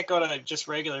can't go to just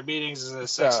regular meetings as a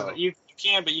sex. You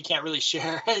can, but you can't really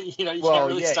share. You can't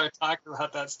really start talking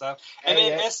about that stuff. And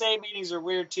then SA meetings are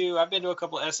weird too. I've been to a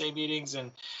couple of SA meetings,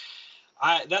 and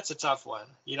that's a tough one.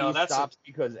 That's stopped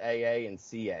because AA and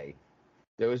CA.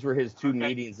 Those were his two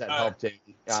meetings that helped him.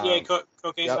 CA,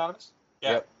 Cocaine Anonymous.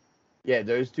 Yeah. Yep. Yeah,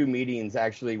 those two meetings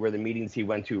actually were the meetings he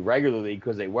went to regularly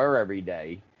because they were every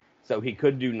day. So he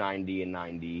could do 90 and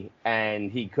 90,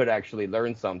 and he could actually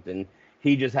learn something.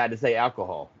 He just had to say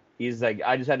alcohol. He's like,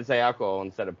 I just had to say alcohol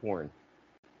instead of porn.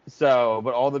 So,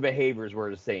 but all the behaviors were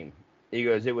the same. He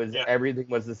goes, everything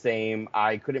was the same.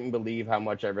 I couldn't believe how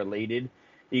much I related.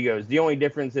 He goes, the only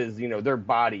difference is, their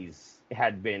bodies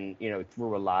had been,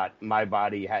 through a lot. My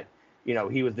body had,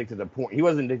 he was addicted to porn. He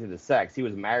wasn't addicted to sex. He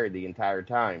was married the entire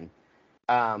time.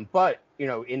 But,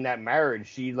 in that marriage,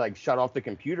 she like shut off the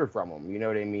computer from him. You know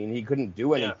what I mean? He couldn't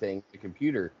do anything with the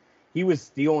computer. He was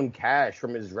stealing cash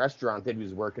from his restaurant that he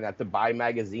was working at to buy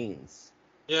magazines.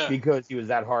 Yeah. Because he was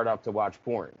that hard up to watch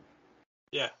porn.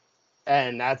 Yeah.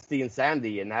 And that's the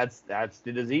insanity, and that's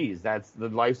the disease. That's the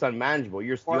life's unmanageable.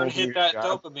 You're stealing from your that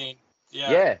job. dopamine.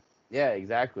 Yeah. Yeah,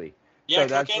 exactly. Yeah,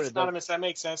 so Cocaine's Anonymous, that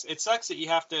makes sense. It sucks that you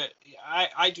have to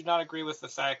I do not agree with the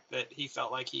fact that he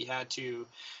felt like he had to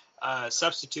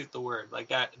substitute the word like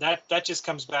that just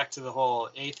comes back to the whole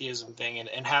atheism thing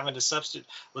and having to substitute.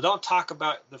 Well, don't talk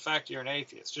about the fact you're an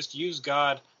atheist. Just use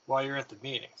God while you're at the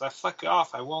meeting. Fuck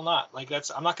off. I will not.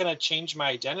 I'm not going to change my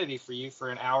identity for you for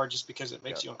an hour just because it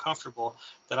makes you uncomfortable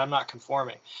that I'm not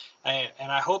conforming. And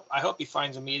I hope he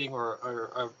finds a meeting or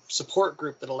a support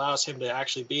group that allows him to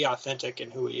actually be authentic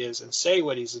in who he is and say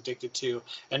what he's addicted to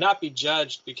and not be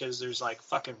judged because there's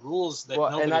fucking rules that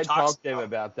nobody talks about. And I talked to him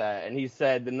about that, and he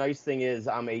said the nice thing is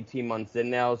I'm 18 months in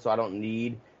now, so I don't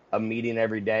need a meeting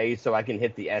every day, so I can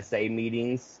hit the SA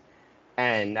meetings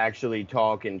and actually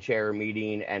talk and chair a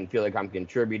meeting and feel like I'm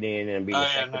contributing and being a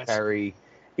secretary,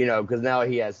 because now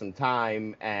he has some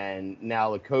time and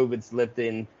now the COVID's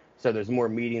lifting, so there's more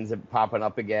meetings popping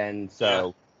up again.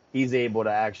 So he's able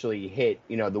to actually hit,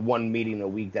 the one meeting a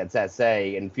week that's SA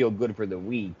and feel good for the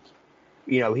week.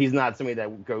 He's not somebody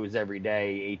that goes every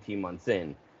day 18 months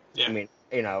in. Yeah. I mean,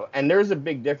 and there's a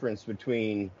big difference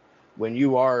between when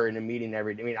you are in a meeting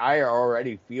every day. I mean, I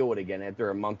already feel it again after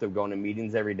a month of going to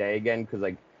meetings every day again,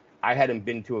 because I hadn't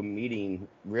been to a meeting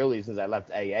really since I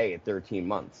left AA at 13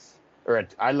 months.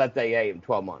 I left AA in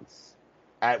 12 months.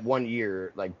 At 1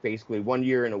 year, basically 1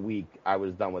 year and a week, I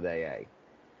was done with AA.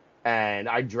 And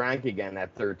I drank again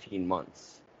at 13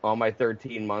 months. On my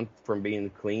 13th month from being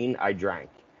clean, I drank.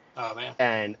 Oh, man.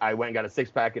 And I went and got a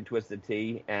 6-pack of Twisted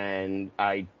Tea, and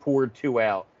I poured 2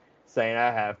 out,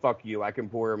 saying, fuck you, I can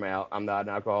pour them out. I'm not an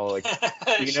alcoholic.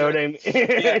 You know what I mean?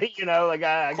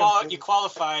 Yeah. You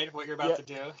qualified what you're about to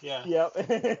do. Yeah.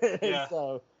 Yep. Yeah.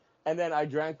 So, and then I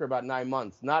drank for about 9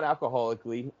 months, not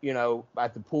alcoholically,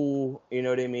 at the pool, you know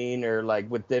what I mean? Or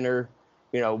with dinner,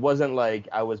 it wasn't like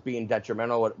I was being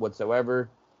detrimental whatsoever.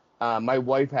 My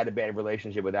wife had a bad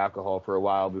relationship with alcohol for a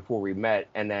while before we met,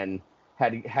 and then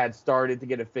had started to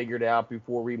get it figured out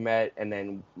before we met, and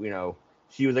then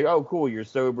she was like, "Oh, cool, you're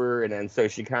sober," and then so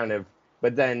she kind of,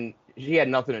 but then she had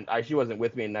nothing. She wasn't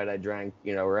with me the night I drank,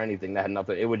 or anything. That had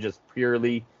nothing. It was just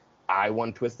purely, I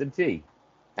want twisted tea,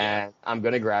 and I'm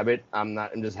gonna grab it. I'm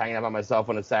just hanging out by myself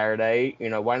on a Saturday.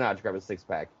 Why not grab a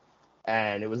 6-pack?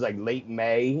 And it was like late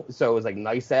May, so it was like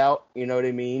nice out. You know what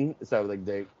I mean? So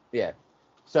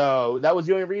So that was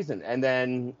the only reason. And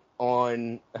then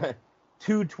on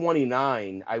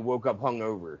 2/29, I woke up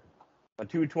hungover. On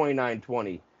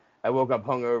 2/29/20, I woke up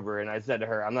hungover, and I said to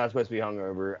her, "I'm not supposed to be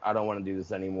hungover. I don't want to do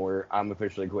this anymore. I'm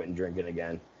officially quitting drinking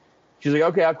again." She's like,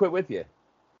 "Okay, I'll quit with you."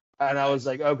 And I was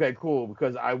like, "Okay, cool,"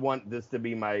 because I want this to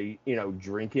be my,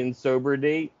 drinking sober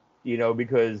date,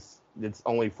 because it's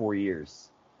only 4 years.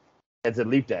 It's a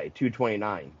leap day,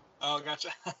 2/29. Oh, gotcha.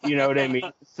 You know what I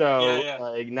mean? So, Yeah.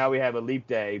 like, now we have a leap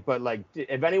day. But, like,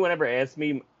 if anyone ever asked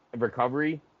me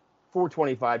recovery,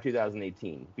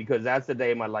 4/25/2018, because that's the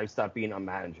day my life stopped being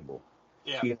unmanageable.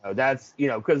 Yeah. That's,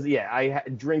 because,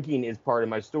 drinking is part of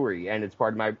my story, and it's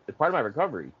part of my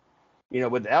recovery.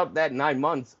 Without that 9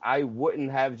 months, I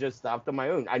wouldn't have just stopped on my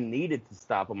own. I needed to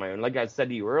stop on my own. Like I said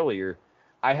to you earlier,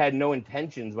 I had no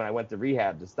intentions when I went to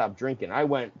rehab to stop drinking. I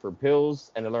went for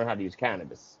pills and to learn how to use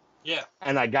cannabis. Yeah.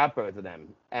 And I got both of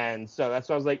them. And so that's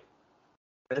why I was like,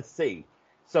 let's see.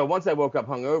 So once I woke up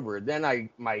hungover, then I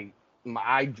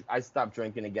stopped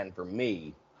drinking again for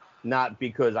me, not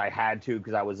because I had to,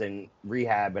 because I was in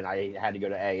rehab and I had to go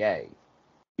to AA.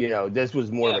 This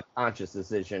was more of a conscious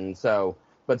decision. So,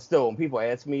 but still, when people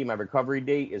ask me, my recovery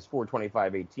date is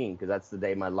 4/25/18, because that's the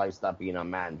day my life stopped being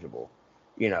unmanageable.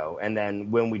 And then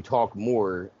when we talk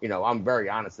more, I'm very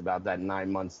honest about that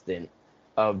 9-month stint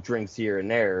of drinks here and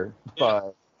there,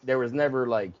 but there was never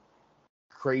like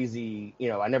crazy,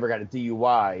 I never got a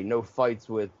DUI, no fights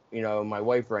with, my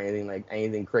wife or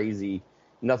anything crazy,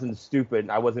 nothing stupid.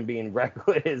 I wasn't being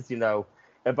reckless,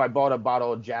 if I bought a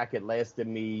bottle of Jack, it lasted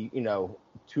me,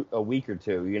 a week or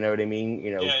two, you know what I mean?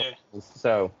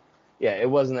 So it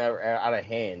wasn't out of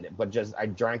hand, but just, I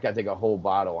drank, I think, a whole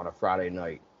bottle on a Friday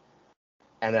night.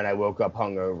 And then I woke up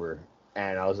hungover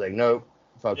and I was like, nope,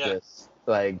 fuck this.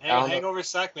 Like, hangovers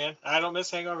suck, man. I don't miss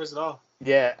hangovers at all.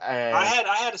 Yeah, I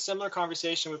had a similar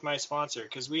conversation with my sponsor,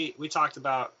 because we talked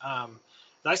about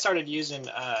I started using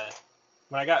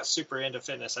when I got super into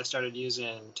fitness, I started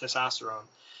using testosterone,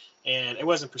 and it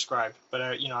wasn't prescribed, but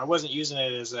I wasn't using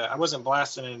it as I wasn't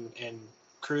blasting and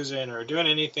cruising or doing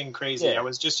anything crazy. I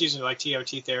was just using it like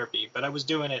TOT therapy, but I was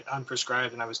doing it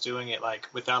unprescribed, and I was doing it like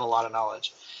without a lot of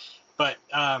knowledge. But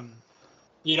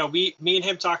me and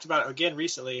him talked about it again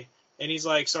recently. And he's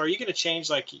like, so are you going to change,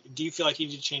 like, do you feel like you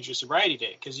need to change your sobriety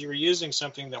date? Because you were using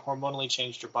something that hormonally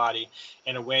changed your body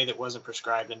in a way that wasn't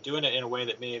prescribed, and doing it in a way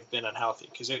that may have been unhealthy.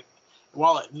 Because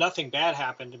while nothing bad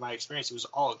happened in my experience, it was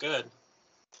all good.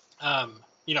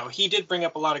 He did bring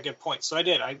up a lot of good points. So I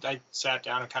did. I sat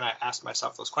down and kind of asked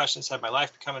myself those questions. Had my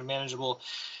life become unmanageable?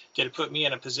 Did it put me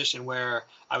in a position where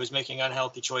I was making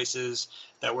unhealthy choices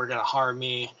that were going to harm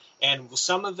me? And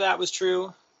some of that was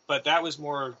true, but that was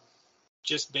more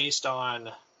just based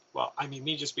on,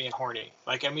 me just being horny.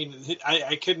 Like,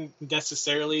 I couldn't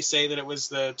necessarily say that it was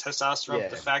the testosterone,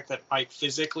 but the fact that, like,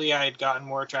 physically I had gotten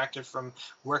more attractive from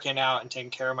working out and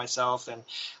taking care of myself and,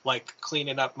 like,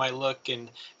 cleaning up my look and,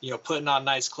 putting on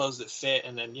nice clothes that fit,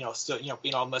 and then, still,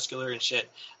 being all muscular and shit.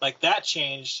 Like, that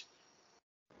changed.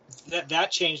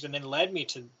 That changed and then led me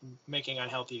to making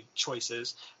unhealthy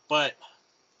choices. But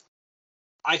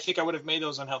I think I would have made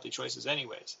those unhealthy choices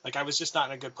anyways. Like, I was just not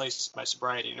in a good place with my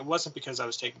sobriety. And it wasn't because I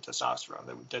was taking testosterone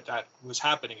that was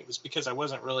happening. It was because I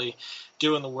wasn't really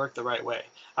doing the work the right way.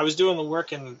 I was doing the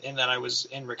work in that I was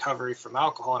in recovery from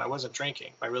alcohol, and I wasn't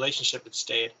drinking. My relationship had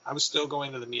stayed. I was still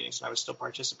going to the meetings, and I was still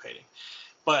participating.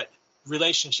 But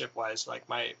relationship-wise, like,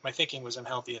 my thinking was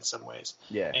unhealthy in some ways.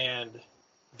 Yeah. And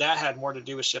that had more to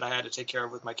do with shit I had to take care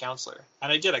of with my counselor.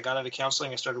 And I did. I got into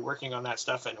counseling. I started working on that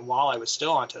stuff. And while I was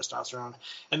still on testosterone,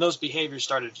 and those behaviors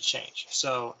started to change.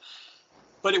 So,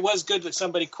 but it was good that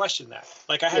somebody questioned that.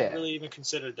 Like, I hadn't really even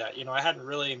considered that. I hadn't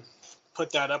really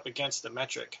put that up against the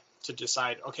metric to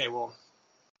decide, okay, well,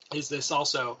 does this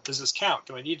count?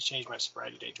 Do I need to change my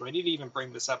sobriety date? Do I need to even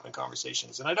bring this up in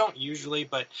conversations? And I don't usually,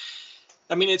 but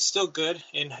it's still good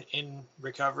in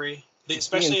recovery.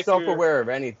 Especially being if self-aware of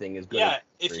anything is good. Yeah,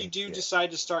 if you do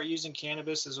decide to start using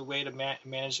cannabis as a way to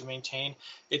manage and maintain,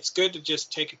 it's good to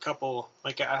just take a couple,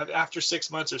 like after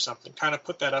 6 months or something, kind of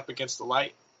put that up against the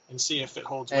light and see if it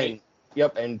holds weight.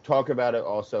 Yep, and talk about it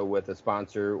also with a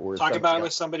sponsor or talk about it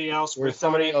with somebody else. Or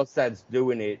somebody else that's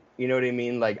doing it. You know what I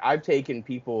mean? Like, I've taken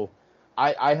people,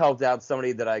 I helped out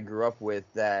somebody that I grew up with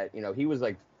that, you know, he was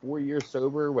like 4 years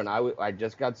sober when I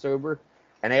just got sober.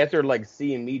 And after like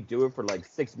seeing me do it for like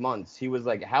 6 months, he was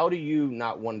like, how do you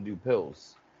not want to do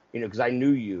pills? You know, because I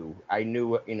knew you. I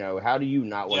knew, you know, how do you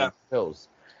not want to do pills?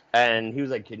 And he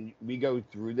was like, can we go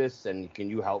through this and can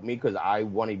you help me? Because I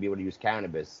want to be able to use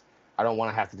cannabis. I don't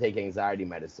want to have to take anxiety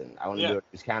medicine. I want to be able to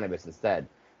use cannabis instead.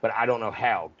 But I don't know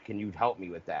how. Can you help me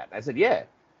with that? I said, yeah.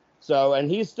 So, and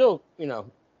he's still, you know,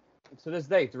 to this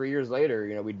day, 3 years later,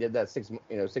 you know, we did that 6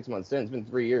 months in. It's been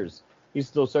 3 years. He's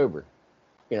still sober,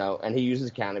 you know, and he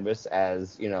uses cannabis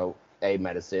as, you know, a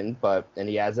medicine, and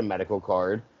he has a medical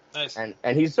card. Nice.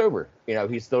 And he's sober. You know,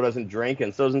 he still doesn't drink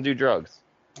and still doesn't do drugs.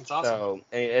 That's awesome. So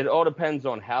it all depends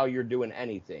on how you're doing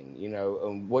anything, you know,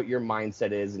 and what your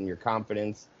mindset is and your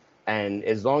confidence. And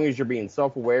as long as you're being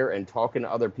self-aware and talking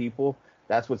to other people,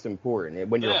 that's what's important.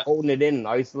 When you're holding it in and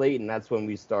isolating, that's when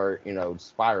we start, you know,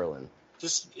 spiraling.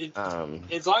 Just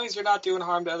as long as you're not doing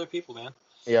harm to other people, man.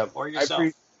 Yeah. Or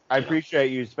yourself. I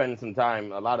appreciate you spending some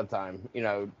time, a lot of time, you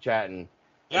know, chatting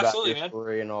about your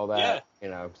story and all that. Yeah. You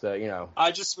know, so, you know.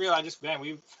 I just realized, man,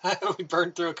 we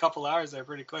burned through a couple hours there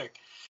pretty quick.